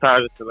because I'm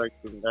tired of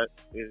selecting that.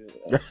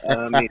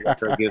 I need to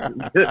forget.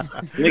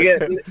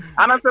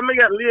 And I said, me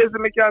get lazy,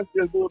 me can't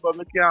still do it, but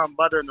me can't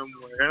bother no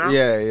more. You know?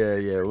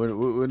 Yeah.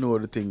 We know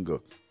the thing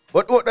go.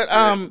 But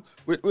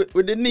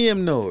with the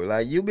name now,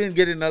 like you've been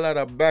getting a lot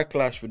of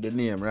backlash with the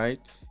name, right?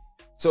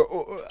 So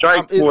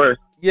Strike Force.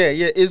 Yeah.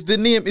 Is the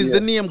name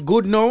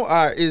good now,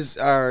 or is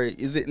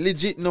it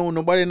legit now?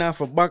 Nobody now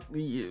for talk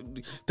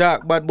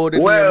bad about the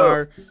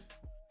name.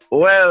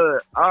 Well,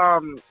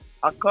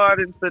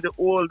 according to the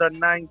older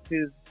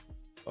 90s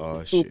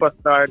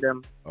superstar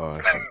them.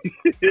 Oh shit.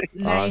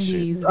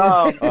 90s.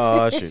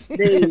 Shit.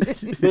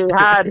 They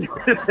had.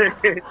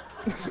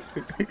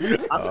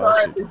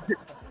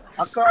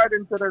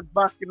 According to the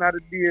back in the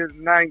days,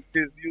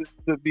 90s used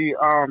to be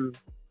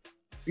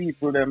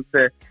people them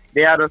say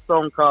they had a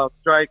song called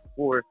Strike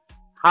Force.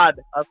 I'm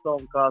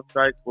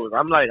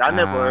like, I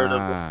never heard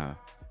of it.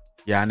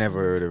 Yeah, I never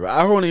heard of it.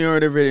 I've only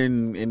heard of it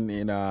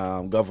in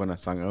Governor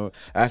song.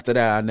 After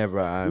that, I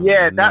never.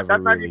 That's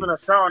not even a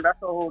song.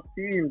 That's a whole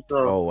team. So.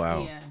 Oh wow.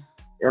 Yeah.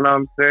 You know what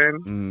I'm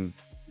saying?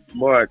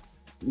 But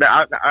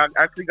I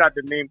actually got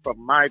the name from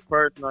my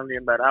personal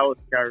name that I was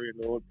carrying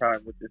the whole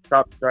time, which is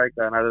Top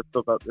Striker, and I just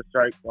took up the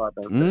strike part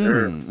and you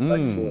know what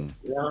I'm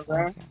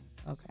saying?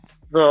 Okay.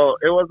 So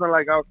it wasn't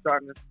like I was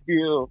trying to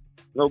steal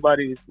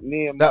nobody's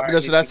name.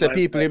 That's what I said.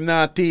 People, him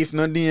not thief,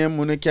 no name.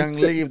 When you can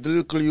leave the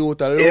little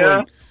youth alone.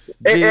 Yeah.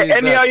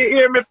 Anyhow, you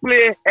hear me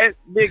play,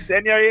 Biggs,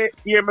 and you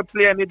hear me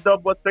play any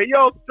dub, but say,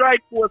 yo,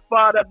 Strike Force,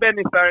 Father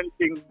Benny, or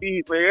anything,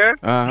 beat me, yeah?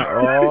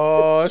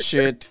 Oh,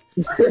 shit.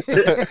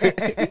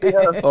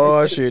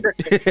 Oh, shit.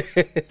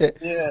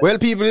 Yeah. Well,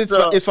 people,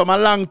 it's from a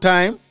long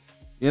time.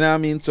 You know what I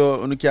mean?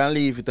 So you can't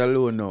leave it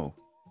alone now.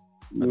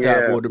 I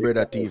talk about the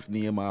brother thief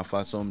name off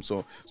of some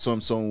who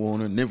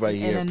never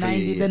hear in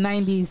the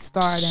 90s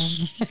stardom.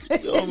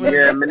 Me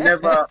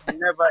never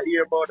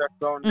hear about that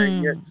song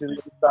yet till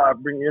you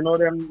start bringing, you know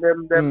them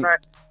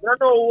You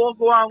know what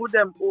go on with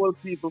them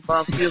old people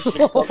from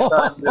Facebook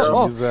sometimes,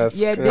 yo. Jesus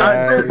Yeah,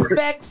 Christ.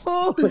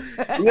 disrespectful.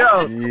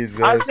 Yo,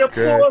 Jesus as they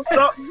Christ. post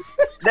something,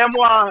 them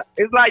want,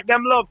 it's like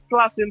them love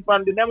classing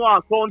from them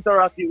want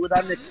counteract it with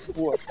that next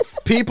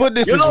post. People,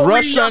 this You is know,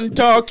 Russian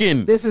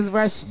talking. This is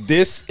Russian.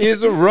 This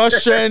is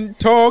Russian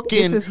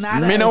talking. This is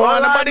not Me us. no want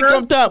Hold on, nobody man.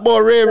 come talk about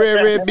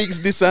Ray, bigs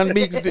this and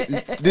bigs this.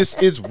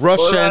 This is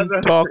Russian Hold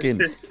on.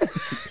 talking.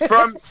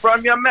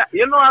 From your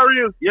you know a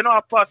real, you know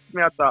a post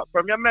me at that.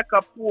 From your make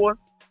a post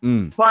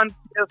Mm. on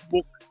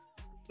Facebook,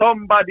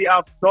 somebody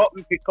have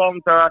something to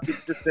counteract it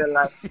to say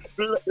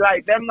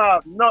like them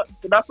not.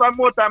 That's why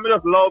more time I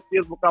just love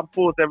Facebook and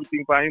post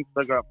everything for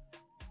Instagram.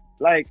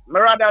 Like, me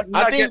rather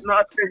not think- get no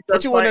attention.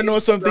 But you want to for know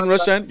something, Instagram.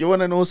 Russian? You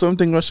want to know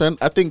something, Russian?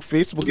 I think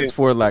Facebook is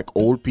for like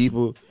old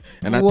people,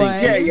 and I What?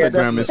 think Yeah,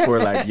 Instagram is for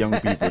like young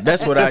people.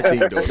 That's what I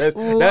think, though.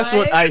 That's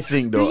what I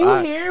think, Do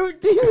though.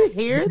 you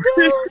hear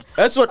though?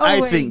 That's what Oh I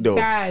my think, though.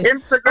 gosh.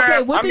 Instagram,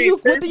 Okay, what I do mean, you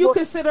Facebook-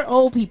 consider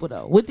old people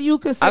though? What do you I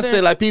consider?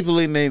 say like people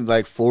in their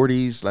like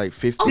 40s, like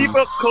 50s.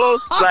 People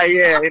close, like,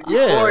 yeah. in the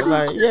Yeah, 40s.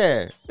 like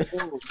yeah.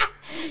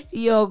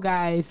 Yo,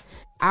 guys,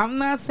 I'm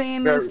not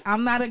saying this.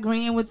 I'm not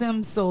agreeing with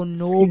them, so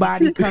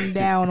nobody come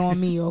down on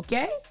me,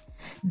 okay?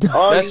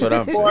 All That's these what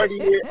I'm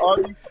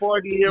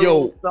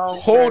 40-year-olds. Yo,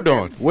 hold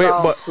on. Wait,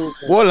 but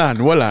hold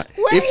on.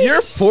 If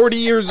you're 40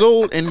 years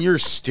old and you're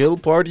still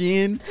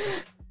partying,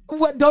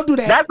 What? Don't do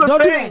that. That's the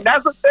Don't thing. do that.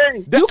 That's the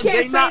thing. You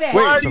can't say that.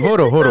 wait, so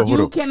hold on.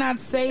 You cannot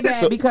say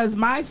that So- because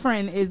my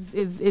friend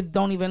is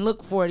don't even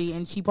look 40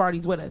 and she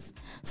parties with us.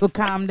 So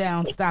calm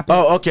down. Stop it.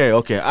 Oh, okay.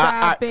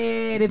 Stop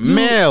it. If you,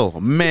 Male.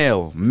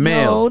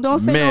 No, don't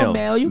say no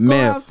male. You go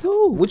out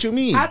too. What you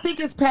mean? I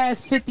think it's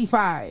past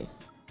 55.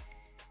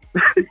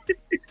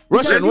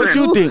 Russian, what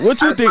you think?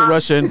 What you think,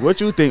 Russian? What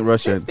you think,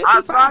 Russian?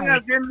 As long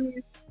as you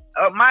need,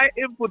 my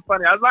input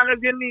funny, as long as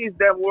you need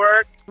them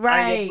work.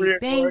 Right,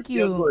 thank you.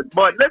 you're good.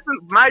 But listen,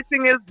 my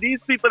thing is, these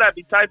people that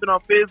be typing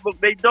on Facebook,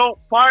 they don't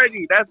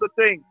party. That's the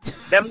thing.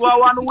 Them go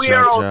one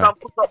warehouse and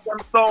put up them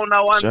sound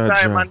at one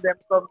time and them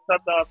come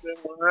shut off.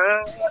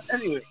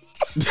 Anyway,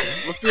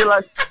 I feel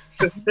like.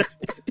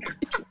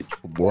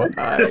 Boy.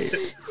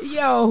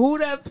 Yo, who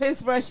that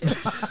piss Russian?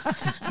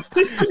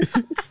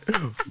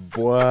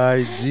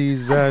 Boy,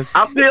 Jesus.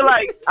 I feel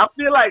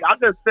like I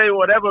can say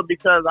whatever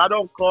because I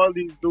don't call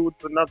these dudes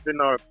for nothing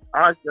or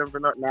ask them for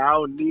nothing. I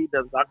don't need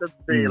them. So I can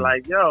say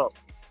like, yo,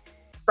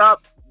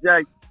 stop,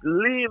 like,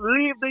 leave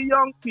the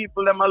young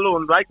people them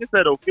alone. Like you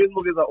said,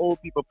 Facebook is an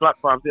old people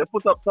platform. So you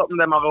put up something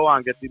them I go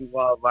and get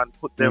involved and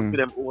put them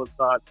old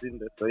thoughts in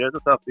there. So you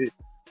just have to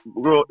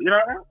grow. You know,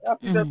 you have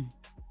to just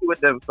with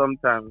them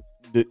sometimes.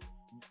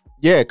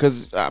 Yeah,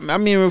 cause I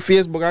mean with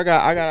Facebook, I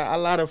got a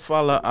lot of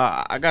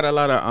I got a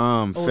lot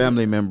of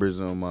family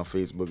members on my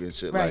Facebook and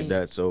shit like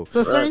that. So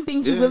certain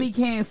things you really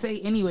can't say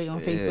anyway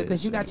on Facebook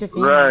because you got your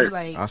family. Right. You're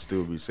like, I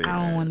still be saying.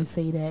 I don't want to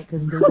say that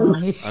because they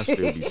don't hear. I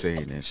still be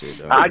saying that shit.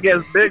 Though. I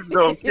guess Biggs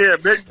don't care.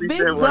 Biggs be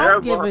saying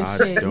whatever. Don't give a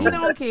shit. He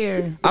don't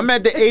care. I'm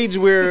at the age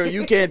where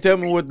you can't tell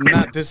me what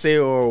not to say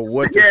or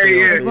what to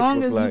say. On As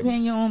long Facebook, as like, you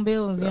paying your own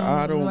bills, you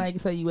I don't don't- nobody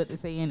can tell you what to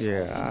say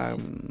anyway. Yeah,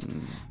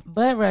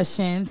 But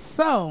Russian,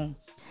 so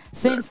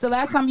since the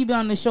last time you've been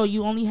on the show,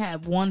 you only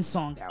had one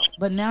song out,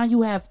 but now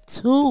you have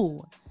two,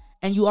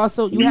 and you have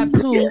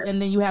two, and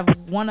then you have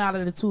one out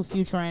of the two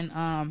featuring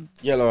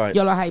Yellow Hype.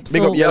 Yellow Hype.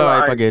 Big up Yellow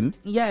Hype again.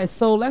 Yes.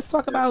 So let's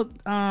talk about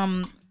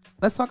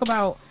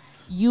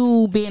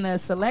you being a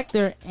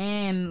selector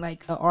and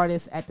like an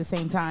artist at the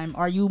same time.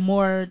 Are you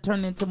more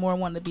turned into more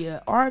wanting to be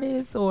an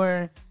artist,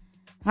 or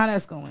how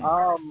that's going?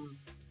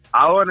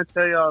 I want to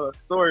tell y'all a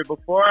story.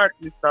 Before I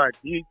actually started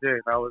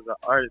DJing, I was an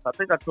artist. I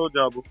think I told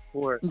y'all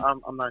before.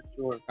 I'm not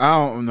sure. I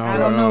don't know. I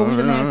don't know. We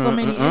done had so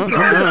many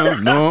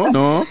interviews.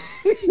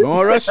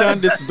 No,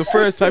 Russian. This is the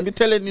first time you're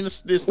telling me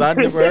this. I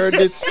never heard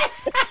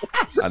this.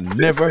 I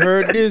never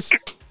heard this.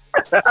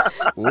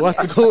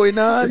 What's going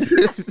on?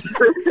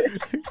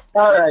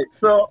 All right.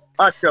 So,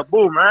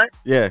 boom, right?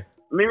 Yeah.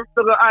 Me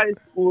to go high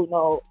school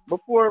now.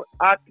 Before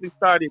I actually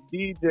started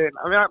DJing,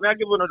 I give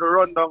you the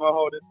rundown of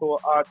how this whole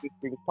artist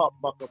thing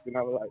popped back up in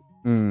our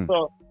life.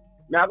 So,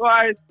 I go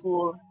high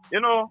school.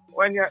 You know,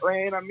 when you're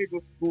in a middle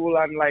school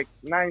and like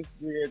 9th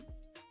grade,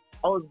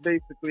 I was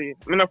basically,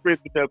 I'm not afraid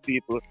to tell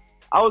people,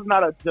 I was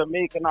not a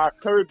Jamaican or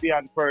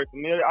Caribbean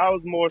person. I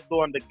was more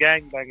so on the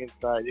gangbanging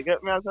side. You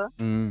get me, sir?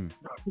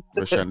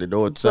 Russian the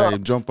outside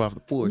and jump off the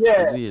porch.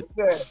 Yeah. That's it.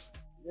 Yeah.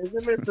 You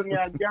see me to me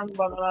and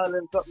gangbang and all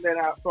them something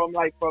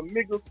like from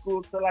middle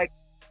school to like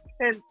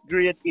 10th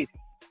grade ish.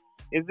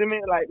 You see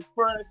me? Like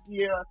first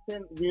year of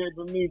 10th grade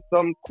we meet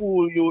some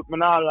cool youth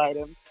and all like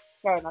them.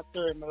 Kind of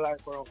turn my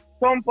life around.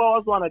 Some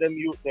was one of them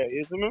youth there,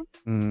 you see me?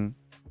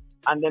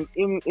 And then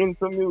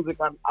into music,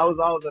 and I was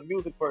always a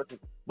music person.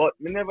 But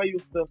me never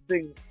used to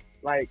sing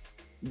like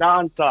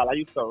dancehall. I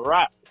used to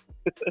rap.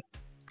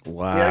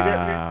 Wow. You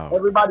get me?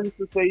 Everybody used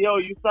to say, yo,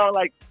 you sound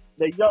like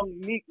the young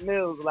Meek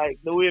Mills, like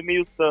the way me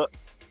used to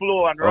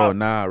flow and rap. Oh,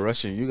 nah,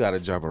 Russian, you gotta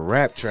drop a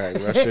rap track,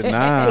 Russian.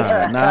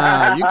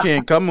 Nah, you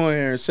can't come on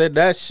here and say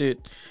that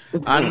shit.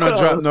 I'm not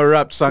drop no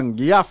rap song.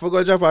 Yeah,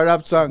 forgot drop a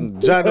rap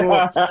song.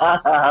 Jano,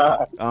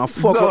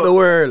 fuck up the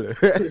world.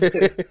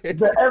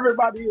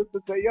 Everybody used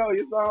to say, yo,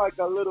 you sound like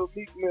a little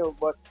Meek Mill,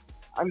 but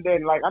and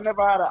then like I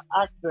never had an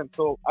accent,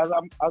 so as I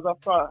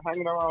start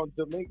hanging around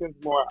Jamaicans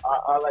more,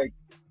 I like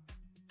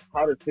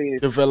how to say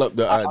it. Develop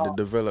the accent.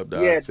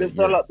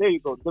 There you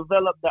go.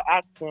 Develop the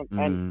accent,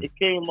 and it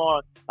came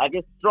on like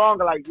it's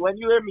stronger. Like when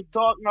you hear me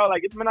talk now,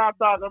 like if me not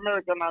talk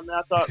American,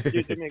 I talk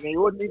Jamaican, you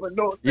wouldn't even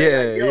know.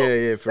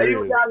 Yeah, for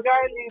real. You got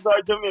Guyanese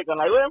or Jamaican,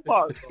 like where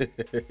part?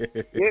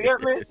 You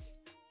get me?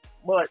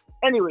 But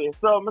anyway,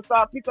 so I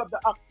start pick up the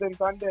accent,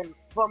 and then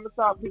from the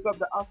start pick up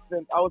the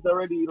accent, I was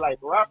already like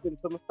rapping,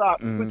 so I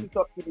start switch it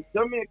up to the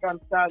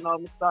Jamaican style. Now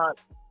I start,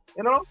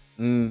 you know.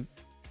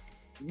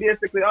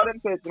 Basically, all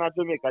them say in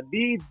Jamaica,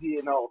 DJ,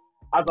 you know,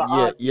 as an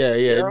artist. Yeah,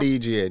 you know?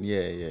 DJing,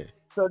 yeah.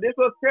 So this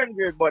was 10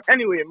 years, but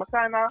anyway, I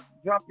kind of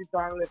dropped it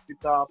and left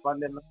it off,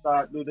 and then I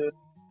start do the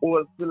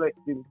whole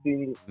selecting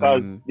thing,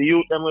 because the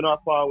youth them went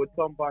off far with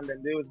some, and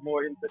then they was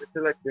more into the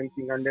selecting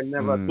thing, and then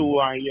never too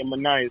and hear my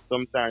nice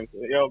sometimes.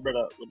 So, yo,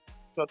 brother,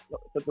 shut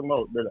them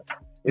out, brother.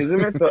 Is it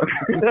me?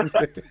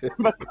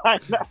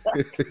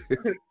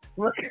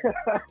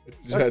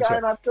 I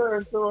kind of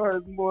turned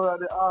towards more of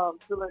the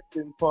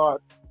selecting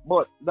part.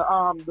 But the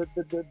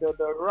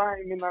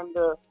rhyming and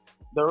the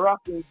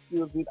rapping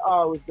skills, it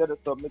always get us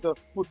up. I just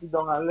put it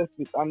down and left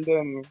it. And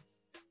then,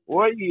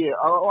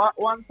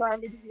 one time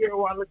we hear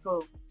one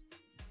little,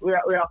 we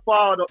are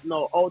forward up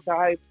now, out of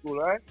high school,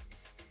 right?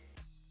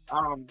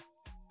 And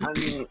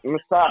we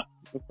start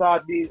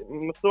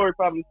my story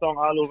probably song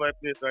all over the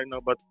place right now,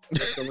 but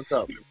that's what I'm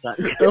talking.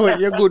 Oh,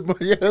 you're good, man.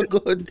 You're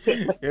good.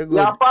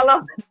 Yeah,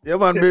 follow? Yeah,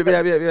 man, baby.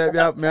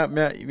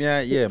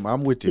 Yeah,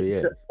 I'm with you,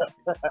 yeah.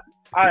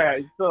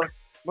 Alright, so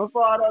my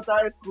father out of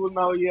high school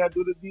now,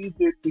 do the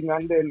DJ thing,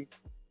 and then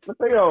I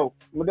say, yo,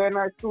 then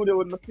I studio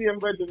with my same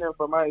brethren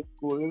from high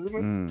school, you see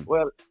me?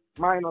 Well,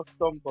 mine was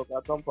Stumper,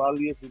 I come for a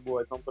lazy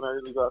boy, something I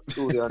really got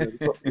studio and then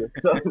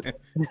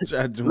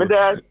me there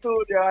at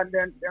studio, and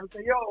then them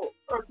say, yo,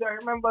 I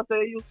remember say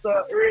you used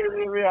to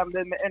really, and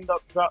then they end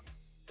up drop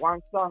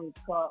one song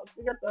called, I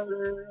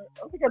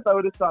forget how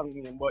the song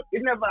name, but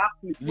it never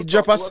actually. You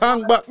drop a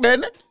song back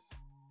then?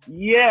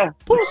 Yeah.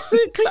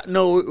 Pussy clap.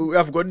 No, we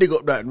have got to dig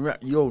up that.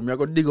 Yo, we have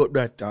got to dig up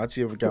that and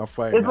see if we can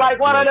find it. It's like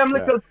one of them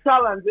little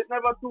challenges. It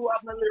never too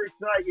have the lyrics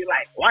like you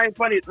like wine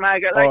for it,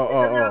 man. Like,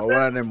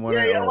 one of them. One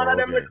of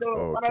them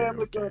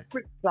little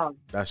quick songs.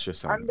 That's your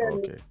song. And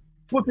then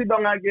put it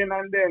down again,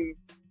 and then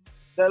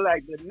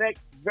the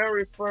next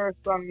very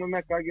first song we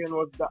make again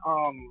was the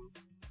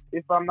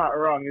if I'm not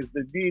wrong, is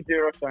the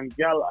DJ Russian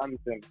Gal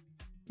anthem.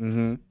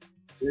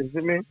 You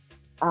see me?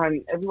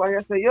 And everybody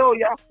say, yo,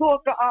 you're a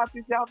soca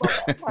artist, I'm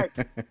like,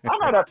 I'm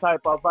not that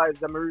type of vibes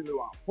that I really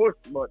want to push,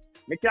 but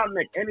I can't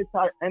make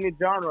any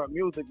genre of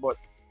music, but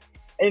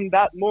in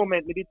that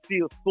moment, I did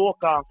feel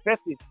soca and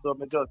fetish, so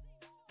I just,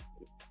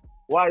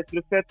 why it's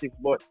the fetish,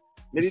 but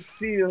I did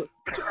feel...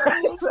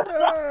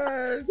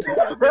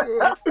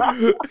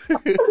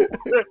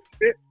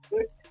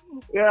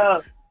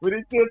 Yeah, we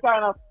did feel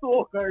kind of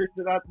soca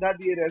that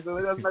day there, so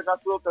we just make a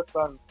soca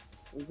song.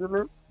 You see me?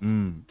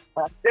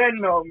 And then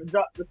now, we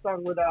drop the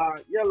song with a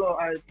yellow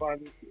hype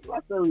and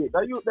what's the way?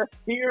 The youth, they're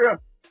serious.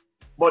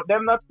 But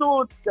them not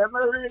too, them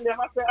not really,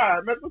 I say,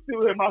 alright, let's see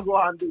where I go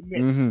and do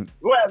next.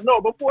 Well,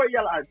 no, before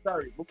yellow hype,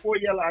 sorry. Before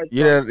yellow hype.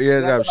 Yeah,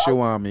 that show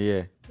on me,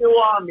 yeah. Show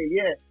on me,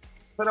 yeah.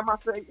 So them I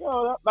say,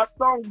 yo, that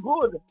sounds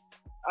good.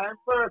 And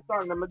first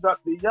song, them I drop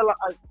the yellow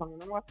hype song.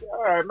 And I say,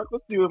 alright,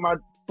 let's see where I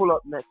pull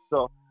up next.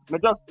 So, I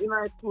just in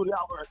my studio,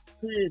 I was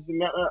crazy.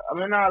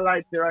 I'm not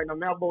like it right now.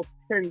 I have about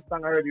 10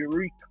 songs already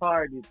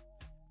recorded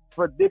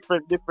for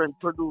different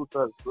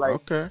producers,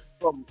 like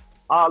from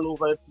all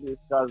over the place,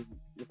 because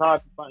it's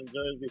hard to find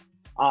Jersey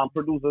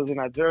producers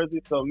in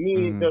Jersey. So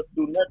me just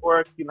do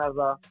networking as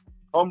a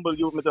humble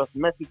youth. Me just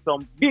message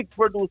some big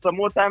producer.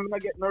 More time I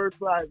get no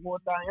reply. More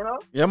time, you know.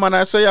 Yeah, man.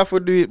 I say you have to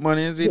do it, man.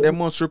 You see, they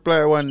must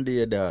reply one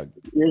day, dog.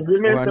 Yeah,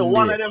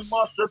 one of them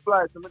must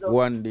reply. So me just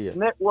one day.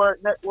 Network,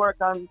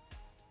 and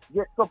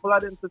get a couple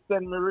of them to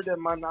send me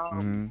rhythm,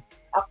 and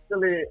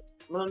actually,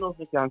 I don't know if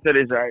you can say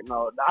this right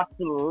now. The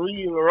actual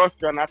real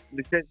Russian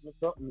actually sent me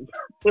something.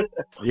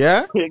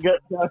 Yeah?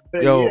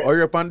 Yo, yeah.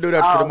 hurry up and do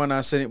that for the man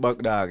and send it back,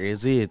 dog.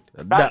 Is it?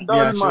 That me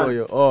I show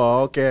you.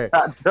 Oh, okay.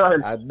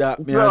 That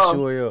me I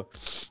show you.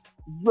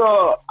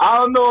 So, I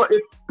don't know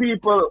if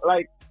people,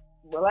 like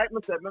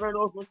me said, I don't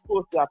know if I'm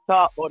supposed to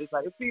talk about it.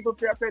 Like, if people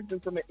pay attention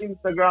to my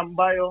Instagram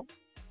bio,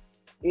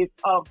 it's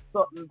of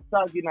something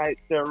tagging like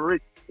the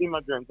rich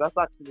immigrants. That's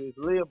actually his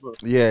label.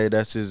 Yeah,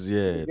 that's his,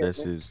 yeah.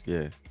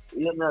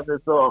 You know,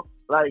 so,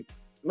 like,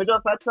 me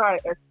just try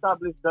to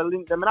establish the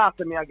link. Them not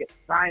after me I get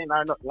signed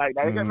or nothing like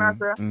that. You get me,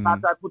 sir? Not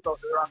I put out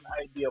the wrong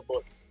idea,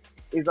 but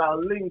it's a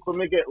link for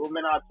me get when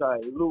me not try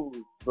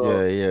lose.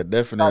 So, yeah,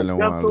 definitely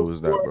want to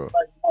lose that, bro.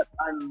 Like that,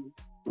 and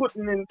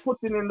putting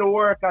in the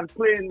work and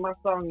playing my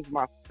songs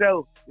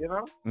myself, you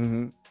know,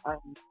 and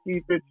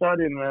keep it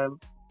shutting, man.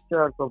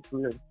 Can't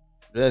complain.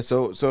 Yeah,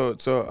 so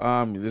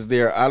is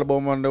there an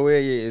album on the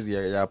way? Is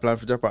you plan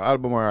to drop an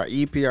album or an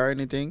EP or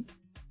anything?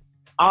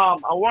 I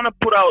want to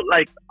put out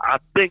I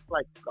think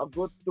a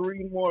good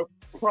 3 more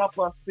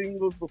proper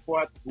singles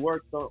before I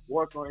work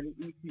on any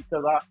EP.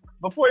 Because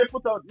before you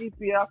put out EP,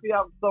 I have to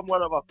have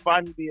somewhat of a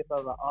fan base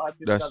as an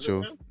artist. That's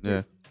true.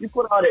 Yeah. You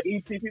put out an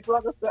EP, people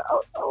are gonna say,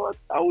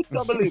 I would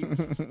trouble him.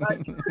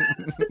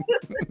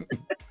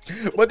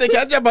 But they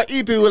can't drop an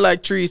EP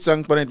with 3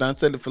 songs on it and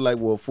sell it for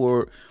 $4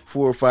 or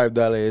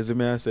 $5. Is it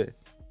me? I say.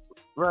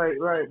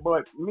 Right.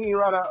 But me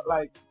rather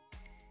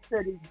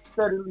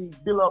steadily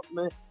build up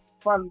my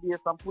fan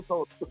base and put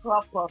out the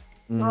proper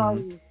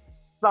strong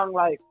song.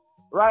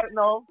 Right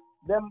now,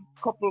 them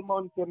couple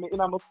months in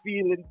my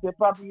feelings, they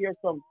probably hear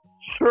some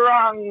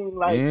strong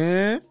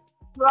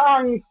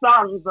strong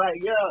songs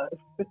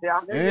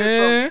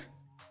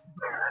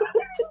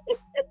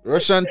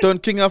Russian Tone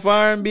King of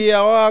R&B,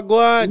 go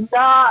on.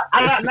 Nah,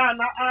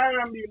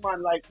 R&B,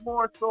 man.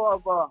 More so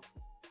of a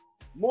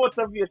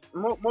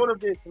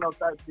motivational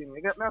type thing.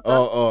 You get me?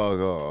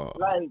 Oh.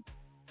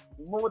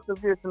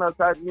 Motivational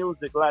type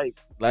music,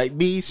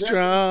 be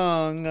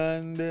strong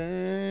and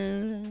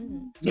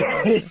then. Yo,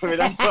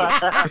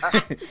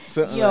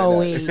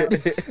 wait.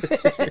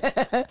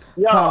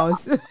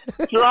 Pause.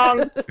 Strong,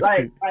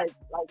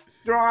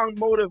 strong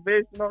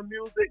motivational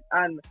music.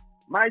 And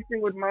my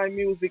thing with my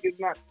music is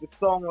not the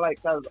song,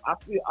 cause I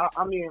can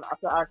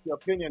ask your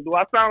opinion. Do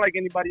I sound like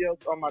anybody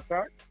else on my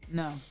track?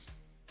 No.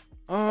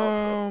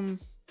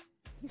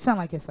 You sound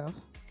like yourself.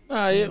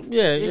 You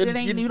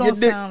don't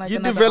sound like you're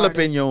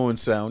developing your own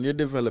sound. You're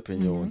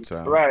developing your own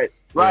sound. Right.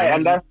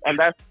 And that's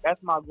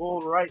my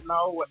goal right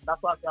now.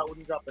 That's why I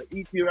wouldn't drop an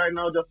EP right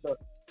now, just to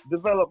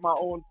develop my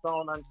own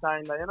sound and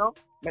kinda,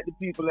 make the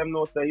people them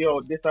know, say, yo,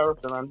 this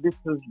person and this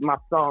is my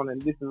sound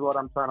and this is what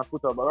I'm trying to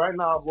put up. But right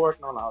now I'm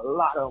working on a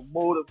lot of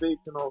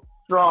motivational,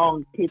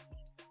 strong pitch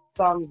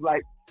songs,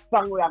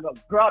 song where I go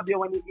grab you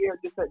when you hear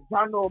this.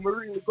 John, no, I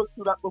really go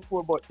through that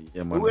before, but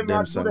yeah, man,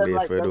 them song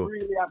there for you.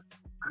 Really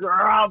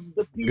grab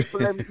the people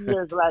in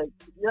ears, I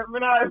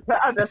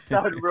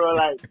understand, bro.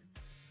 I'm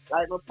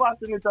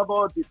passionate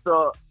about it,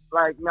 so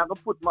I'm gonna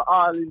put my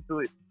all into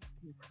it.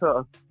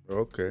 So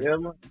okay,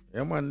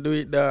 yeah, man, do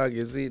it, dog.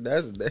 You see,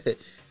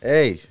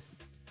 hey,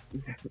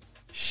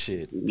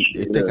 shit,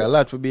 it take a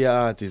lot to be an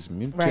artist.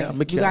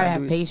 Right, you gotta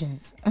have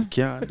patience.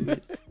 Can't do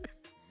it.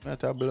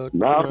 Matter blood.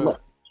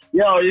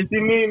 Yo, you see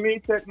me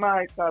take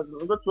my, cause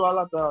I go through a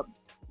lot of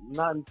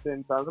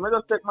nonsense. I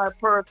just take my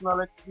personal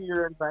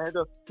experience and I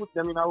just put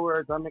them in a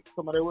words and make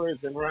some of the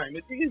words and rhyme.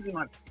 It's easy,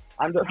 man.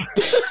 And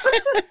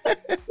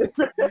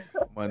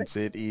man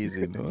said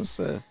easy, no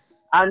sir.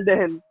 And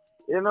then,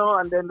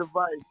 and then the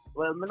vibe.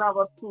 Well, me have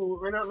a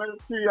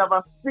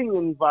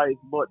singing vibe,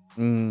 but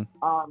me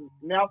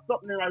have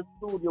something in the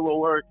studio will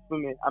work for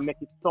me and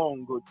make it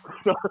sound good.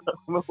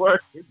 I'm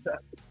working with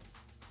that.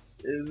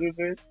 Is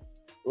it?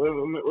 With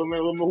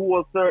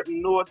who certain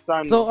notes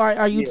and so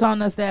are you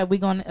telling us that we're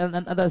going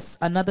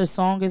another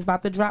song is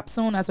about to drop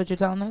soon? That's what you're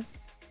telling us?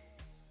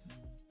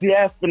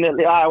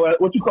 Definitely. Well,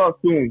 what you call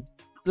soon?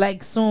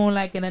 Soon,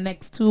 in the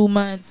next 2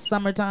 months,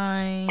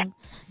 summertime.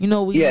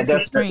 We into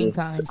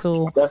springtime.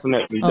 So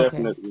definitely.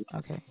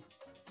 Okay.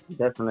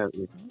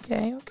 Definitely.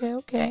 Okay.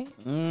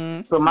 So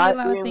see my a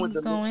lot of things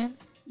going.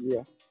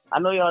 Yeah. I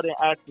know y'all didn't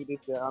ask me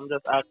this yet. I'm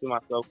just asking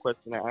myself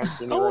questions and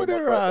answering Go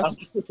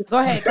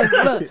ahead, because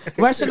look,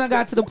 Russian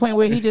got to the point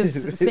where he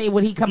just say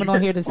what he coming on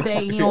here to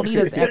say. He don't need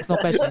us to ask no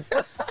questions.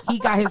 He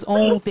got his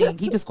own thing.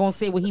 He just gonna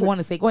say what he want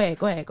to say. Go ahead.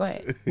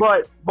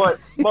 But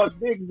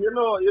Big, you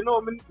know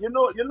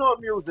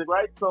music,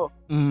 right? So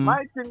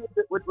my thing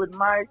with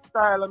my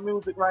style of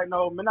music right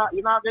now,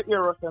 you're not get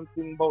your Russian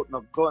thing about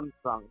no gun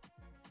song.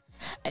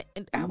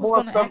 I was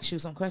gonna ask you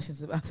some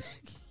questions about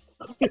that.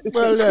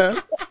 Well, yeah.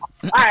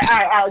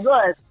 Alright, go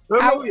ahead.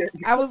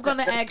 I was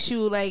gonna ask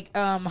you,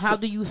 how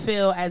do you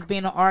feel as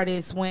being an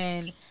artist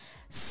when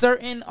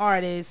certain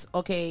artists,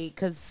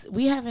 because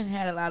we haven't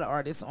had a lot of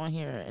artists on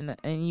here in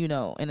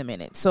a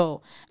minute.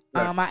 So,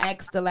 I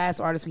asked the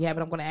last artist we have,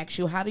 and I'm gonna ask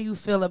you, how do you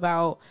feel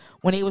about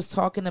when they was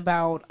talking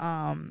about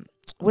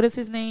what is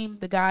his name?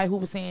 The guy who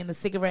was saying the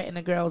cigarette in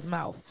the girl's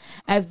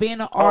mouth. As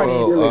being an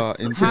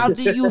artist, how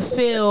do you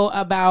feel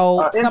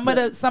about some of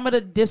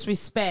the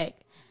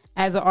disrespect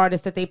as an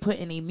artist that they put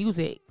in their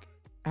music?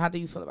 How do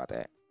you feel about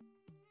that?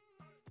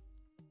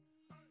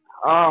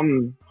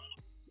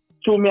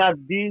 To me as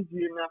DJ,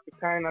 you have to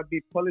kind of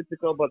be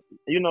political, but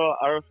I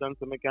Russian,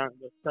 so I can't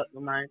just shut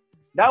my mind.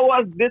 That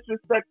was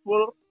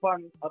disrespectful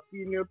from a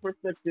female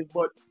perspective,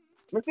 but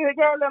I see the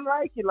girl them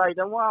like it,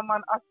 them one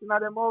man ashing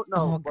at them out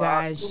now. Oh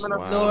gosh,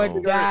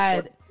 Lord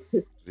God,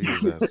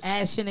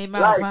 ashing their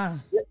mouth, huh?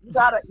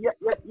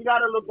 You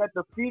gotta look at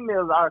the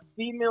females. Are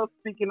females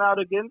speaking out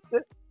against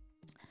it?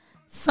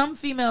 Some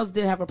females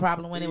did have a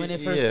problem when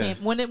it first came.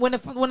 When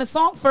the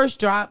song first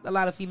dropped, a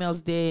lot of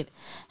females did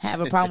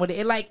have a problem with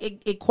it.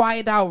 It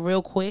quieted out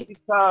real quick.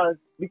 Because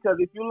because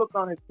if you look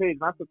on his page,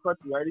 not to cut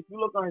you, right? If you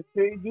look on his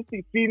page, you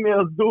see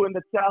females doing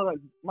the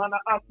challenge. Man,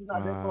 I actually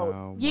not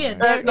yeah,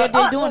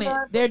 they're doing it.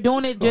 They're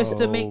doing it just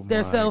to make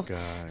themselves.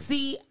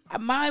 See,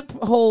 my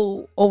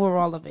whole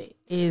overall of it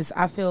is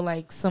I feel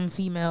like some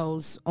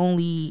females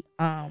only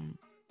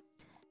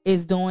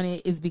is doing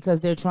it is because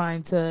they're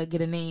trying to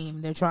get a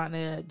name. They're trying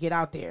to get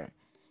out there.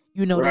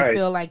 You know, they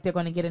feel like they're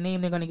going to get a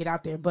name. They're going to get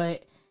out there.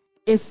 But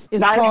it's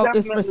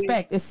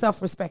respect. It's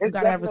self-respect. You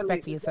got to have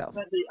respect for yourself.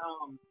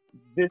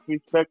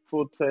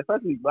 Disrespectful to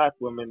especially black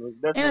women.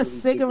 And a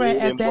cigarette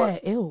at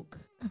that. Ew.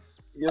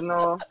 You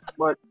know,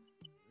 but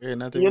yeah,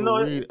 nothing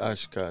but weed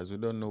ash, cause we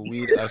don't know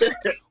weed ash.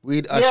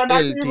 Weed ash yeah,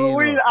 LT.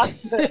 Weed ash.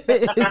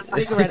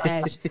 Cigarette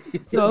ash.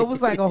 So it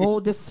was like a whole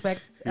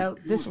disrespect.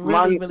 This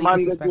really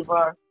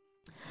disrespectful.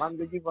 Man,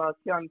 they give her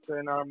cancer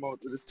in our mouth.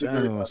 Man.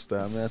 Tell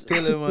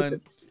him,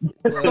 man.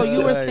 So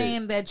you were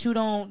saying that you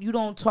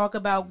don't talk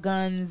about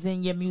guns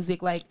in your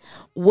music. Like,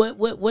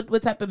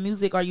 what type of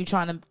music are you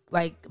trying to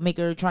like make?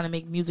 Are you trying to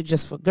make music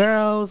just for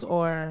girls,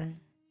 or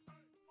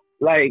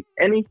like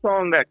any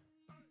song that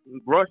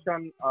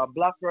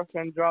Black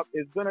Russian drop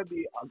is gonna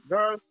be a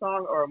girl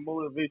song or a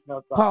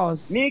motivational song?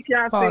 Pause. Me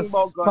can't sing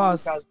about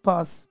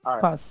guns.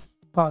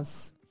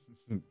 Pause.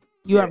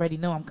 You already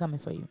know I'm coming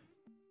for you.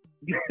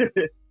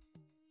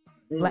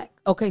 Black.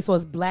 Okay, so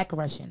it's Black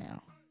Russian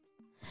now.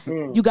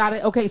 You got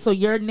it. Okay, so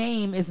your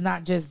name is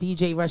not just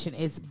DJ Russian;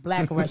 it's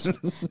Black Russian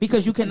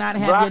because you cannot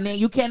have your name.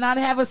 You cannot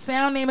have a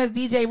sound name as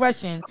DJ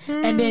Russian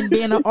and then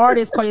being an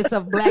artist call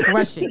yourself Black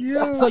Russian.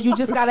 Yeah. So you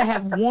just gotta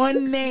have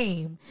one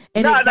name,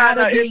 and it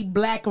gotta be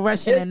Black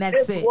Russian, and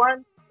that's it.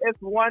 It's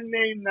one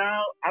name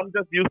now. I'm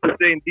just used to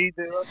saying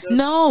DJ Russian.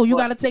 No, you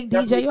gotta take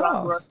DJ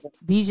off.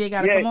 DJ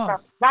gotta come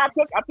off. I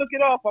took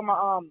it off on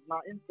my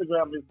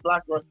Instagram. It's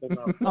Black Russian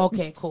now.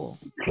 Okay, cool.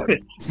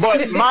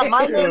 But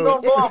my name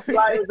don't go on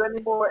flyers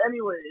anymore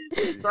anyway.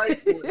 It's right,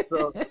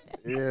 so.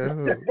 Yeah.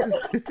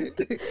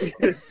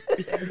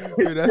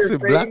 That's a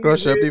Black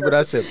Russian people.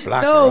 That's a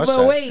Black Russian. No,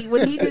 but wait.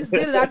 When he just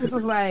did it, I just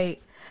was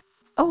like,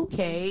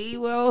 okay,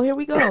 well, here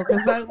we go.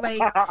 Because I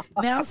like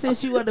now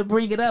since you want to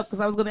bring it up,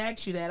 because I was going to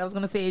ask you that. I was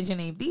going to say, is your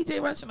name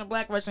DJ Russian or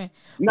Black Russian?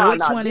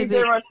 Which one is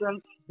it?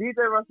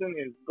 DJ Russian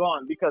is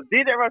gone because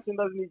DJ Russian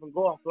doesn't even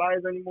go on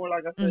flyers anymore.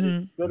 Like I said,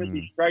 it's going to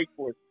be Strike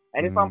Force.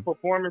 And if I'm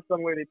performing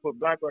somewhere, they put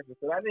Black Russian.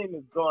 So that name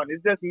is gone.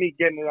 It's just me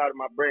getting it out of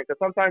my brain. Because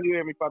sometimes you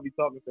hear me probably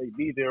talking and say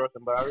DJ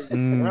Russian, but I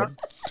really,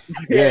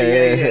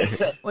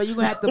 yeah. Well, you're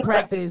going to have to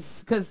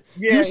practice. Because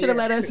you should have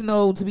let us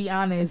know, to be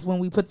honest, when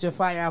we put your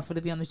flyer out for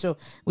to be on the show.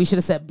 We should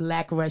have said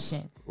Black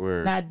Russian.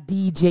 Word. Not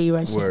DJ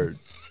Russian. Word.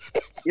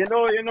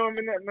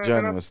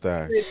 General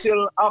Star.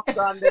 Till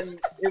after and then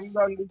even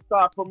when we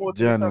start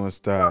promoting. General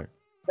Star.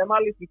 Them I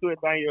listen to it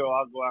and hear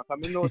I go on. I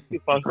know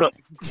Steve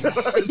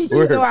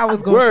You know I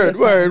was going to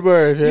say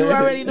word. You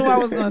already knew I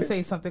was going to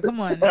say something. Come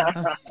on now.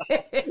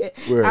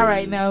 All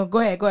right, now go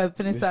ahead.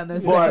 Finish on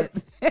this. Go ahead.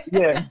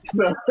 Yeah.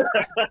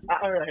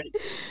 All right,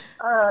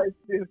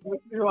 Steve.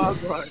 Let's see how I'm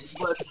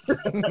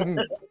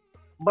going.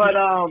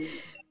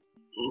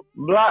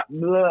 But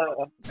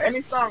any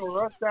song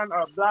Russian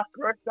or Black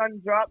Russian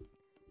drop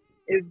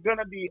is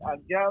gonna be a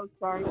girl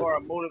song or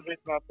a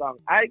motivational song.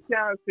 I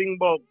can't sing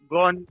about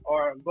gun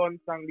or a gun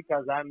song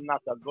because I'm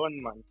not a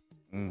gunman.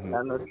 You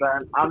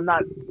understand? I'm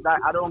not.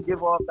 I don't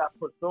give off that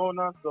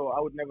persona, so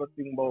I would never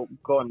sing about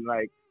gun.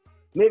 Like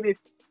maybe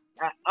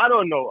I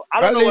don't know.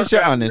 I don't know. At least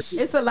you're honest.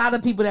 It's a lot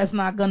of people that's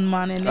not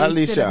gunman and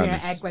they sit here and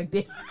act like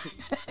they.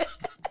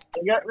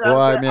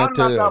 I'm not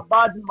a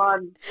bad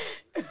man.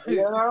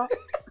 You know.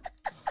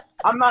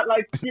 I'm not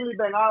like Skilly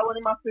Bang. I want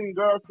him to sing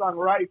girl song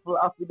Rifle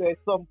after there's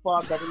some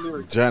part of the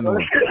lyrics. General.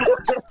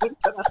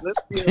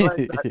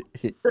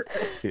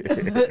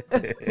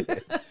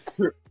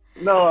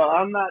 No,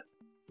 I'm not.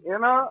 You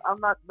know, I'm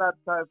not that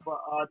type of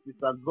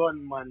artist, a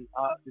gunman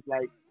artist.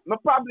 Like, you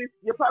probably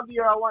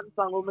hear one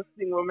song where I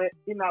sing, where I,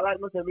 you know, like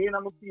I say, me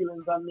and my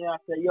feelings, and me I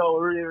say, yo,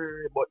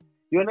 really, but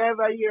you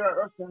never hear a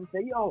Russian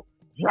say, yo,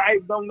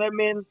 drive down the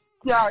main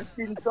car,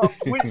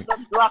 with the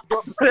block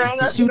up.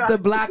 Shoot the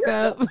block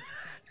up.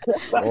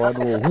 Oh,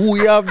 no. Who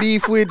you have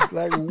beef with?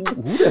 Like, who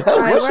the hell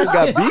Russian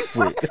got beef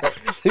with?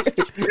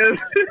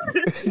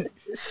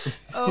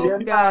 Oh,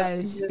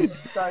 gosh.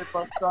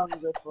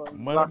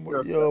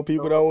 Yo,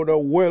 people that would have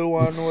well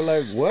want to know,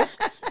 like, what?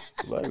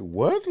 Like,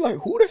 what? Like,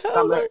 who the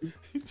hell? Like?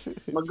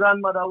 My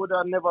grandmother would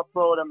have never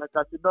proud of me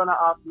because she done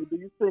ask me, do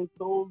you sing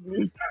soul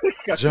music?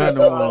 John,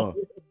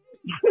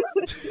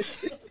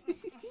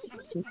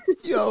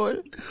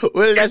 yo,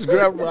 well, that's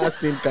grandma's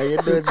thing, cause you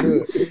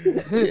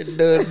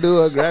don't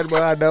do a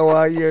grandma don't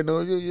want you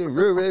know,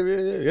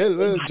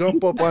 you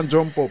jump up and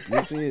jump up.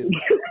 You see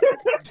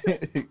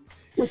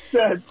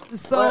it?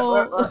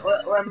 So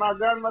when my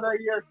grandmother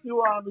hears you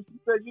on me, she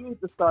said you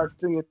need to start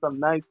singing some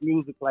nice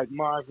music like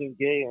Marvin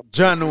Gaye and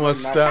John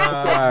was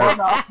star.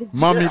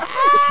 Mommy,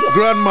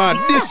 grandma,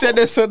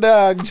 this a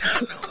dog.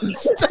 John was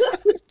star.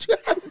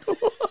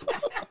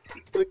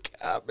 We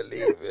can't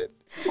believe it.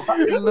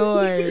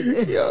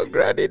 Lord. Yo,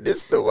 granny,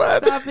 this the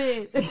one. Stop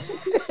it.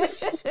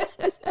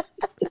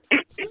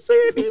 She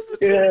said even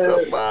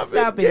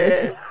Stop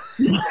it.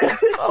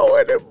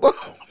 Oh, the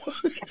bomb.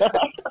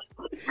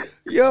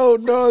 Yo,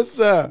 no,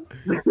 sir.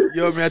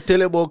 Yo, me I tell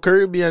you about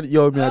Caribbean.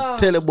 Yo, me I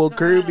tell you about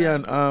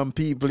Caribbean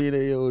people in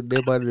there. Yo,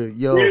 they bother.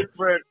 Yo.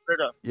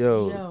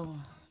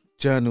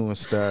 Janu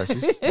star.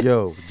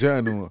 Yo,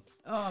 Janu.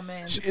 Oh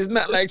man. It's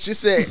not like she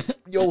said,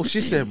 yo,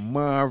 she said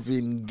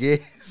Marvin Gaye.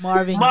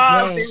 Marvin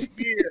Gaye.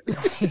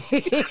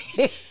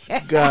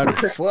 God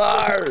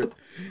far.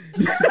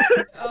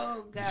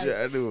 Oh God.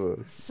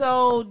 Janu.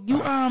 So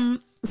you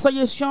so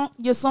your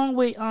song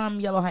with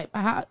Yellow Hype,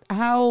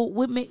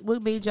 what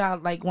made y'all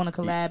like want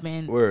to collab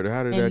and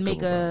How did that make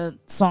come a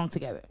song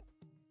together?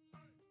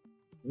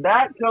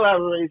 That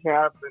collaboration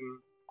happened.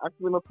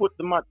 Actually, I put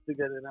the match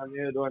together and I'm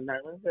here doing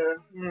that. I said,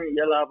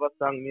 Yellow have a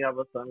song, me have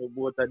a song, we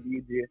both a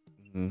DJ.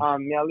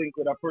 Mm-hmm. Me I link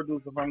with a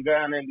producer from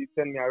Ghana and he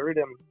send me a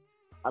rhythm.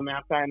 I mean,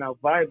 I kind of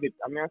vibe it.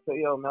 I mean, I say,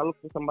 yo, man, I look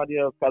for somebody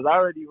else because I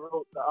already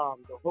wrote the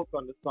hook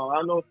on the song.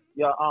 I know,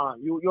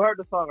 you heard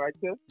the song, right,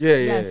 Tiff? Yeah.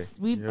 Yes,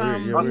 we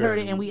heard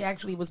it and we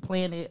actually was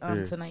playing it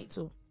tonight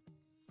too.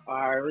 All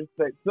right,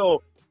 respect.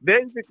 So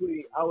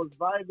basically, I was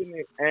vibing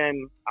it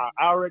and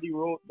I already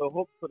wrote the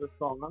hook for the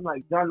song. I'm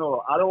like,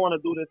 Jano, I don't want to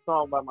do this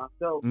song by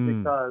myself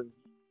because,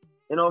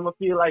 you know, I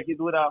feel like it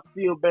would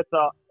feel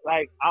better.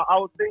 Like, I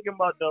was thinking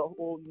about the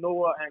whole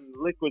Noah and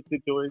Liquid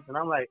situation.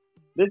 I'm like,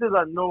 this is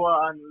a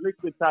Noah and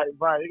Liquid type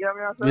vibe. You get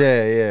me? I'm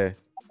saying? Yeah.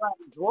 I'm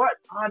like, what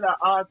other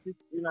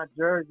artists in a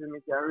Jersey me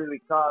can really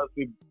call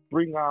to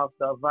bring out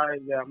the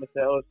vibe there? I'm going to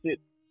say, oh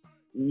shit,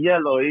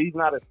 Yellow, he's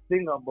not a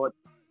singer, but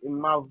in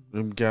my...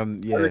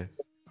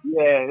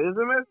 Yeah, it's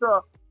a mess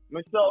up.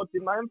 I shout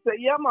him and say,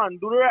 yeah man,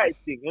 do the right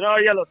thing. You know,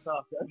 Yellow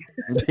talk.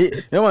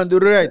 Yeah man, do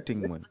the right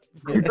thing, man.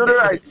 Do the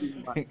right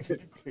thing, man.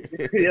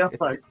 Yeah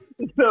man.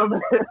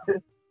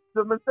 So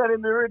I send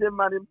him the rhythm,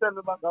 man. Him send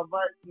me back a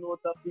voice note,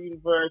 a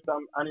theme verse,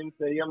 and him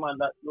say, yeah man,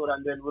 that's good.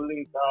 And then we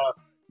link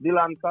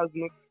Dylan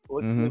Cosmic,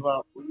 which live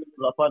a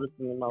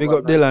Patterson. Big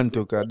up Dylan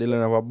too, because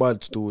Dylan have a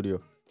bad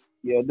studio.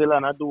 Yeah,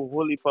 Dylan, I do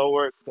whole heap of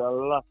work to a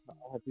lot of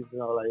artists, you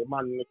know, like,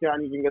 man, you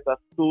can't even get a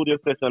studio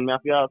session. I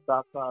have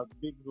to start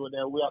big road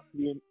there, we are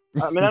clean.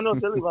 I mean, I know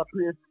tell you about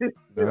creative.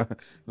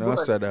 No,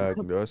 sad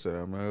dog. No, sad.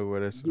 I'm not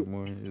what else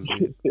more is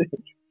it.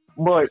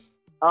 But,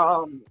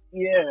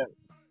 yeah,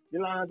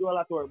 Dylan do a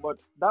lot of work. But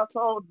that's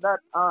how that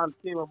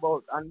came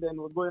about. And then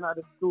we're going at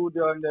the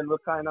studio and then we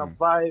kind of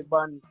vibe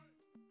and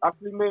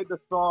actually made the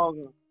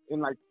song in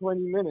like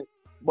 20 minutes.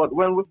 But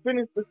when we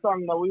finished the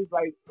song, now we was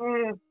like,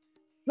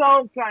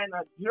 sound kind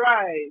of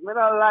dry. I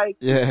don't like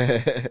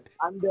it.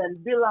 And then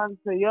Dylan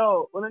say,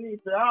 yo, we don't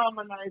need to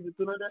harmonize it.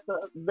 You know, that's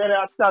better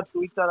attached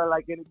to each other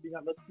like anything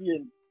on the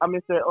scene. I may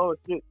say, oh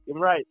shit, you're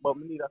right, but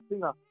we need a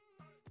singer.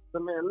 So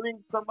I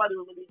link somebody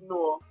we didn't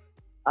know.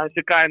 And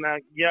she kind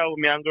of with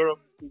me and girl,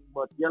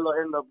 but Yellow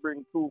ended up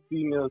bringing 2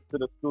 females to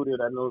the studio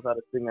that knows how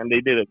to sing, and they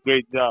did a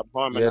great job.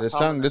 Yeah, the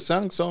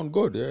song sound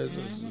good. Yeah,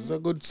 it's a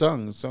good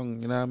song.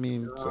 You know what I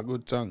mean? It's a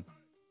good song.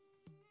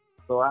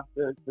 So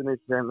after it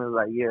finished, then it was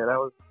like, yeah, that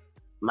was a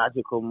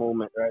magical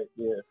moment right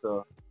there.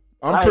 So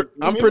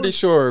I'm pretty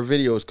sure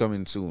video's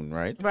coming soon,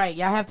 right? Right,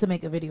 y'all have to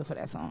make a video for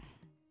that song.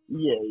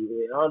 Yeah,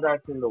 all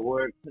that's in the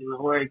works, you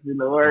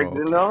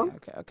know?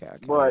 Okay.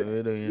 But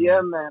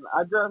yeah, man,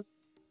 I just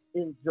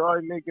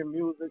enjoy making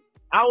music.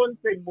 I wouldn't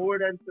say more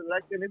than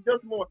selecting. It's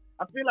just more.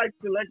 I feel like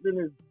selecting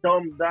is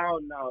dumbed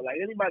down now. Like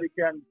anybody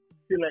can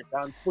select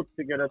and put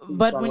together.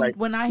 But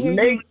when I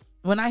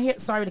hear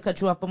sorry to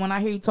cut you off, but when I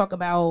hear you talk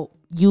about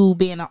you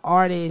being an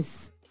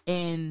artist,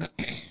 and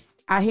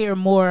I hear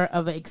more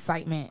of an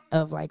excitement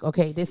of like,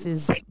 okay, this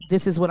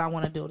is what I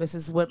want to do. This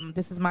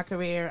is my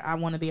career. I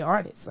want to be an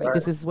artist. Like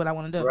This is what I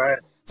want to do. Right.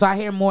 So I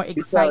hear more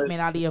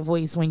excitement out of your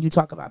voice when you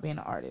talk about being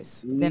an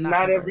artist.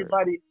 Not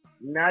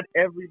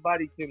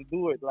everybody can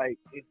do it. Like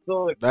it's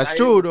so exciting. That's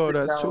true though.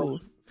 That's true.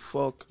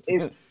 Fuck.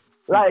 It's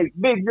like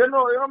big, you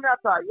know me I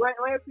talk. When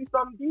you see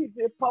some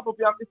DJ pop up,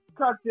 you have to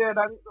cut here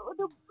and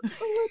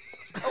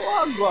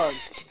what?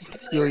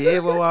 Yo, you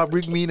ever want to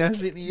bring me in that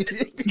city?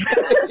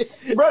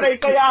 Brother, you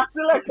can't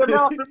select them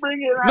off to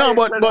bring it. No,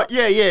 but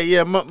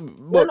yeah.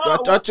 But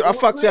I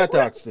fact your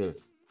talk still.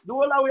 The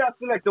whole we have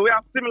selected, we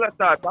have similar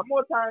thoughts. And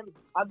more times,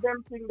 I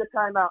them think they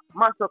kind of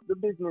mash up the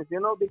business,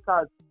 you know,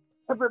 because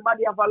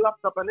everybody have a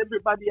laptop and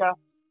everybody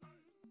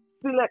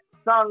select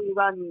songs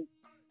and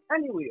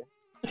anyway.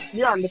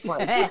 You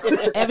understand?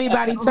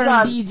 Everybody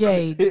turn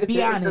DJ.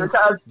 Be honest.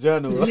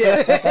 Yeah.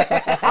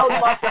 I was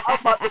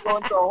about to go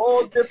into a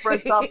whole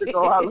different topic a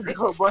while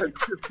ago, but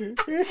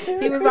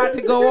he was about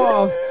to go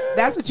off.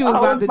 That's what you was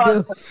about to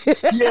do.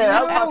 Yeah,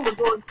 I was about to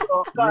go into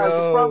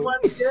from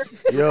one day.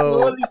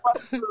 Only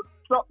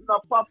something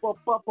that pop up,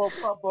 but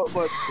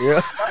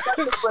that's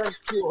the friend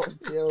too.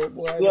 Yo,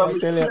 boy,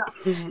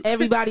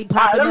 everybody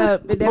popping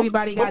up, and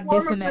everybody got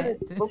this and that.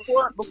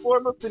 Before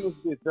we finish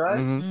this, right?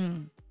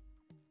 Mm-hmm.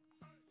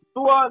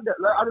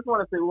 I just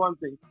want to say one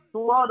thing.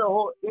 Throughout the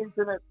whole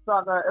internet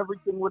saga,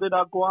 everything with it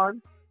go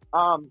on,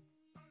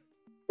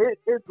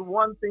 it's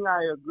one thing I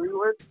agree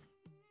with.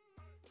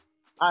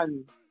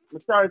 And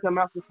I'm sorry to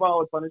have to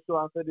forward on the show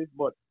and say this,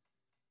 but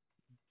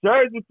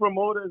Jersey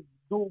promoters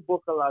do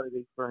book a lot of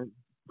these friends.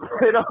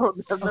 They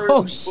don't.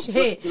 Oh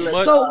shit!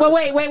 So, but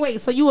wait.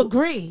 So you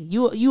agree?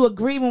 You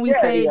agree when we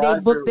say they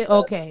booked it?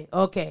 Okay.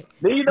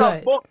 They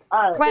Good. book.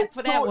 Clap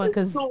for that one,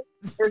 because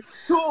it's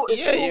two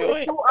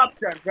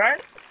options,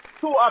 right?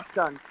 Two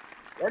options.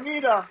 Let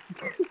me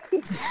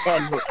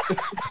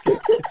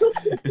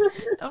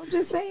I'm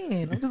just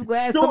saying. I'm just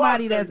glad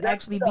somebody that's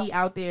actually be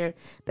out there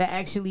that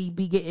actually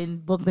be getting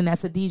booked and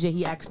that's a DJ.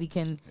 He actually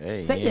can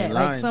say that.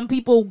 Like some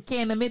people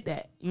can't admit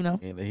that, you know.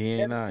 He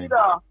ain't lying.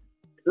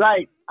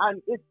 Like,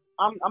 and it's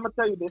I'm gonna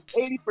tell you this: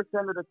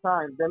 80% of the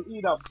time, them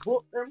either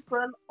book them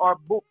friend or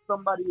book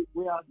somebody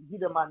where give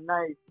them a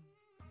nice,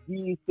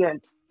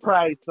 decent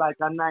price, like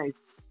a nice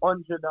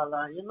 $100.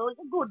 You know,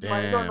 it's good,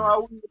 man. You don't know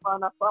how we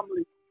man a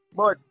family,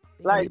 but.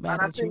 Like, and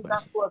I think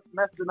that's what's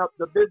messing up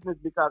the business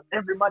because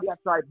everybody has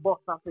tried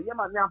box and say, yeah,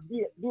 man, now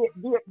date.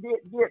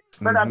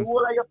 But at the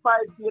whole of your 5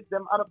 dates,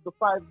 them out of the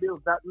 5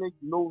 bills, that makes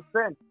no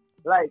sense.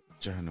 Like,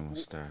 Journal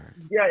Star.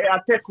 Yeah, I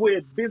take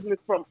away business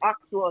from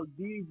actual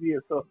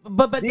DJs. So,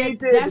 but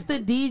that's the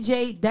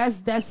DJ.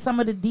 That's some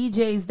of the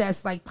DJs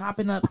that's like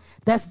popping up.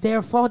 That's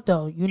their fault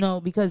though, you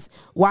know, because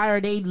why are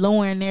they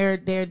lowering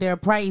their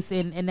price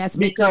and that's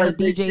making the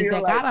DJs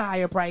that got a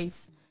higher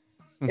price.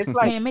 It's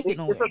like can't make it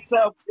no it's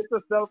a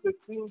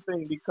self-esteem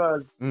thing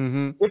because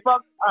if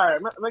I'm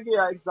alright, let me give you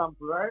an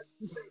example, right?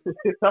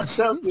 It's a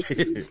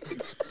self-esteem.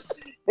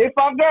 If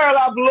a girl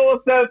have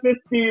low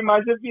self-esteem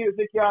and she feels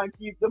she can't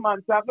keep the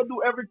man, she have to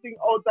do everything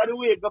out of the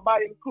way, go buy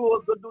him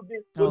clothes, go do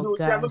this, go do.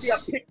 She have to be a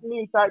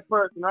pick-me type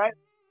person, right?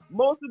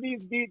 Most of these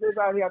DJs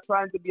out here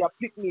trying to be a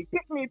pick-me,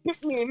 me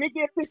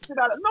get $60.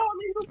 No,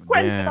 me do $20,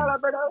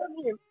 brother. I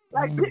mean,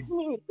 like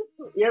pick-me.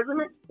 You hear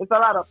me? It's a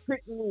lot of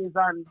pick-me's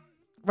and.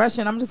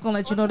 Russian, I'm just gonna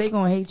let you know they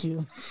gonna hate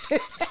you.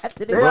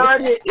 They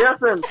already,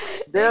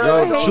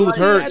 truth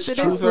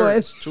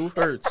hurts. Truth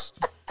hurts.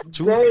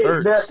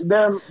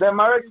 Them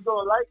already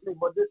don't like me,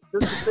 but this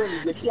is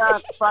the thing.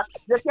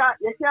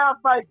 You can't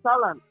fight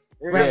talent.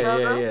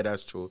 Yeah,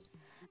 that's true.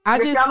 You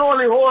can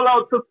only hold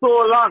out for so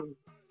long.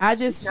 I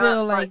just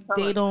feel like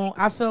they don't.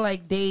 I feel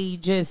like they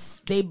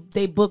just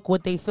they book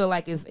what they feel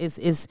like is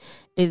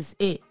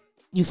it.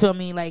 You feel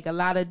me? Like a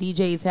lot of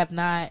DJs have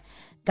not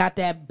got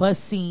that bus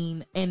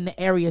scene in the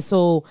area,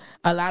 so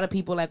a lot of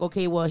people like,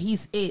 okay, well,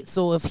 he's it.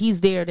 So if he's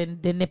there, then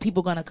the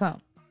people gonna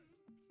come.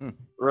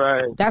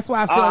 Right. That's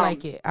why I feel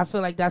like it. I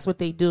feel like that's what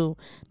they do.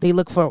 They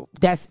look for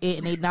that's it,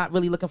 and they're not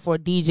really looking for a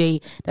DJ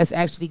that's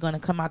actually gonna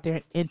come out there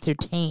and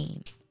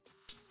entertain.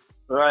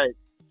 Right.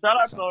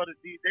 Shout out to all the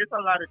DJs. There's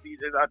a lot of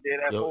DJs out there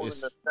that holding the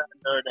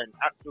standard and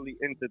actually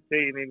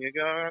entertaining. You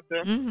know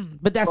what I'm saying?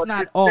 But that's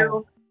not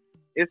all.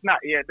 It's not,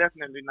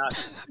 definitely not.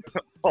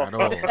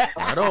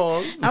 At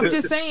all. I'm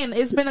just saying,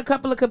 it's been a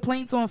couple of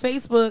complaints on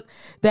Facebook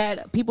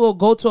that people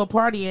go to a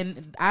party,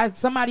 and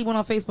somebody went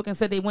on Facebook and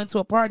said they went to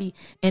a party,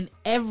 and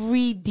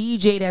every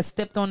DJ that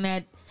stepped on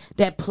that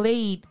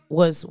played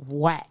was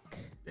whack.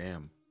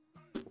 Damn.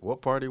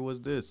 What party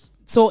was this?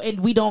 So, and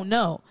we don't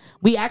know.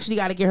 We actually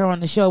got to get her on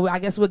the show. I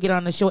guess we'll get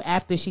on the show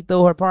after she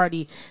throw her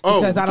party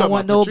because I don't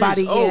want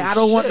nobody. I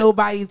don't want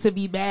nobody to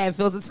be mad,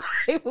 feel the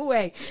type of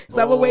way.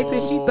 So I'm gonna wait till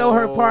she throw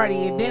her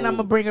party, and then I'm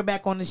gonna bring her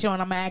back on the show,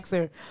 and I'm gonna ask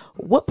her,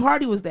 "What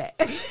party was that?"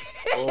 Because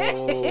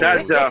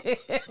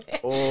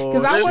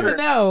I want to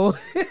know.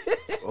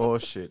 Oh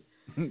shit!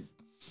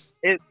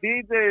 It's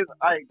DJs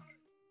like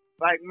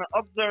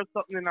observe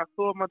something in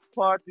so much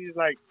parties.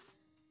 Like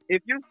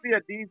if you see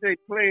a DJ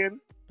playing.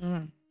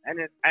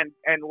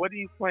 And what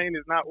he's playing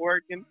is not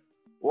working,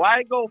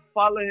 why go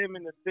follow him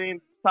in the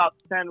same top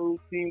 10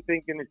 routine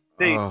thinking it's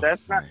safe?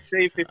 That's not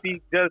safe if he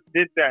just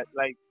did that.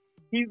 Like,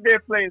 he's there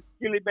playing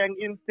Skilly Bang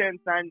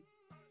Intense and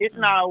it's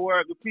not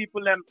work. The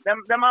people, them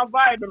are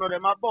vibing or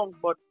them are bunk,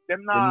 but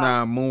them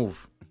not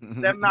move.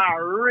 Them not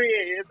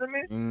real, isn't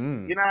it?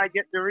 You know, I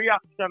get the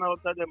reaction out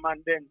of them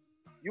and then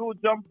you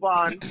jump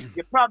on,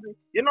 you probably,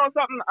 you know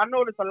something, I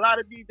noticed a lot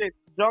of DJs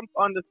jump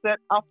on the set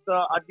after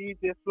a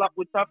DJ flop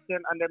with top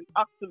 10 and then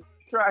actually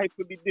try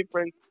to be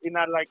different in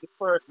like the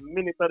first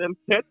minute of them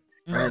set.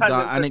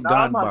 And it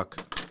gone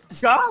back.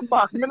 Gone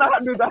back, me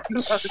not do that.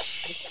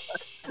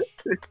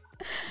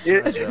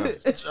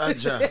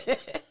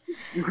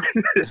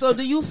 So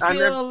do you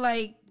feel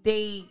like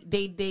they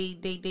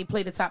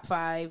play the top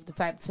 5, the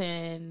top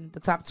 10, the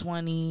top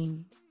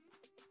 20?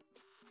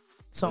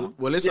 So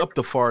well, it's up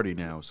to 40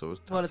 now, so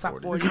it's the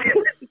top 40.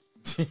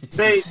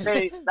 they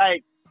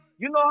like,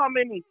 you know how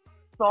many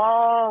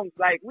songs,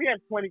 like we in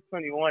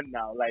 2021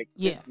 now, like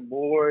it's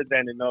more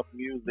than enough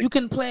music you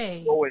can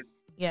play.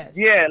 Yes.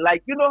 Yeah,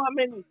 like you know how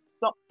many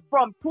songs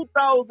from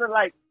 2000,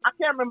 like I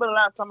can't remember the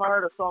last time I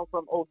heard a song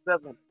from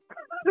 07.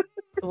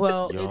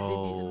 Well,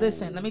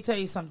 listen, let me tell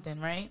you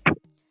something, right?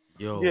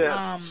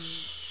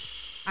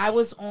 I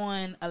was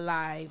on a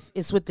live.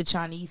 It's with the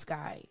Chinese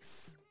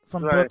guys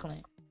from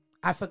Brooklyn.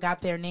 I forgot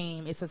their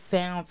name. It's a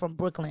sound from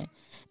Brooklyn.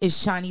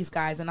 It's Chinese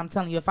guys. And I'm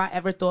telling you, if I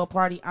ever throw a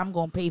party, I'm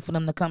going to pay for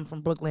them to come from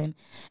Brooklyn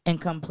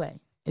and come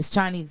play. It's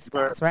Chinese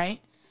guys,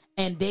 right?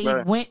 And they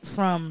went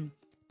from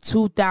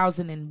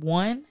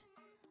 2001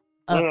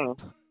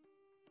 up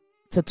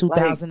to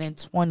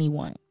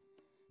 2021.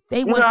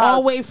 They went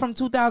all the way from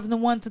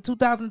 2001 to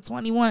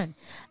 2021.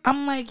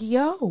 I'm like,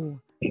 yo.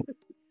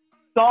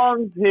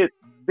 Songs hit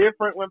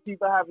different when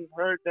people haven't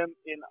heard them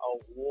in a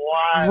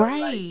while.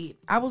 Right. Like,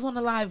 I was on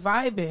the live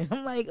vibing.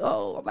 I'm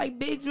like,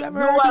 Big, you ever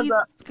you heard as these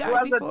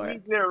guys before? A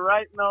DJ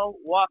right now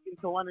walk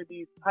into one of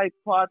these hype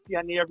party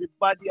and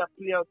everybody a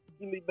play out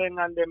Silly Bang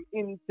and them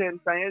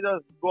intense and you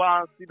just go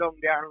and sit down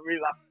there and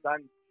relax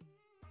and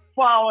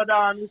forward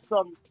on with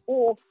some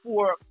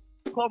 04,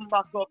 come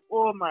back up.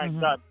 Oh my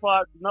God.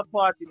 Not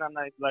party in a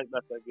night like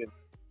that again.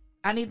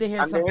 I need to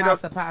hear some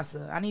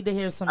pasa. I need to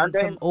hear some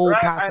old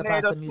pasa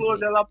music. And close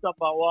the laptop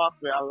and walk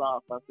where I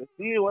laugh. I said,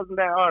 see, it wasn't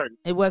that hard.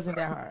 It wasn't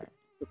that hard.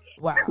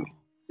 Wow.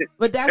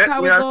 But that's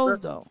how it goes,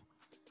 though.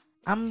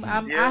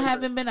 I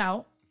haven't been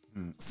out,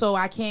 so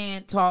I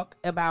can't talk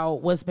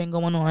about what's been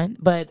going on.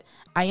 But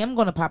I am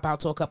going to pop out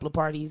to a couple of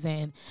parties,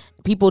 and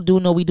people do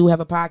know we do have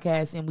a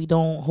podcast, and we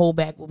don't hold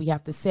back what we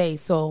have to say.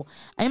 So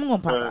I am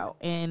going to pop out,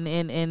 and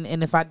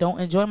if I don't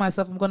enjoy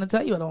myself, I'm going to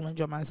tell you I don't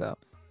enjoy myself.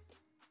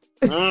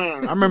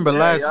 I remember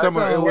last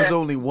summer it was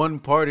only one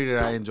party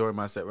that I enjoyed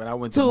myself, and I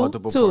went to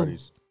multiple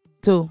parties.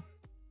 Two.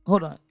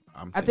 Hold on.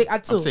 I'm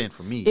saying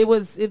for me. It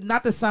was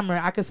not the summer.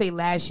 I could say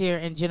last year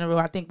in general.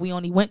 I think we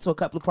only went to a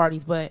couple of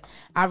parties, but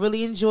I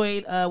really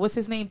enjoyed. What's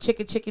his name?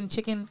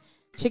 Chicken.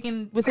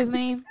 What's his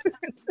name?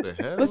 The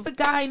hell? What's the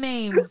guy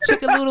name?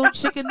 Chuckaloodle.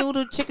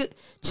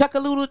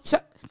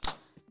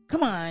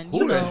 Come on,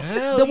 Who the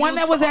hell the one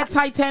that was at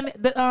Titanic.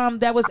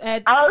 That was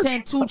at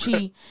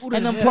Santucci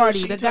and them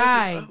party.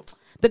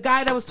 The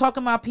guy that was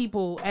talking about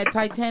people at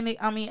Titanic.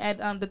 I mean, at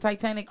the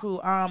Titanic crew.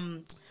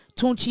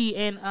 Tunchi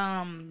and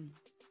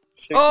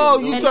you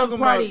talking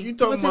about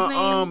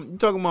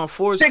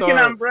 4-star Chicken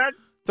and bread.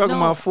 Talking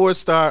about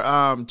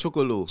 4-star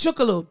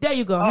Chukalu. There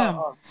you go. Him.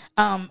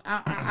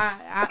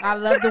 I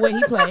love the way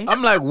he play.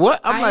 I'm like,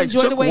 what? I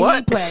enjoy the way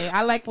he play.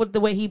 I like the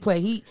way he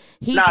play. He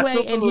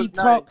play and he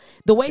talk.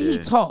 The way he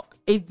talk.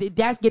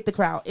 That's get the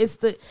crowd.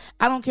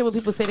 I don't care what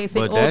people say. They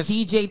say,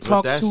 DJ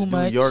talk too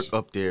much. New York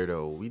up there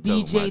though.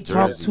 DJ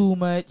talk too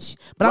much.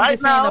 But I'm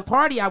just saying the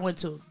party I went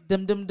to.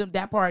 Them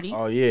that party.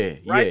 Oh yeah.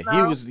 Right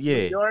now, he was New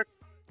York,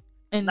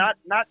 and not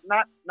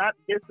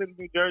dissing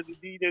New Jersey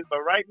DJs, but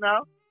right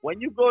now, when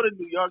you go to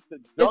New York to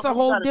jump, it's a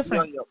whole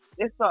different. You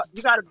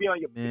gotta be on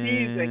your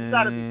P's and you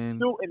gotta be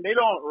shooting. They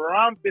don't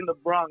romp in the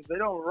Bronx. They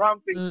don't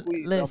romp in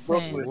Queens.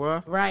 Listen,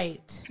 what?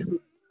 Right.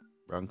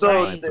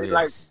 So it's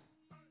like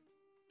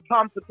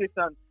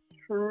competition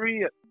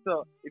straight.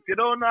 So if you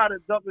don't know how to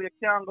juggle, you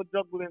can't go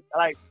juggling.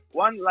 Like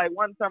one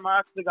time I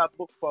actually got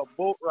booked for a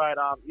boat ride.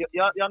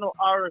 Y'all know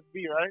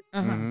RFB, right?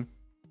 Mm-hmm.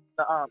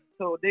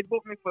 So they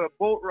booked me for a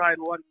boat ride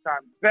one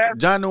time. Best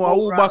Janu,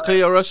 who back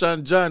here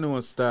Russian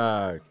Janu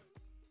start?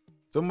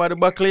 Somebody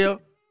back here?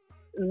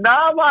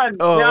 Nah, man.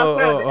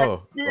 The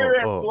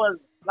experience was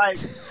like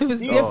it was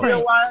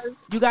different.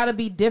 You gotta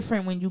be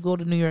different when you go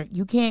to New York.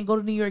 You can't go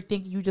to New York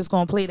thinking you just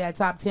gonna play that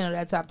top 10 or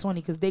that top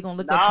 20 because they gonna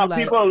look at you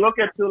like people look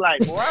at you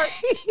like what?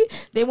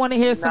 They want to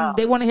hear some.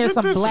 They want to hear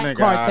some black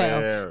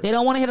cartel. They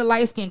don't want to hear the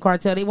light skin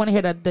cartel. They want to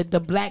hear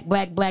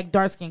the black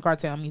dark skin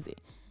cartel music.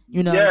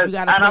 You know, you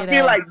gotta play that. And I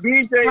feel like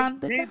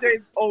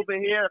DJs over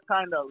here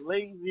kind of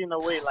lazy in a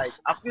way. Like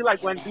I feel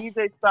like when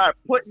DJs start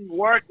putting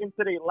work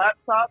into their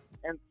laptop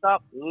and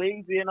stop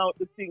lazying out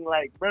the thing,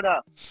 like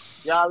brother,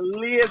 y'all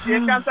lazy.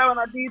 You can't tell when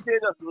a DJ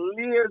just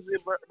lazy,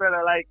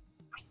 brother. Like,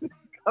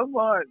 come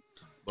on.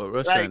 But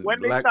Russian,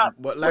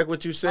 like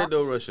what you said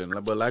though, Russian.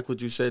 But like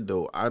what you said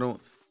though, I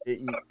don't.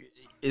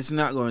 It's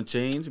not going to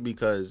change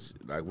because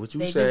like what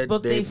you said, just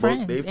book their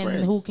friends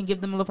and who can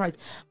give them a little price,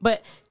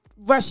 but.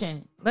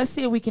 Russian, let's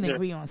see if we can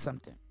agree on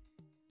something.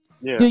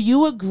 Yeah. Do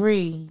you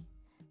agree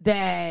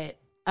that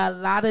a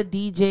lot of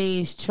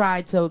DJs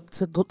try to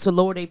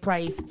lower their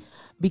price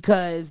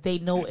because they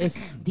know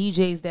it's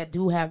DJs that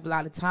do have a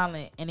lot of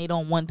talent and they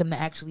don't want them to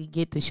actually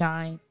get to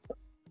shine?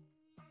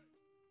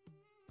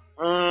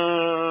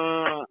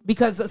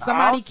 Because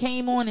somebody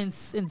came on and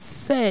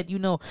said, you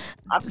know,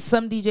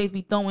 some DJs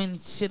be throwing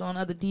shit on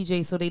other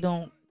DJs so they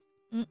don't.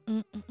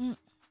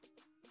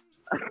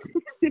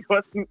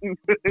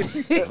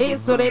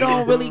 So they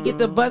don't really get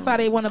the bus how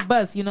they want to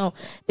bus, you know.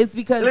 It's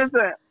because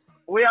listen,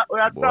 we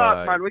are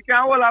talk, man. We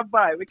can't hold up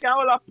by. We can't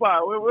hold up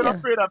by. We're not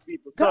afraid of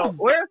people. So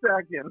wait a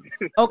second.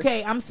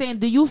 Okay, I'm saying,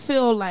 do you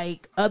feel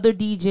like other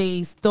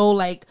DJs though?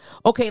 Like,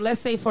 okay, let's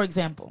say for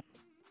example.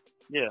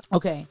 Yeah.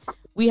 Okay,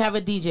 we have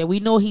a DJ. We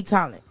know he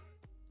talent.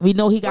 We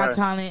know he got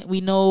talent.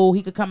 We know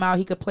he could come out.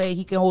 He could play.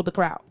 He can hold the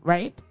crowd.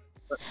 Right.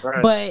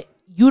 But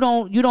you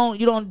don't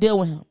deal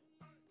with him.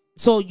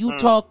 So you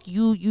talk,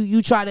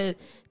 you try to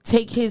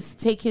take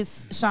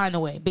his shine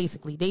away.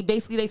 Basically, they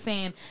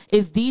saying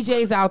it's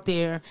DJs out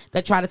there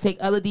that try to take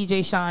other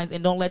DJ shines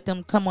and don't let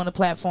them come on the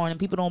platform, and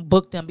people don't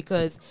book them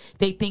because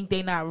they think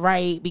they not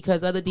right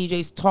because other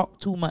DJs talk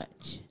too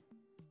much.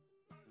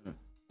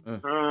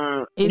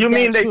 You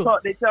mean they tell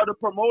the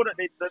promoter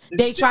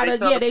they try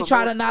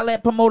to not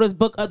let promoters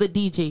book other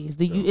DJs?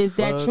 Is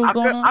that true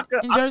going on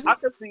in Jersey? I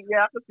can see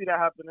that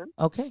happening.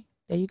 Okay,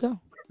 there you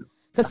go.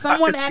 Because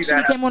someone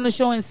actually came on the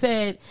show and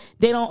said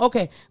they don't.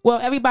 Okay, well,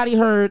 everybody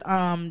heard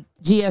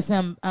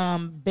GSM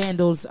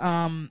Bando's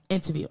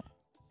interview.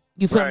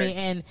 You feel me?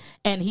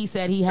 And he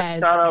said he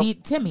has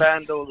Timmy.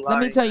 Let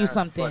me tell you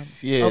something.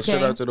 Yeah, okay?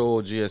 shout out to the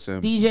old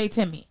GSM. DJ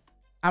Timmy.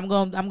 I'm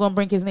gonna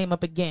bring his name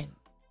up again.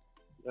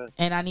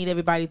 And I need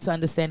everybody to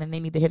understand, and they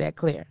need to hear that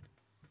clear.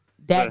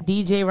 That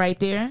DJ right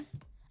there,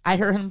 I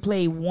heard him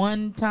play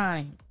one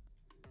time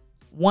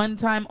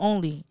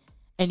only.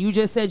 And you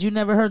just said you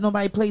never heard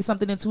nobody play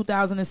something in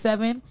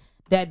 2007.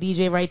 That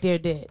DJ right there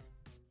did.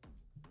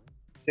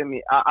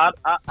 Timmy, I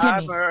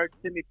haven't heard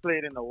Timmy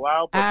played in a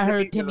while. But I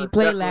heard Timmy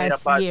play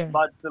last year.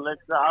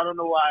 I don't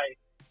know why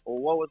or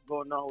what was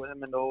going on with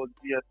him in the old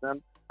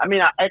GSM. I mean,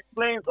 I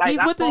explained like he's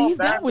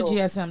down with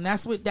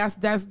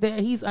GSM.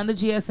 He's under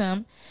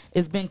GSM.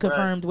 It's been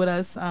confirmed with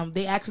us.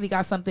 They actually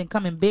got something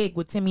coming big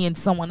with Timmy and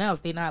someone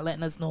else. They're not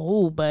letting us know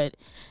who, but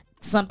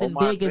something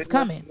big is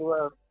coming.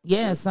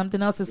 Yeah,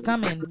 something else is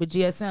coming with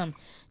GSM.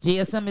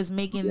 GSM is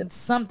making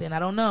something. I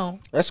don't know.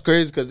 That's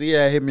crazy because he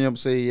had hit me up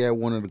say he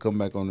wanted to come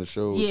back on the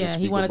show. Yeah,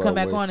 he wanted to come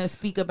back on and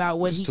speak about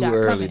what he got coming.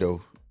 It's too early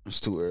though. It's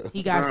too early.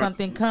 He got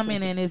something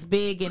coming and it's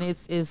big and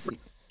it's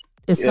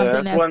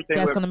something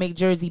that's going to make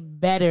Jersey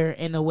better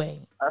in a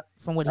way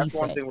from what he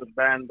said. That's one thing with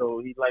Bando.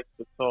 He likes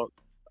to talk.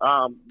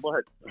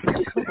 But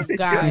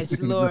gosh,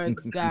 Lord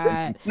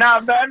God. Now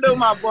Bando,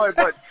 my boy,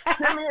 but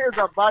Timmy is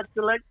a bad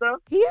selector.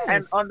 He is.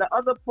 And on the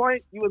other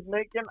point, he was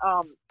making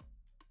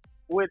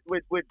with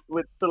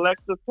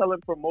selectors telling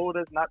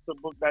promoters not to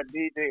book that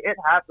DJ. It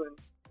happens.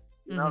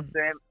 You know what I'm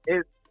saying?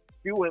 It's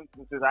few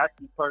instances I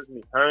actually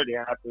personally heard it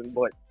happen,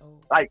 but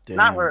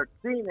not heard,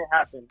 seen it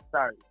happen.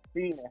 Sorry.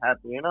 Seen it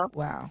happen, you know?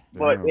 Wow.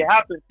 But it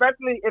happens,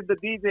 especially if the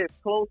DJ is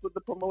close with the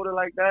promoter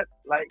like that.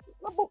 Like,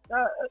 no book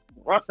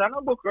Rush, I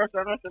know book Rush,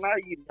 I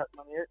eat that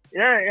money.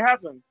 Yeah, it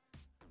happens.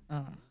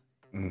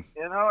 You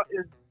know,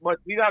 but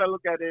we gotta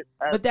look at it.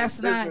 But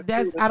that's not.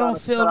 I don't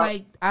feel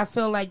like. I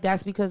feel like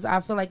that's because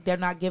I feel like they're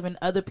not giving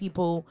other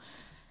people.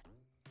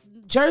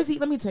 Jersey.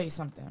 Let me tell you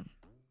something.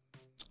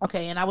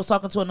 Okay, and I was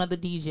talking to another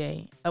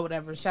DJ or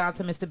whatever. Shout out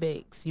to Mr.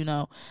 Biggs. You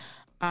know,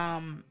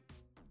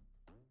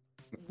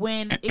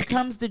 when it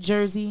comes to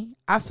Jersey,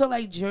 I feel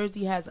like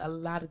Jersey has a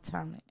lot of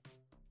talent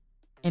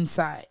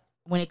inside.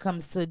 When it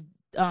comes to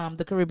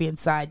the Caribbean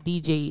side,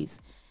 DJs,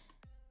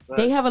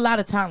 they have a lot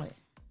of talent.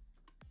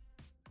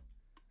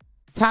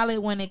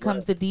 Talent when it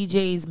comes to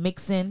DJs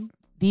mixing,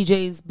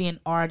 DJs being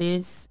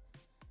artists.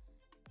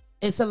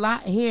 It's a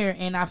lot here,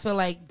 and I feel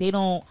like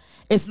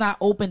it's not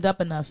opened up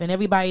enough, and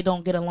everybody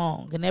don't get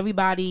along, and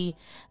everybody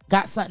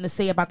got something to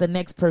say about the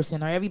next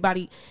person, or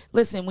everybody,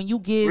 listen, when you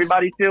give...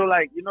 Everybody feel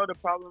like, you know the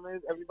problem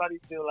is, everybody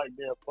feel like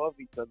they're above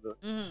each other.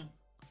 Mm-hmm.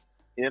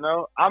 You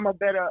know, I'm a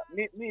better,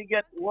 me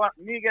get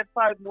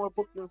 5 more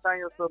bookings than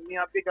you, so me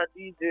a bigger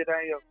DJ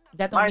than you.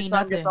 That don't mean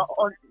nothing.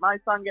 My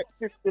song get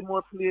 50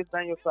 more plays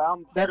than you, so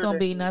I'm better. That don't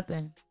mean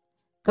nothing.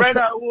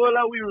 Brother,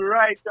 we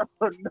right,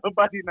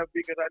 nobody not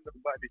bigger than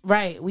nobody.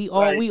 Right,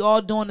 we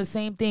all doing the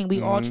same thing.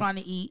 We all trying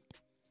to eat.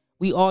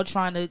 We all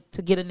trying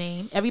to get a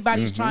name.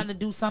 Everybody's trying to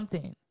do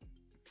something.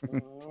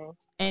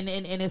 And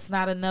it's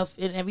not enough,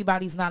 and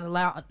everybody's not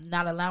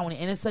allowing it.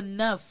 And it's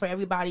enough for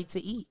everybody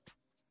to eat.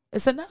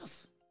 It's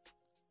enough.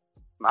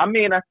 I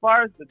mean, as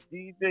far as the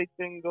DJ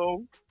thing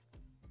goes,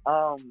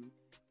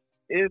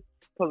 it's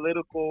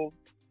political,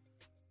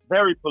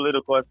 very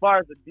political. As far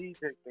as the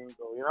DJ thing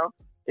goes, you know,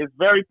 it's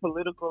very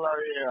political out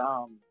here,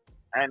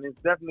 and it's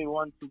definitely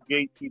 1-2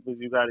 gatekeepers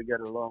you got to get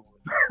along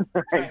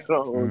with.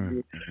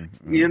 So,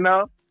 you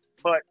know,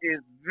 but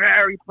it's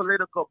very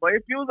political. But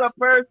if you're a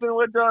person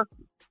with just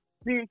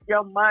speak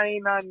your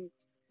mind and,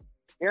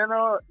 you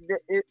know,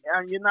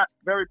 and you're not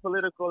very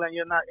political, and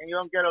you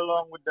don't get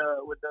along with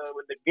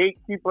the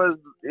gatekeepers,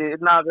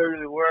 it's not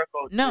very work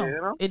out. No, there,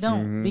 you know? It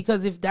don't,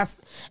 because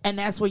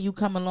that's where you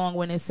come along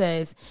when it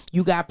says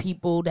you got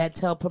people that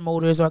tell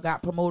promoters, or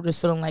got promoters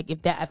feeling like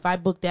if I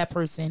book that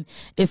person,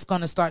 it's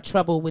gonna start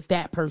trouble with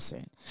that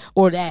person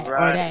or that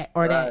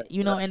or that,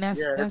 you know, and that's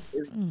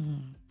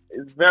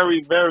it's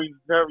very, very,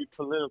 very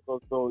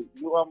political. So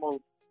you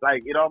almost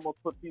it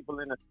almost put people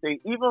in a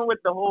state, even with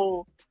the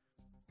whole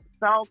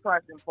sound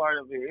clashing part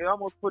of it. It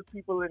almost put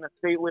people in a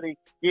state where they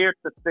scared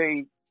to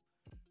say,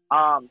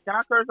 can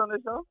I curse on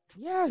this show?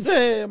 Yes.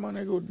 Yeah,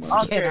 man, good man.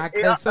 Okay.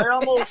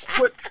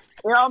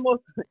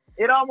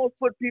 It almost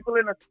put people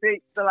in a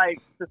state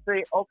to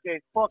say,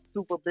 okay, fuck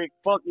Super Big,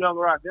 fuck Young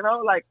Rock, you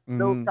know,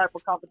 those type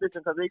of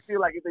competition, because they feel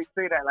like if they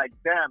say that, like,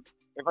 damn,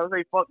 if I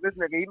say fuck this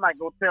nigga, he might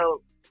go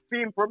tell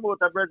team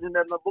promoter brethren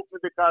them to book me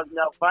because me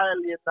have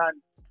violate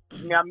and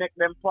me make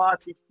them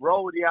party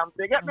rowdy.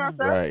 They get me,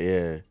 right?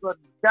 Yeah. So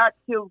that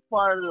kills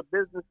part of the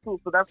business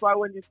too. So that's why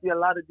when you see a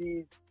lot of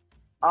these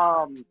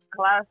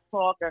class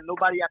talk and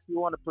nobody actually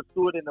want to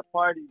pursue it in the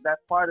parties,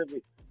 that's part of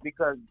it,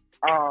 because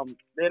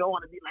they don't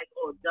want to be like,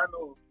 oh,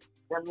 Jano,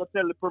 then we'll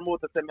tell the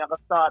promoter to me I'm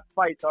gonna start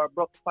fight or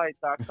broke fight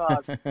or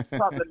cause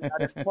problem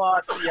at the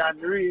party and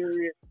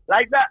really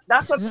like that.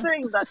 That's a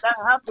thing that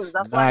happens.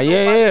 That's why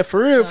yeah,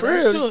 for real.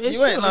 True.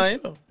 You ain't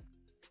lying.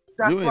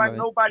 That's why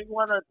nobody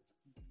wanna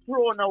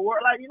throwing a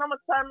word. Like, you know how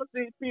much time I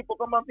see people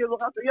come on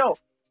Facebook and say, yo,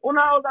 when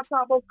I was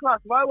talk about class,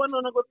 why we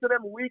don't go to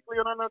them weekly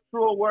and not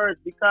throw words?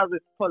 Because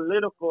it's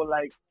political.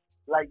 Like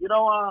you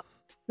don't want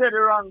to say the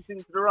wrong thing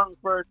to the wrong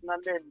person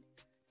and then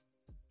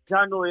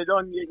you know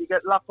you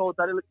get locked out of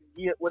the little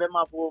gate with them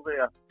up over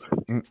here.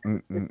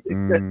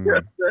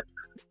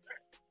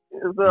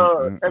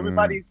 So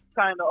everybody's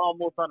kind of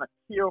almost on a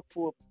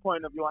careful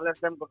point of view, unless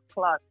them go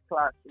clash,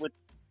 which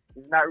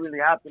is not really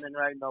happening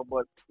right now.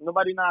 But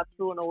nobody not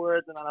throwing no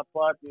words in on a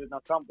party, no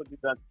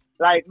competition.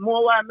 Like,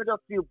 more why I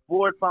just feel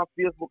bored from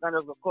Facebook and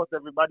just, of course,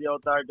 everybody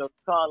out there just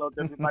call out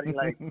everybody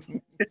like,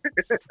 we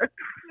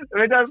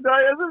just go,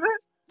 isn't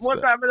it? More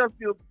time I just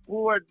feel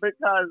bored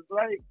because,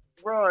 like,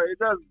 bro, it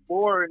just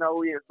boring in a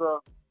way.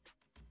 So,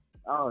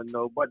 I don't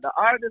know. But the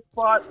artist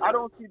part, I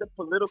don't see the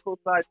political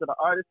side to the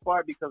artist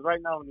part because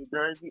right now in New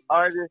Jersey,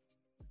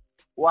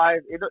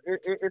 artist-wise,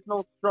 it's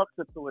no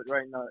structure to it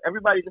right now.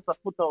 Everybody just a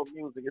put out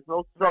music. It's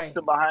no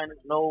structure behind it,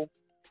 no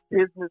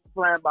business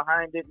plan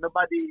behind it.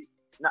 Nobody,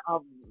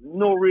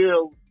 no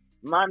real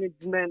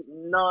management,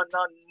 no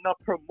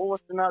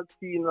promotional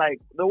team. Like,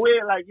 the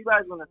way, like, you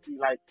guys want to see,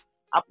 like,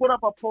 I put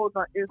up a post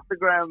on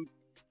Instagram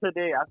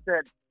today. I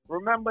said,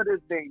 remember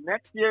this day.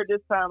 Next year,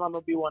 this time, I'm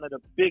going to be one of the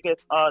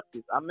biggest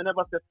artists. I'm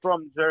never say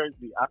from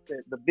Jersey. I said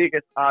the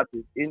biggest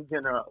artist in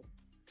general.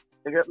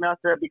 You get me? I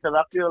said because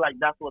I feel like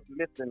that's what's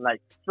missing.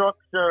 Like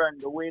structure and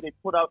the way they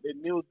put out their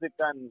music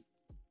and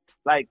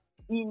like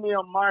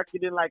email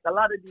marketing. Like a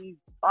lot of these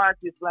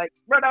artists, like,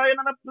 brother, you're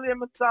not play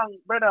my song.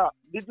 Brother,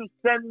 did you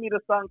send me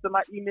the song to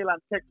my email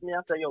and text me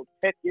and say, yo,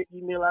 check your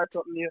email or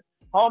something here?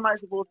 How am I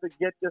supposed to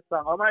get this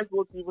song? How am I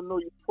supposed to even know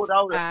you put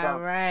out a song? All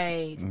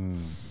right.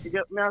 You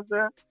get me? I'm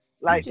saying?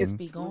 Like, just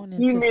be going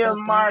into email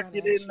stuff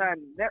marketing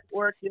and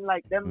networking,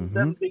 like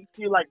them they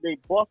feel like they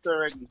boss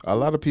already. A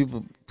lot of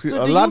people,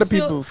 So a do lot you of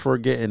people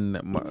forgetting.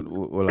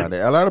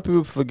 A lot of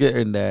people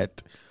forgetting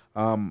that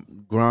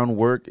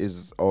groundwork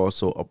is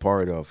also a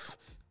part of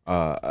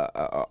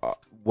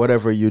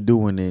whatever you're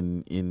doing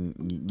in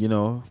you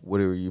know,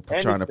 whatever you're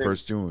trying to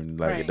pursue.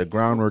 Like the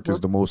groundwork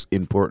is the most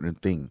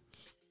important thing.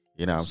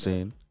 You know what I'm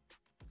saying?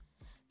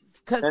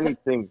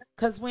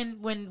 Because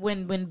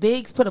when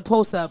Biggs put a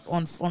post up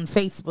on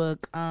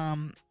Facebook a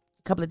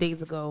couple of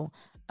days ago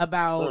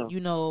about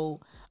you know,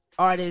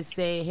 artists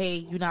say, hey,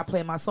 you're not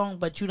playing my song,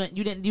 but you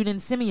didn't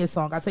send me a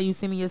song. I tell you,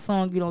 send me a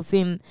song, you don't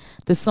send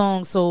the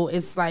song, so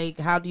it's like,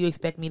 how do you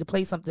expect me to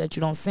play something that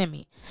you don't send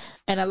me?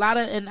 And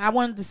I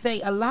wanted to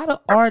say a lot of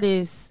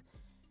artists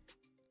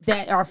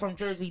that are from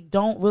Jersey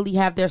don't really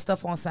have their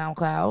stuff on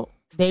SoundCloud.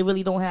 They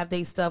really don't have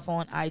their stuff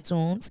on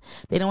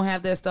iTunes. They don't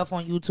have their stuff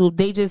on YouTube.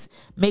 They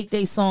just make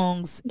their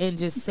songs and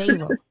just save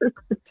them.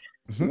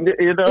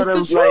 You know, It's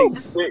the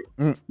truth.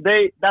 Like,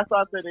 they that's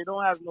why I said they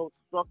don't have no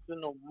structure,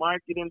 no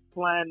marketing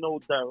plan, no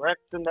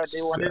direction that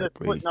they want. They're just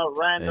putting out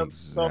random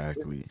stuff.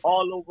 It's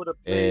all over the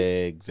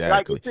place.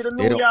 Exactly. Like, you see the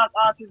New York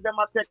artists, them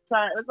might take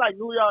time. It's like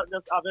New York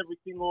just have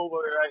everything over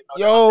there right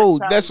now. Yo,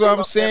 that's what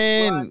I'm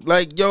saying.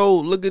 Like, yo,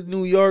 look at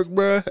New York,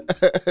 bruh.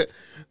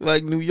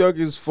 Like, New York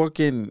is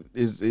fucking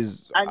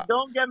is. And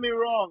don't get me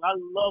wrong, I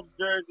love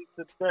Jersey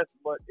success,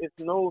 but it's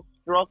no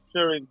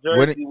structure in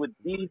Jersey with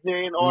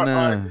DJing or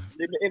in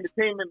the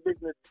entertainment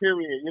business.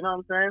 Period. You know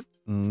what I'm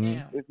saying?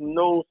 Yeah. It's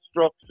no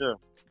structure.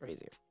 It's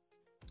crazy.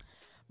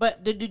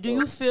 But do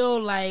you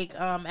feel like,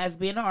 as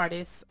being an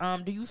artist,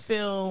 do you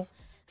feel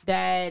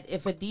that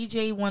if a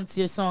DJ wants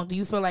your song, do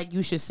you feel like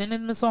you should send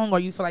him the song, or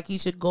you feel like he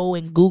should go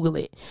and Google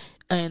it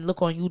and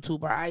look on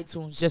YouTube or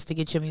iTunes just to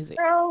get your music?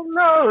 Hell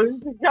no,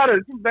 you gotta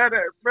do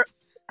better.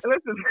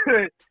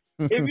 Listen,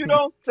 if you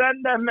don't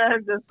send that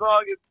man the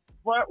song,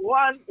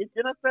 one, if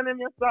you're not sending him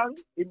your song,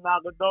 he's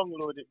not gonna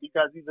download it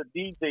because he's a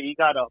DJ. He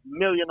got a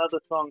million other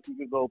songs he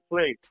could go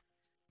play.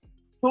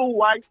 Two,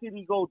 why should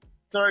he go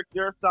search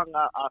your song?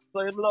 So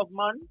him love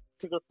man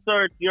to go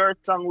search your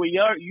song where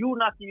you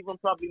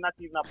probably not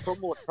even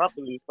promote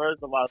properly.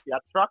 First of all, if you're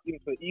tracking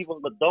to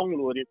even go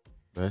download it.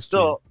 That's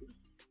so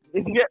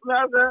you get me?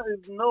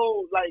 There's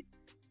no like.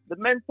 The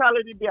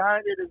mentality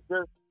behind it is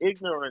just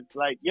ignorance.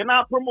 Like, you're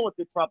not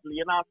promoting properly.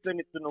 You're not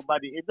sending it to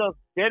nobody. It just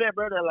get it,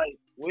 brother. Like,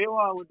 what you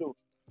want to do?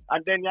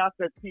 And then y'all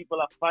said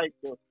people are fight.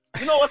 So,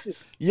 you know what?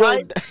 Yo,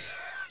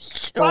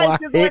 I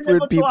hate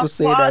when people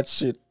say that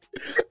shit.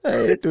 I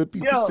hate when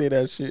people say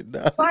that shit.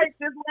 Fight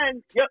is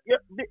when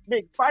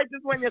big fight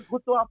is when you go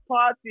to a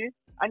party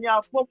and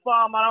you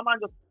perform and a man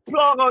just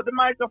plug out the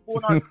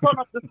microphone or turn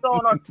up the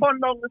sound or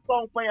turn down the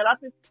sound for you.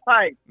 That's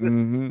fight.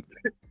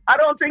 I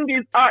don't think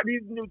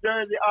these New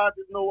Jersey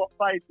artists know what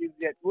fight is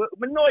yet.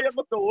 We know you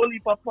go to a whole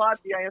heap of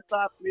party and you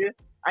start playing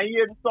and you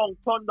hear the song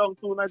turn down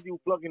soon as you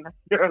plug in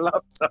your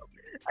laptop.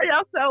 And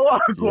you say,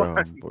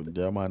 what?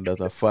 Yeah, man, that's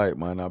a fight,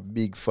 man. A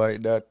big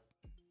fight, that.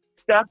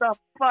 That's a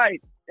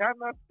fight. You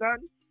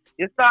understand?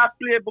 You start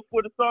playing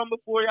before the song,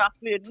 before you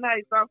play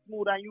nice and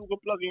smooth and you go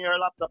plug in your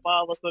laptop,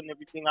 all of a sudden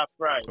everything is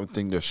fried. I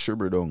think they're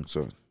shiver down,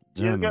 so.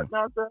 You get me,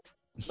 sir?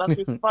 That's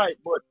his fight,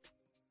 but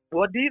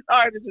what these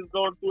artists is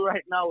going through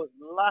right now is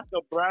lack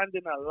of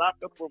branding and lack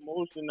of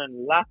promotion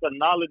and lack of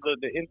knowledge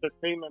of the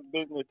entertainment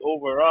business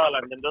overall.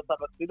 And then just have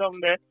to sit down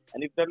there,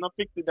 and if they're not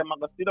fixing them, I'm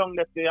going to sit down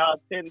there say,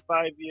 10,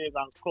 5 years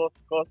and cost,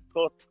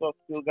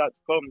 still got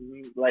come.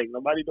 Like,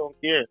 nobody don't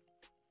care.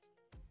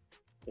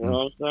 You know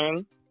what I'm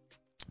saying?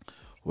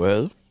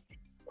 Well,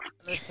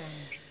 listen.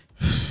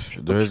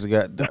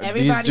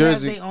 Everybody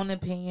has their own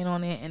opinion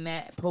on it, and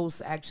that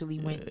post actually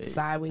went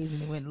sideways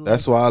and it went left.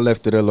 That's why I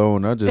left it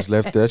alone. I just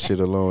left that shit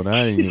alone.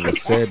 I ain't even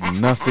said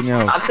nothing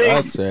else. I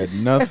said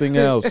nothing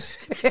else.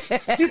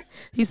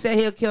 He said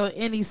he'll kill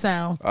any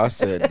sound. I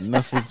said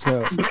nothing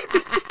else.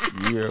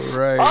 You're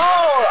right.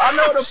 Oh, I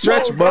know the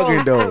Stretch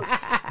bugging though.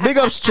 Big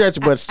up Stretch,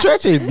 but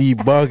Stretch ain't be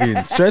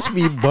bugging. Stretch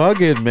be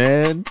bugging,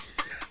 man.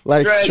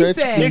 Like Stretch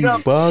be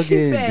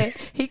bugging. He said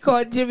he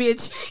called Jimmy a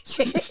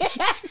chicken.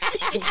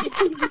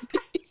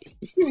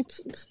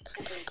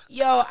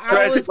 Yo,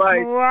 I was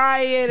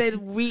crying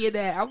and reading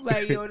that. I'm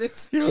like, yo,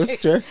 this.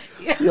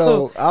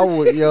 Yo, I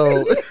would,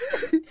 yo.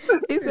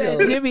 He said,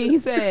 Jimmy. He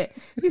said,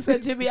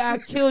 Jimmy, I'll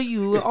kill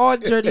you. All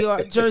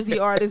Jersey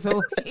artists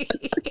only.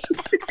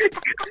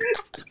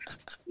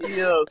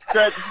 Yo,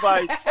 Stretch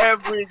fights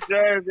every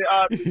Jersey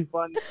artist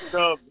on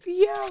dub.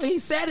 Yo, he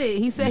said it.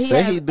 He said he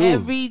had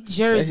every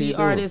Jersey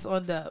artist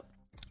on dub.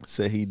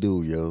 Said he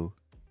do, yo.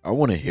 I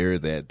want to hear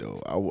that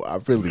though. I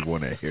really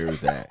want to hear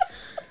that.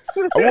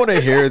 I want to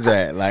hear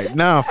that. Like,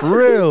 nah, for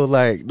real.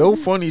 Like, no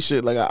funny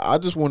shit. Like, I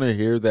just want to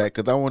hear that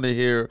because I want to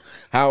hear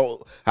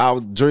how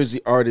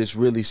Jersey artists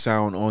really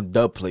sound on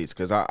dub plates.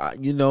 Because I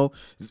you know,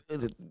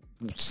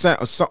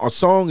 a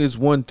song is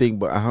one thing,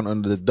 but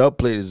on the dub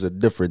plate is a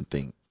different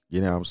thing. You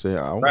know what I'm saying?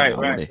 I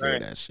want to hear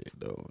that shit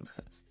though.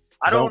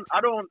 I don't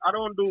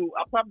do.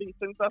 I probably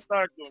since I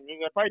started doing it,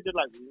 if I did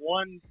like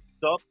one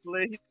dub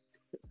plate,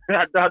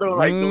 I don't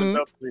like doing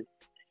dub plate.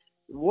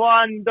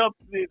 One dub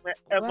plate I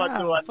ever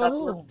do, and that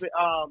was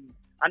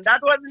and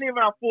that wasn't even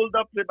a full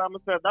dub plate by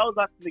myself. That was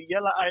actually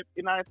Yellow Hype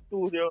in our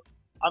studio.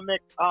 I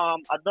make a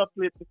dub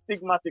plate to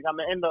Stigmatic. I'm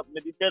gonna end up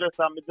with the better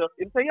song. Me just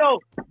say, yo,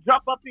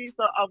 drop a piece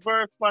of a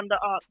verse from the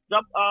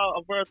drop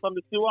a verse from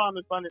the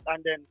Chihuahua on it,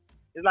 and then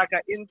it's like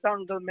an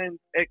entanglement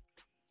X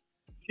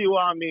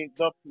Chihuahua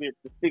dub plate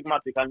to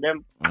Stigmatic, and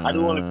then I'm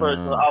the only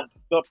person who have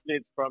dub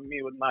plate from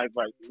me with my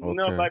voice. Okay.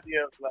 Nobody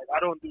else. Like, I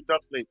don't do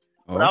dub plate.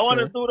 But I want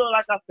to do though,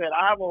 like I said,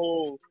 I have a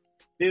whole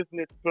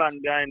business plan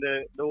behind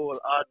the whole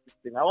artist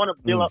thing. I want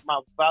to build up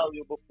my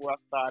value before I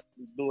start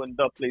doing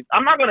dub plates.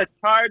 I'm not gonna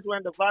charge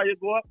when the value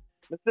go up.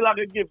 I'm still not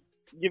gonna give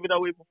it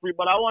away for free.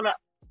 But I want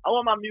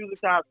my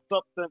music to have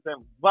substance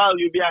and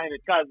value behind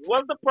it. Cause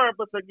what's the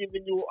purpose of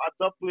giving you a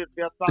dub plate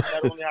for a song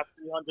that only has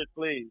 300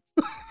 plays?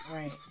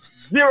 Right.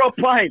 0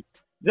 points.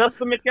 Just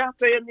to make you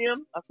say your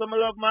name, as some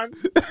love man.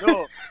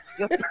 No.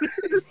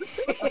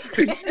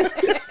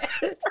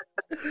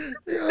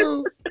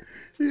 Yo.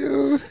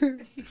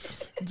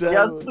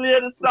 Just play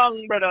the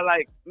song, brother.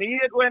 Like, I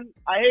hate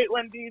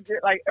when DJ,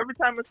 like, every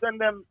time I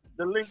send them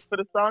the link for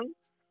the song,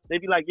 they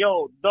be like,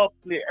 yo, dub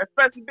plate.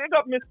 Especially big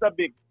up Mr.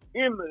 Big.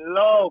 Him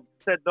love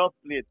said dub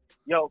plate.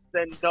 Yo,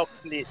 send dub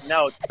plate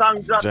now. Song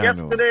dropped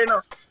yesterday,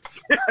 no.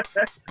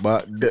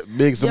 But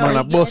Big man,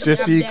 I bust your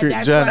secret,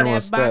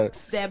 John style.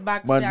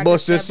 Man,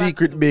 bust your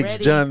secret, Big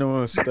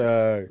John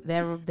style.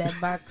 That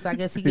box, I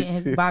guess he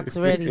getting his box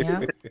ready,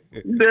 huh?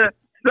 The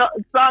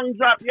song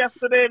dropped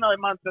yesterday, no,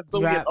 man.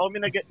 So yet, I'm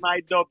gonna get my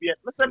dub yet.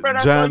 Listen, brother,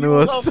 John you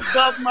love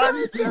dub, man.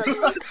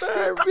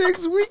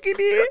 Big's wicked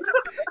here.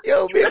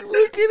 Yo, Big's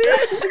wicked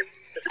here.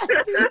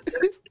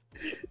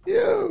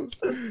 Yo.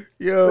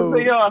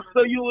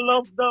 So you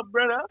love dub,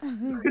 brother?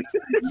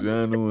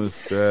 John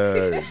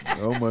style.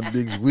 Oh, my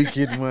Big's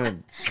wicked,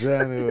 man.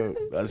 John,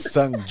 that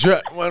song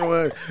drop, man.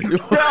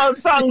 Yo,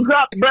 song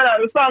drop, brother.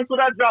 The song could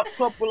have dropped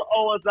couple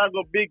hours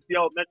ago. Big,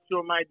 yo, make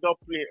sure my dub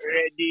plate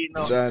ready, you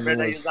know. John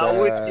brother, is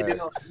a wicked, you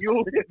know.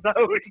 You is a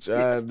wicked.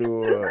 John,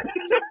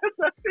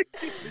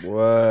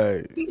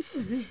 why?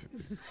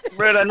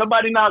 Brother,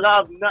 nobody now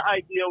have no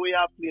idea where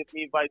I play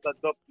me invite a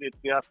dub plate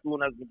as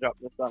soon as we drop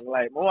the song.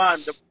 Like, my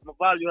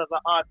value as an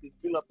artist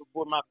build up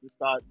before I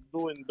start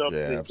doing dub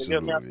plates.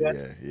 Absolutely.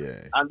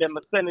 Yeah. And then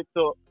I send it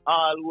to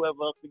all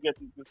whoever to get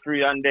it for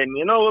free, and then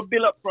we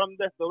build up from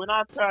there. So we're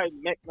not trying to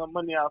make no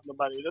money off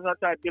nobody. We're just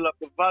trying to build up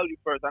the value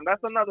first. And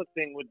that's another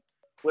thing with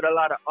a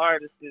lot of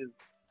artists is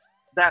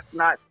that's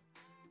not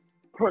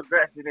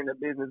progressing in the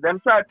business. Them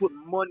try to put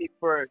money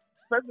first.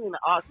 Especially in the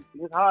artist,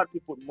 it's hard to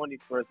put money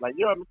first. Like,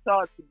 yo, I'm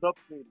charged to dub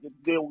plate.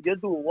 They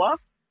do what?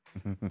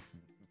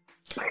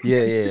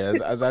 Yeah.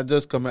 As I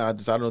just come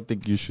out, I don't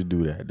think you should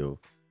do that though.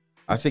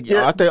 I think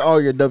all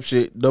your dub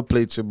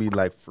plates should be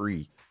like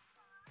free.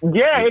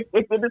 Yeah,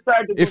 if you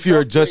decide to. If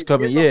you're just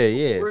coming,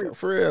 yeah,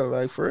 for real,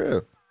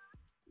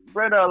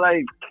 brother.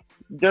 Like,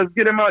 just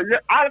get him out.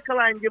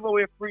 Alkaline give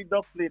away free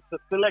dub plates to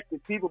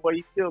selected people, but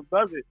he still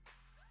does it.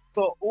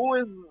 So who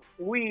is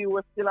we?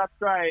 We're still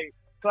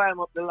climb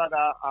up the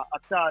ladder,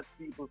 charge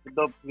people to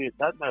dub plate.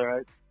 That's not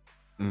right.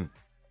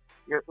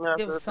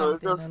 Give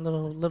something, a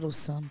little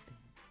something.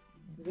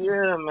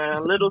 Yeah,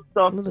 man. Little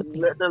stuff.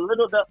 That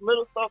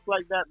little stuff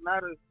like that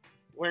matters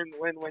when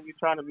you're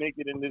trying to make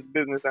it in this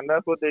business, and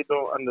that's what they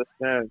don't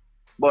understand.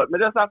 But me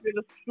just have to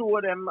just show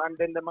them, and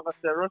then them gonna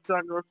say,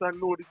 Russian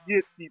know the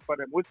gatekeeper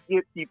them. Which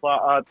gatekeeper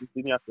artist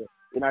in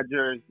a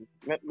Jersey?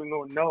 Let me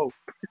know now.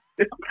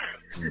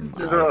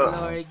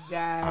 Lord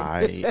God.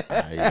 I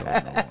don't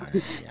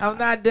know. I'm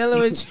not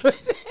dealing with you.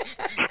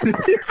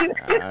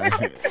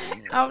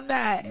 I'm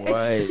not.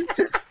 Why?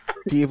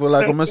 People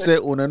like I'm gonna say,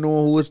 "Una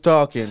know who is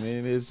talking,"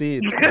 and it's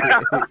it.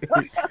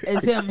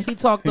 It's him. He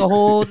talked the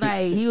whole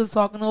night. He was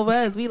talking over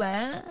us. We like,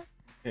 huh?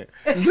 Yeah.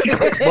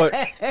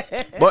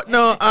 but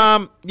no,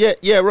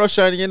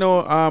 Russian,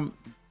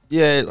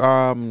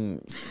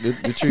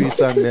 the tree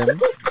sang them.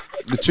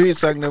 The tree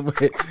sang them.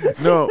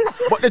 No,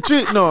 but the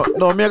tree, no,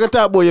 me I gotta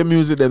talk about your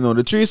music then. No,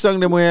 the tree sang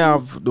them we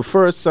have the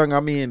first song,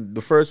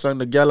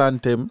 the Gal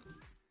Anthem.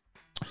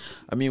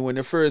 I mean, when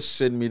they first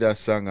sent me that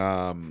song,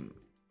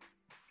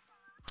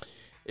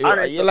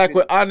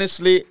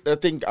 honestly,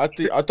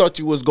 I thought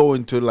you was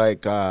going to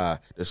like the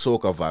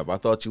soca vibe. I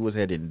thought you was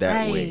heading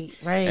that way.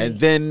 Right. And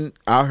then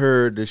I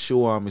heard the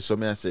show on me, so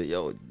I said,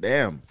 "Yo,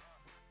 damn,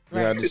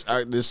 yeah,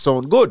 this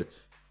sound good."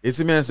 You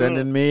see me, and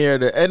then me hear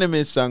the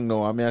Enemy song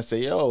now. I say,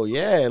 "Yo,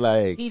 yeah,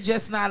 like he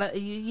just not a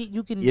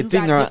you got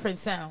different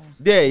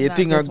sounds. Yeah, you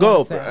think I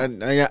go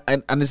and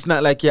it's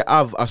not like you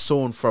have a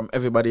sound from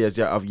everybody else.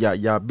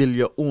 You build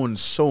your own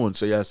sound,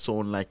 so you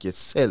sound like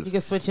yourself. You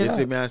can switch it up. You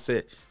see me, I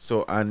say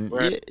so, and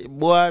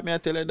boy, me I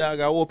tell you, dog,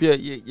 I hope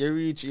you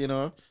reach,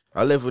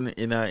 I live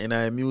in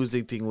a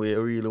music thing where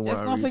you really want.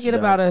 Just don't forget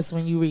about us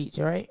when you reach,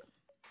 all right?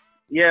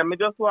 Yeah, me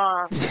just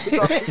want to put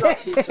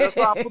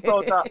out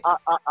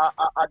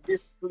a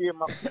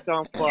disclaimer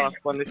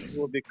on the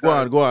show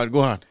because... Go on.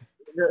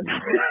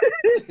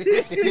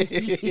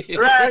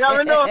 Right, I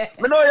know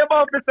you're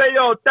about to say,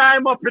 yo,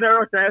 time up in the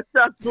Russia. It's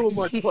just too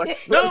much.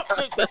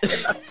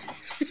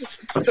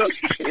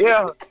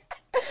 Yeah.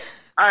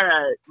 All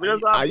right.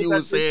 Are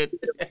you saying?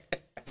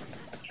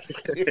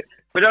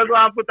 We just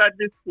want to put that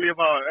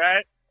disclaimer out,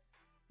 right?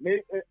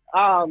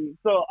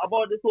 So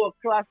about this whole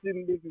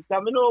clashing business, I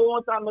know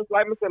one time it's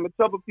like I say, me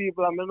trouble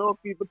people, and I know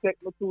people take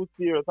me too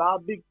serious. How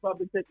Big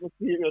probably take me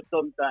serious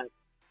sometimes.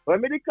 When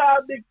me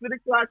call Big to the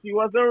clash, he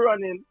wasn't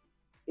running.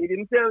 He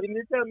didn't tell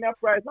me a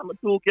price. I'm a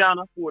 2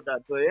 can't afford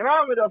that. So you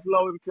know me just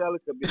love him a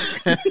little bit.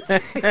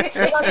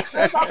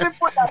 Let's have him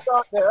put that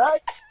out there,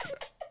 right?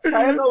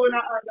 I know we're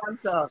not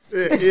answer.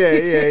 Yeah.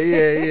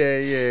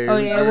 Oh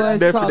yeah, it was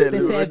definitely, talk. They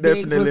said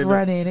Biggs was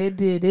running. It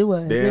did. It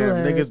was.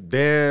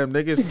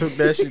 Niggas took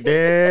that shit.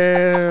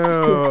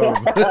 Damn.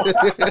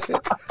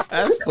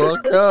 That's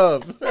fucked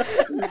up.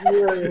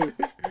 Yeah.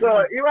 So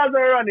he wasn't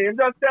running. He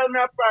just tell me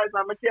a price.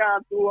 I'm a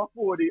can't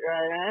afford it. You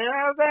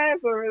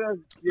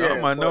know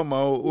what I'm saying? No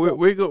man.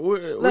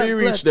 We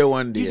reach there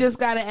one day. You just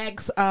gotta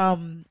ask.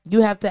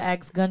 You have to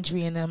ask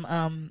Gundry and them.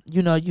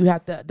 You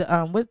have to.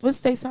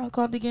 What's they sound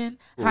called again?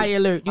 High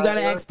Alert. You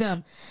gotta ask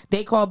them.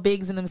 They call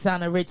Biggs and them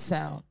sound a rich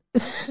sound.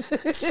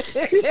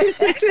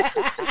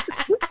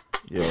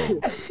 Yo,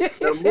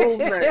 the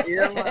movement,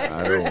 man.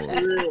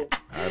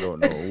 I don't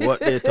know what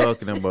they're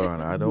talking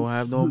about. I don't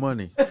have no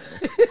money.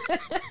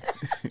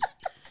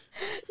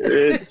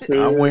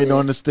 I'm waiting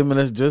on the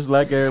stimulus just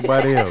like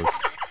everybody else.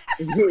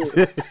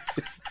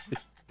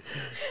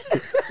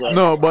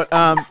 No, but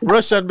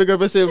Russian big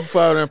up yourself for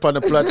on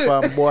the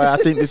platform, boy. I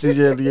think this is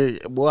your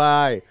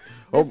boy.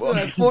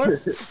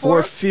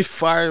 Fourth, fifth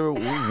fire,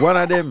 one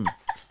of them.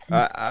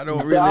 I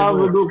don't really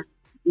know.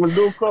 We'll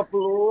do a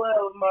couple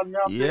well, man.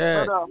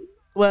 Yeah.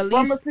 Well, at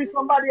when least... I see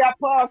somebody that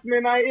pass me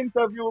and I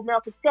interview me, I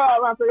have to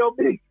call and say, yo,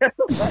 Big.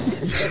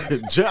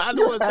 John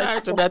was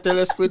actually that tell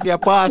us squid your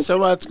pass.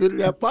 Someone squid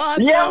your pass.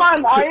 Yeah,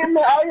 man. I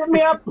am me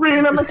a pre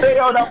and I say,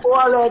 yo, that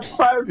boy like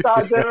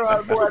 5-star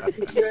general boy.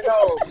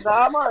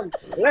 Nah, man.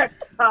 Let's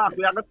talk.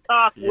 We have to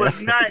talk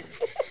one night.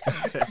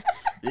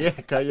 Yeah,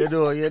 cause you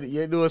know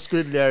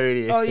Squidly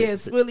already. Oh yeah,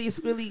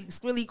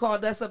 Squilly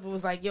called us up and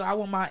was like, "Yo, I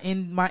want my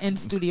in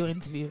studio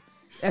interview."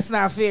 That's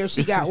not fair.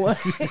 She got one.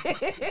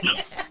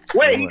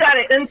 Wait, you got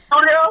it in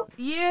studio?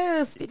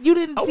 Yes. You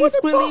didn't see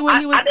Squilly when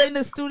he was in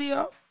the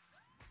studio?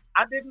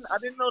 I didn't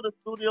know the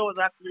studio was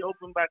actually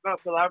open back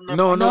up. So I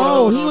remember.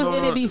 No, he was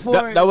in it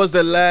before. That was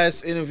the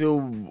last interview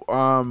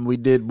we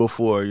did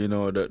before.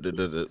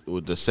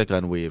 The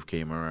second wave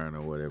came around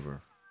or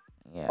whatever.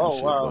 Yeah.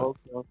 Oh wow.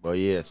 Okay. But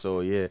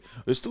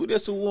the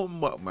studio's a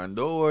warm up, man.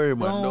 Don't worry,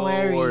 man. Don't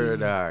worry,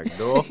 dog.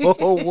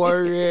 Don't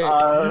worry.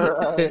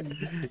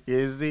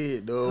 You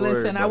see, don't worry.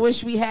 Listen, I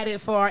wish we had it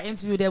for our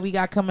interview that we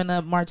got coming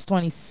up March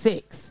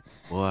 26th.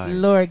 Why?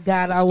 Lord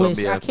God, I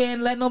wish. I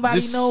can't let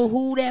nobody know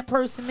who that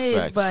person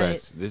is,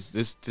 but this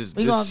is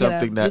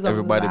something that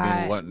everybody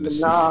been wanting to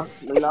see. No,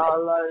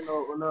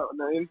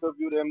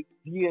 interview them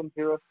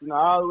dangerous.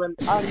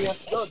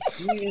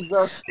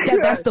 Jesus.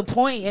 That's the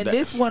point. And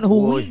this one,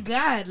 who we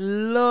got,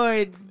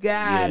 Lord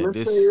God.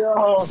 Yeah,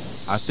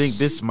 I think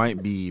this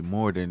might be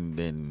more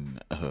than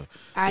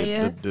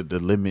the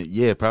limit.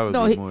 Yeah,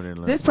 probably more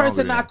than this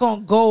person not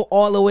gonna go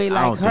all the way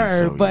like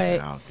her,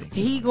 but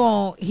he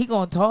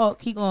gonna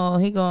talk. He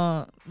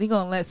gonna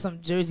let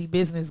some Jersey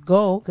business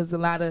go because a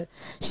lot of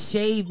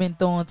shade been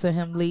thrown to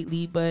him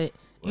lately. But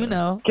you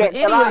know, but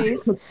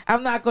anyways,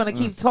 I'm not gonna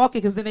keep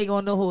talking because then they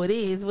gonna know who it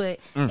is. But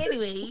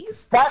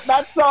anyways,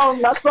 that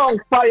song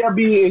Fire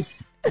Beach.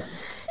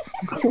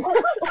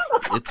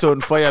 It's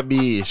on Fire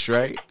Beach,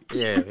 right?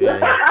 Yeah.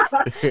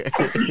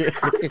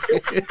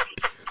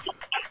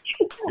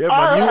 Yeah,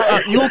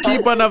 man, you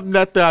keep on having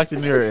that talk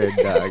in your head,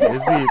 dog. You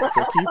see it?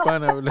 So keep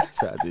on having that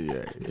talk in your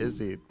head. You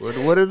see it?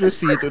 Whatever you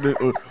see it,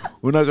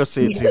 we're not gonna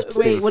say it's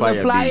wait, when Fire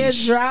the flyer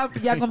Beach. drop,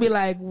 y'all gonna be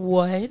like,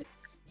 what?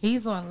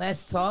 He's on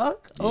Let's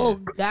Talk? Yeah. Oh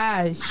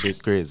gosh.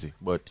 Shit crazy.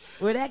 But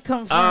where that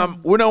come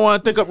from? We don't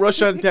want to take up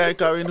Russian time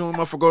because we know we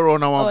have to go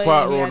around one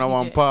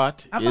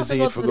part. I'm about to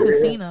go to the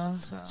casino.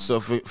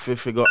 So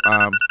if we go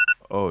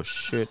oh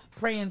shit.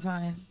 Praying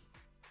time.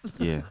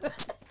 Yeah.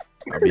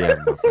 I'll be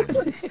having my friend.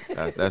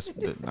 That's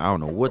I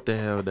don't know what the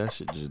hell that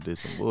shit just did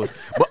some bullshit.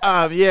 But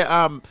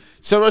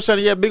so Russian,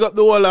 yeah, big up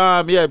the whole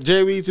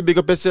Jay Weezy, big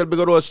up yourself, big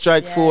up the whole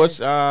Strike Force.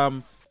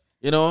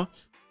 You know.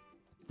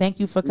 Thank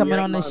you for coming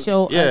on the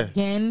show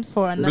again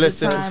for another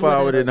time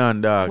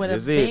with a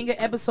banger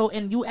episode.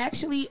 And you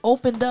actually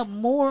opened up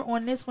more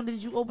on this one than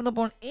you opened up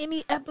on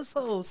any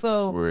episode.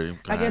 So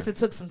I guess it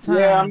took some time.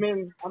 Yeah, I'm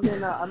in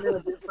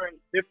a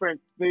different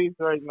space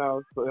right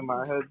now. So in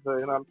my head, so,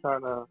 I'm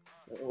trying to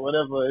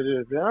whatever it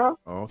is, yeah.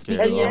 Okay. Speak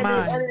in your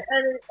mind.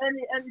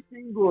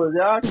 Anything good,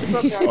 yeah.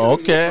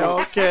 Okay.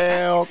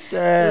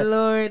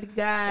 Lord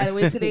God,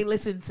 wait till they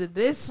listen to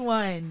this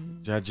one.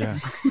 Jaja.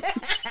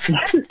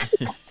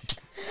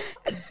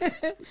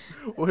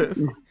 Well,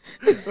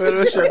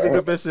 Russia, big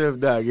up yourself,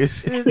 dog.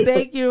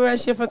 Thank you,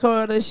 Russia, for coming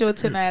on the show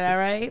tonight. All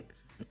right.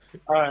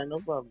 All right, no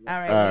problem. All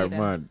right,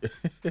 man.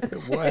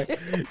 What?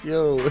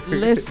 Yo.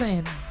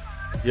 Listen,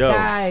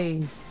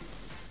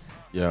 guys.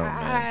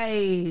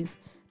 Guys,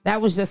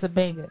 that was just a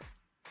banger.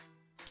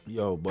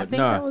 Yo, but I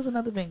think that was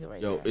another banger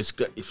right there. It's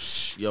good.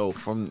 Yo,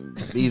 from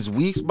these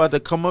weeks about to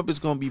come up, it's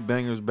gonna be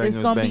bangers. It's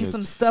gonna be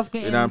some stuff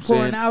getting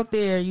pouring out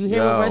there. You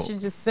hear what Russian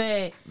just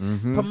said?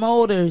 Mm-hmm.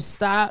 Promoters,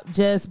 stop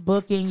just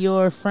booking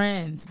your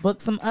friends. Book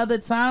some other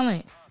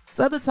talent. There's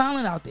other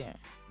talent out there.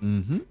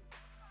 Mm-hmm.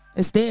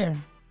 It's there.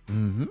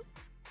 Mm-hmm.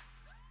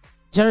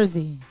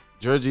 Jersey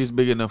is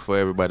big enough for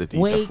everybody to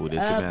eat that food. Wake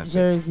up,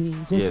 Jersey.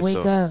 Just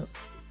wake up.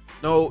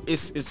 No,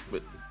 it's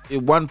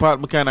one part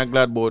I'm kind of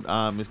glad about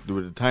is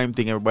the time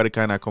thing. Everybody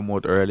kind of come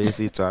out early, is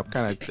it? So I'm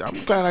kind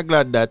of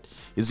glad that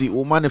is it.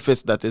 We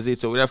manifest that, is it?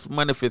 So we have to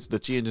manifest the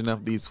changing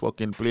of these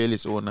fucking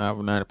playlists on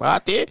having a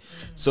party.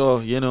 So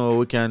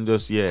we can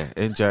just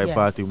enjoy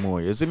party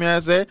more. You see me? I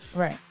say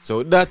right.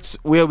 So that's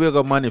where we're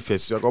gonna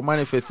manifest. We're gonna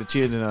manifest the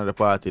changing of the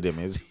party. Them,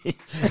 you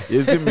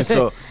see me?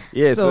 So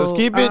yeah. So let's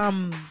keep it.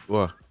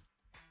 What?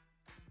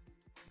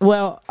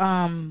 Well,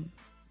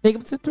 big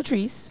up to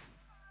Patrice.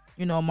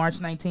 March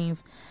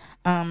 19th.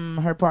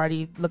 Her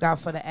party. Look out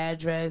for the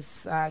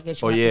address. I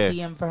guess you have to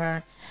DM for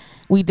her.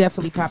 We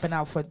definitely popping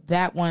out for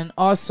that one.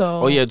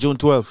 Also, June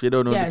 12th. You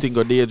don't know the thing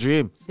or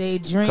Daydream.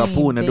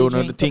 Kapoon, I don't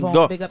know the thing.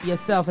 Go. Big up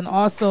yourself. And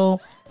also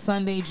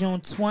Sunday,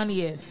 June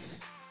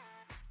 20th.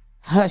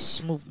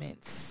 Hush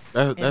Movements.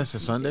 That's a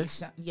Sunday?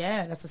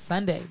 Yeah, that's a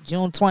Sunday.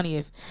 June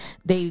 20th.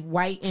 They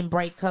white and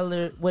bright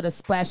color with a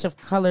splash of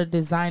color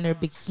designer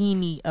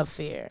bikini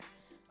affair.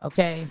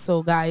 Okay,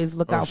 so guys,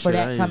 look out for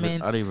that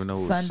coming. I don't even know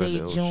Sunday,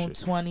 June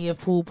 20th,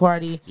 pool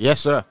party.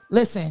 Yes, sir.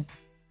 Listen,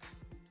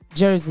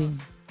 Jersey.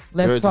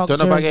 Let's talk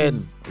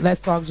Jersey. Let's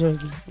talk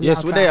Jersey.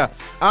 Yes, we're there.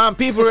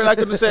 People are like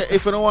to say,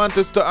 if you don't want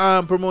us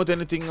to promote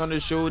anything on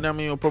the show, I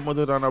mean, you promote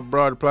it on a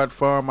broad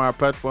platform. Our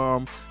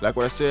platform, like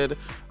what I said,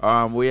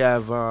 we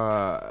have.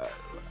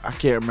 I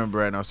can't remember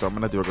right now, so I'm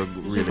not even going to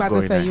really She's about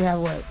to say you have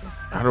what?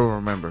 I don't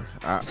remember.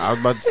 I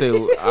was about to say.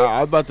 I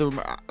was about to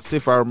see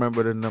if I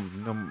remember the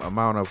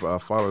amount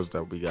of followers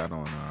that we got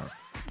on our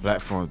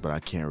platforms, but I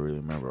can't really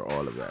remember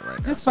all of that right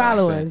now. Just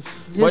follow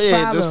us.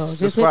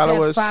 Just hit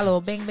follow that us.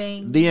 Follow. Bang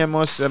bang. DM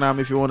us, and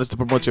if you want us to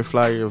promote your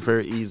flyer,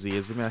 very easy.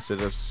 As I said,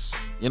 just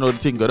the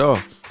thing good.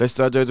 Let's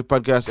start Jersey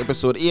Podcast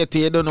episode 80.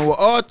 You don't know what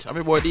out. I'm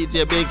your boy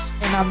DJ Biggs,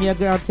 and I'm your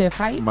girl Tiff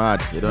Hype.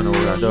 Mad. You don't know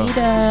what I do.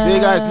 See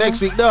you guys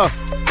next week, though.